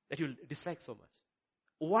that you dislike so much?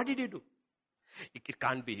 What did he do? It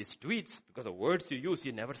can't be his tweets, because the words you use,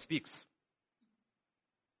 he never speaks.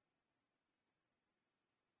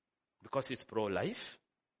 Because he's pro-life?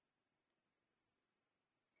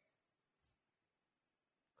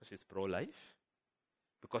 Because he's pro-life?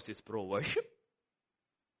 Because he's pro-worship?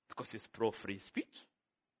 Because he's pro-free speech?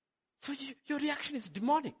 So your reaction is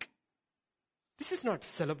demonic. This is not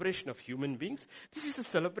celebration of human beings. This is a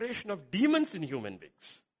celebration of demons in human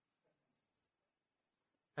beings.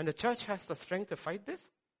 And the church has the strength to fight this?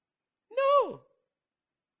 No.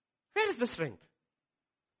 Where is the strength?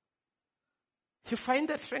 You find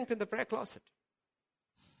that strength in the prayer closet.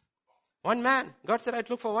 One man. God said, I'd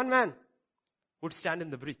look for one man who would stand in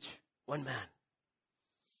the breach. One man.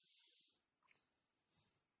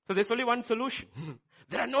 So there's only one solution.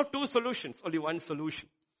 There are no two solutions, only one solution.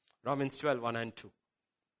 Romans 12, 1 and 2.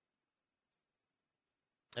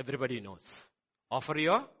 Everybody knows. Offer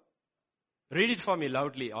your, read it for me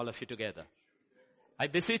loudly, all of you together. I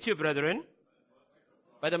beseech you, brethren,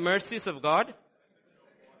 by the mercies of God,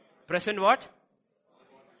 present what?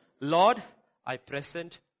 Lord, I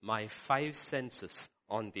present my 5 senses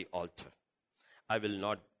on the altar. I will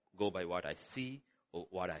not go by what I see or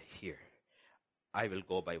what I hear. I will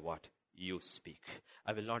go by what you speak.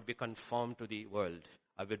 I will not be conformed to the world.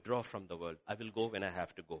 I withdraw from the world. I will go when I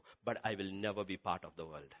have to go. But I will never be part of the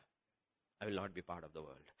world. I will not be part of the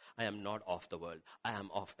world. I am not of the world. I am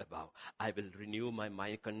of above. I will renew my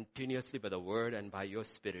mind continuously by the word and by your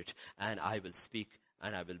spirit. And I will speak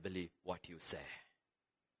and I will believe what you say.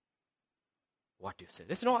 What you say.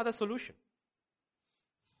 There's no other solution.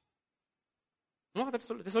 No other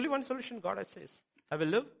solution. There's only one solution, God says. I will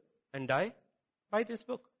live and die by this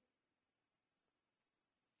book.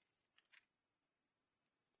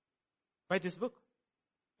 By this book.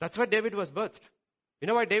 That's why David was birthed. You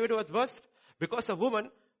know why David was birthed? Because a woman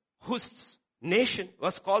whose nation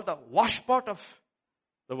was called the washpot of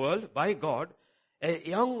the world by God, a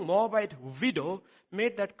young Moabite widow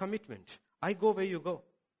made that commitment. I go where you go.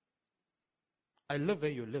 I live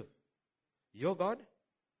where you live. Your God,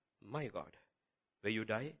 my God. Where you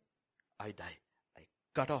die, I die. I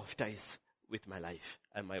cut off ties with my life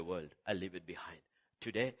and my world. I leave it behind.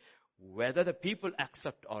 Today, whether the people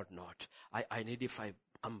accept or not, I identify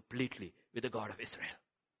completely with the God of Israel.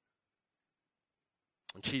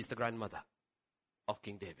 And she is the grandmother of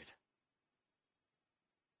King David.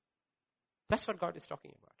 That's what God is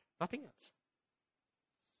talking about. Nothing else.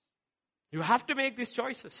 You have to make these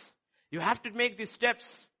choices. You have to make these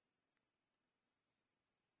steps.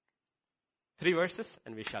 3 verses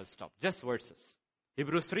and we shall stop. Just verses.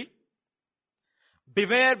 Hebrews 3.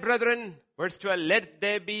 Beware, brethren, verse 12, let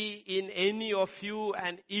there be in any of you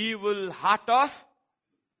an evil heart of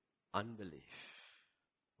unbelief.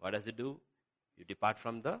 What does it do? You depart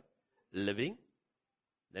from the living.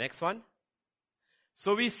 The next one.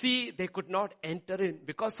 So we see they could not enter in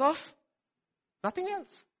because of nothing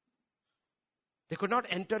else. They could not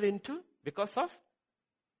enter into because of.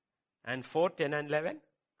 And 4, 10 and 11.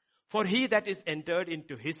 For he that is entered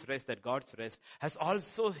into his rest, that God's rest, has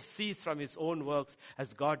also ceased from his own works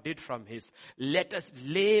as God did from his. Let us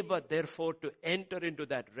labor therefore to enter into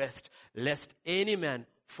that rest, lest any man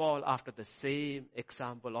fall after the same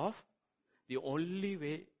example of. The only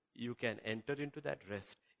way you can enter into that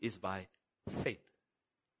rest is by faith.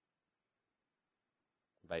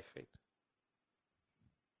 By faith.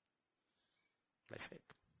 By faith.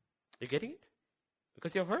 You getting it?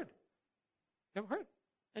 Because you have heard. You have heard.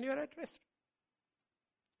 And you are at rest.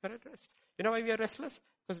 You are at rest. You know why we are restless?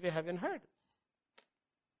 Because we haven't heard.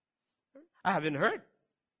 I haven't heard.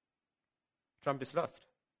 Trump is lost.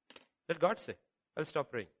 Let God say, I'll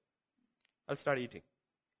stop praying. I'll start eating.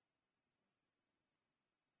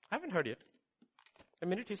 I haven't heard yet. The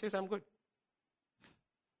minute he says, I'm good.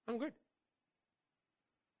 I'm good.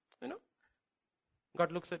 You know?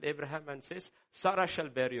 God looks at Abraham and says, Sarah shall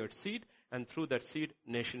bear your seed, and through that seed,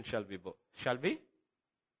 nation shall be blessed.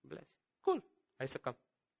 Cool. Isaac, come.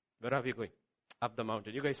 Where are we going? Up the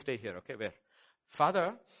mountain. You guys stay here, okay? Where?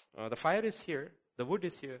 Father, the fire is here. The wood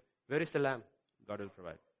is here. Where is the lamb? God will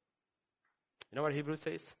provide. You know what Hebrews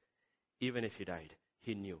says? Even if he died,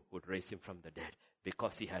 he knew who would raise him from the dead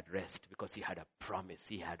because he had rest, because he had a promise,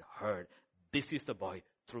 he had heard. This is the boy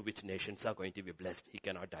through which nations are going to be blessed. He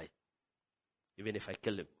cannot die. Even if I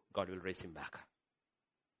kill him, God will raise him back.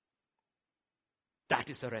 That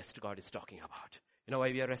is the rest God is talking about. You know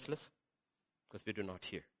why we are restless? Because we do not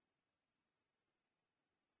hear.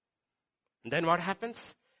 And then what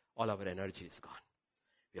happens? All our energy is gone.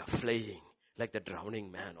 We are flaying like the drowning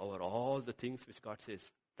man over all the things which God says,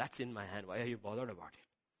 that's in my hand. Why are you bothered about it?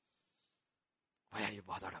 Why are you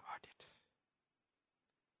bothered about it?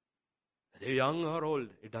 Whether you're young or old,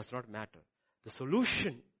 it does not matter. The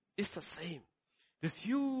solution is the same. This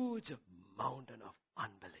huge mountain of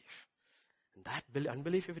unbelief. And that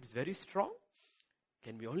unbelief, if it's very strong,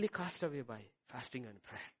 can be only cast away by fasting and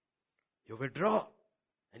prayer. You withdraw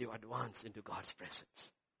and you advance into God's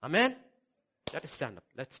presence. Amen? Let us stand up.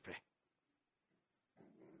 Let's pray.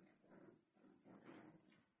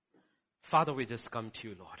 Father, we just come to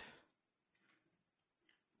you, Lord.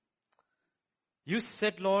 You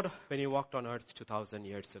said, Lord, when you walked on earth 2,000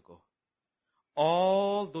 years ago,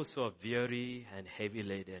 all those who are weary and heavy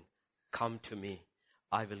laden, come to me.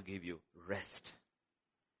 I will give you rest.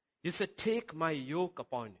 You said, take my yoke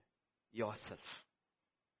upon yourself.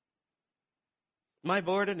 My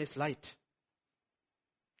burden is light.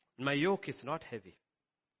 My yoke is not heavy.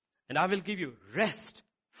 And I will give you rest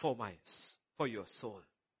for your soul.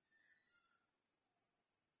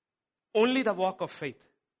 Only the walk of faith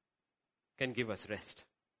can give us rest.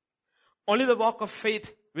 Only the walk of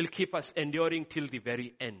faith will keep us enduring till the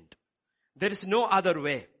very end. There is no other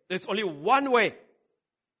way. There's only one way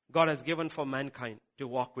God has given for mankind to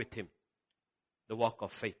walk with Him. The walk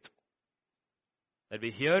of faith. That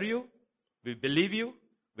we hear you, we believe you,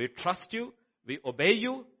 we trust you, we obey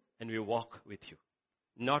you, and we walk with you.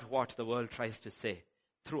 Not what the world tries to say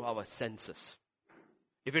through our senses.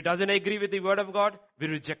 If it doesn't agree with the word of God, we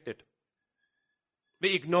reject it.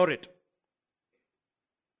 We ignore it.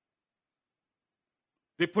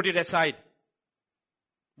 We put it aside.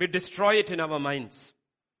 We destroy it in our minds.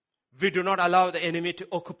 We do not allow the enemy to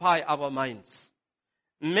occupy our minds.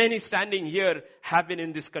 Many standing here have been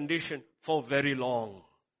in this condition for very long.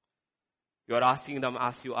 You are asking them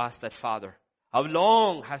as you asked that father, how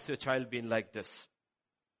long has your child been like this?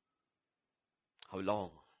 How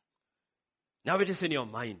long? Now it is in your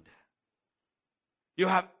mind. You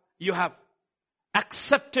have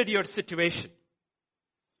accepted your situation.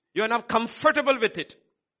 You are now comfortable with it.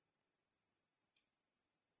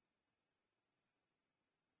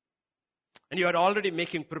 And you are already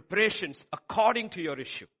making preparations according to your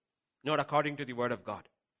issue, not according to the word of God.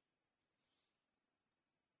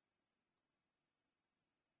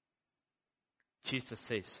 Jesus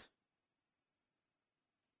says,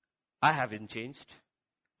 I haven't changed.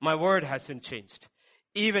 My word hasn't changed.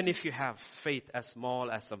 Even if you have faith as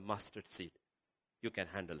small as a mustard seed, you can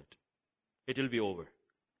handle it. It will be over.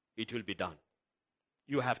 It will be done.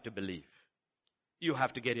 You have to believe. You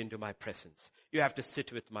have to get into my presence. You have to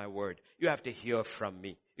sit with my word. You have to hear from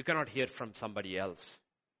me. You cannot hear from somebody else.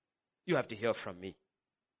 You have to hear from me.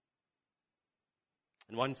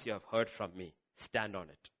 And once you have heard from me, stand on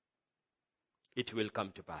it. It will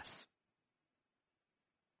come to pass.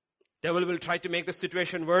 Devil will try to make the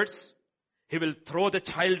situation worse. He will throw the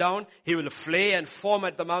child down. He will flay and foam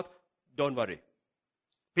at the mouth. Don't worry.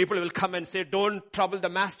 People will come and say, don't trouble the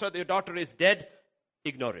master. Your daughter is dead.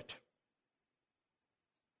 Ignore it.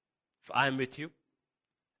 If I am with you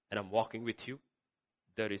and I'm walking with you,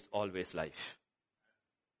 there is always life.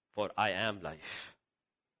 For I am life.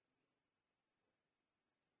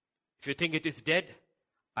 If you think it is dead,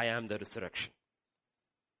 I am the resurrection.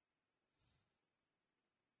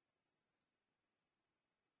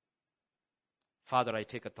 Father, I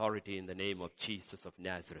take authority in the name of Jesus of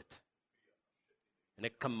Nazareth. And I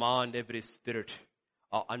command every spirit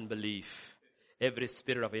of unbelief, every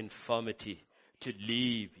spirit of infirmity to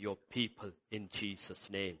leave your people in Jesus'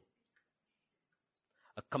 name.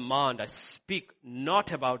 A command, I speak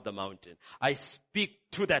not about the mountain. I speak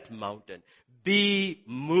to that mountain. Be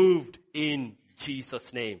moved in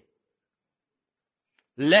Jesus' name.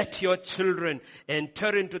 Let your children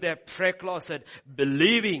enter into their prayer closet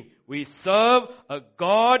believing we serve a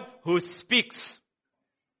God who speaks.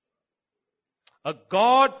 A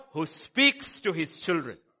God who speaks to His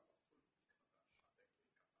children.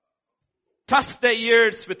 Touch their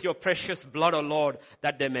ears with your precious blood, O Lord,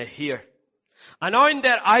 that they may hear. Anoint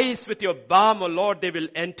their eyes with your balm, O Lord, they will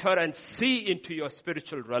enter and see into your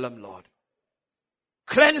spiritual realm, Lord.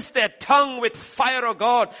 Cleanse their tongue with fire, O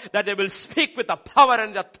God, that they will speak with the power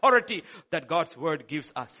and the authority that God's word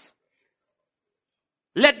gives us.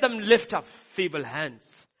 Let them lift up feeble hands.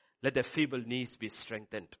 Let their feeble knees be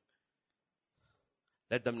strengthened.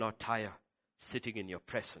 Let them not tire sitting in your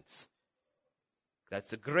presence. That's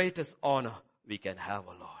the greatest honor we can have,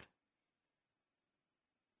 O Lord.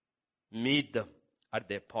 Meet them at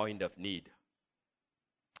their point of need.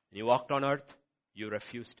 When you walked on earth, you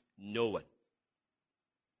refused no one.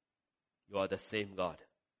 You are the same God.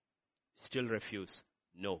 Still refuse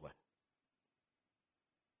no one.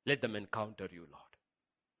 Let them encounter you, Lord,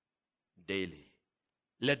 daily.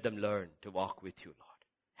 Let them learn to walk with you, Lord.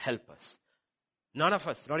 Help us. None of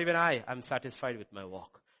us, not even I, am satisfied with my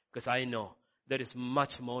walk, because I know there is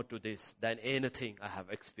much more to this than anything I have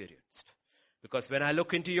experienced. Because when I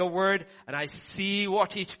look into your word and I see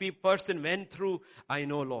what each person went through, I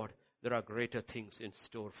know, Lord, there are greater things in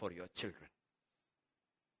store for your children.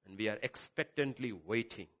 And we are expectantly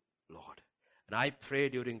waiting, Lord. And I pray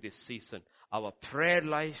during this season, our prayer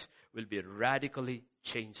life will be radically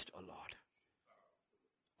changed, O Lord.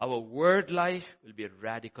 Our word life will be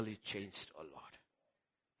radically changed, O Lord.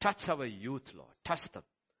 Touch our youth, Lord. Touch them.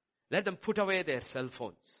 Let them put away their cell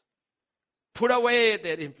phones. Put away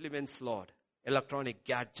their implements, Lord. Electronic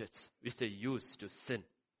gadgets which they use to sin.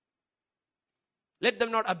 Let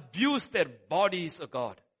them not abuse their bodies, O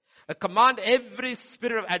God. I command every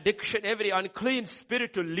spirit of addiction, every unclean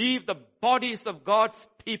spirit to leave the bodies of God's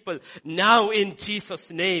people now in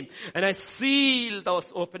Jesus' name. And I seal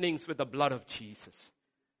those openings with the blood of Jesus.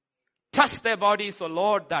 Touch their bodies, O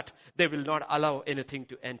Lord, that they will not allow anything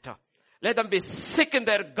to enter. Let them be sick in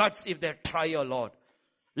their guts if they try, O Lord.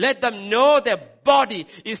 Let them know their body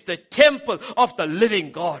is the temple of the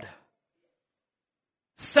living God.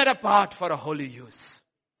 Set apart for a holy use.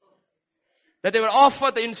 That they will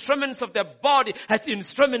offer the instruments of their body as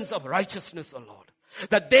instruments of righteousness, O Lord.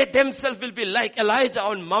 That they themselves will be like Elijah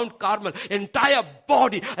on Mount Carmel, entire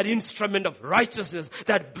body an instrument of righteousness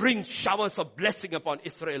that brings showers of blessing upon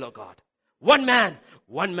Israel, O God. One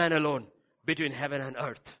man alone between heaven and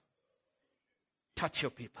earth. Touch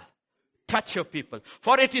your people. Touch your people.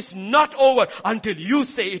 For it is not over until you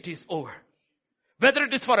say it is over. Whether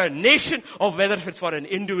it is for a nation or whether it is for an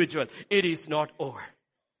individual, it is not over.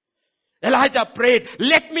 Elijah prayed,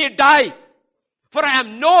 let me die, for I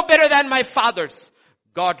am no better than my fathers.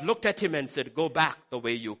 God looked at him and said, go back the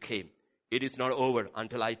way you came. It is not over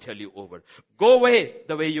until I tell you over. Go away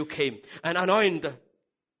the way you came and anoint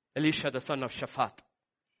Elisha the son of Shaphat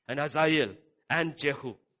and Hazael and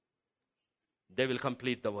Jehu. They will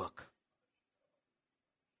complete the work.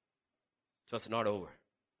 It was not over.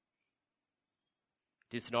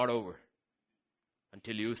 It is not over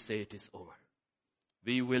until you say it is over.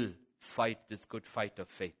 We will fight this good fight of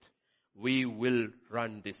faith. We will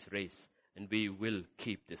run this race and we will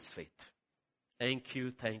keep this faith. Thank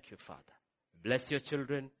you, Father. Bless your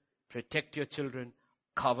children, protect your children,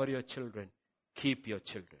 cover your children, keep your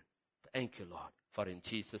children. Thank you, Lord, for in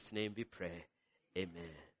Jesus' name we pray.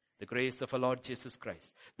 Amen. The grace of our Lord Jesus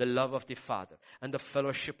Christ, the love of the Father, and the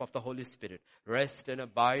fellowship of the Holy Spirit rest and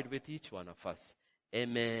abide with each one of us.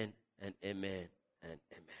 Amen and amen and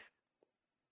amen.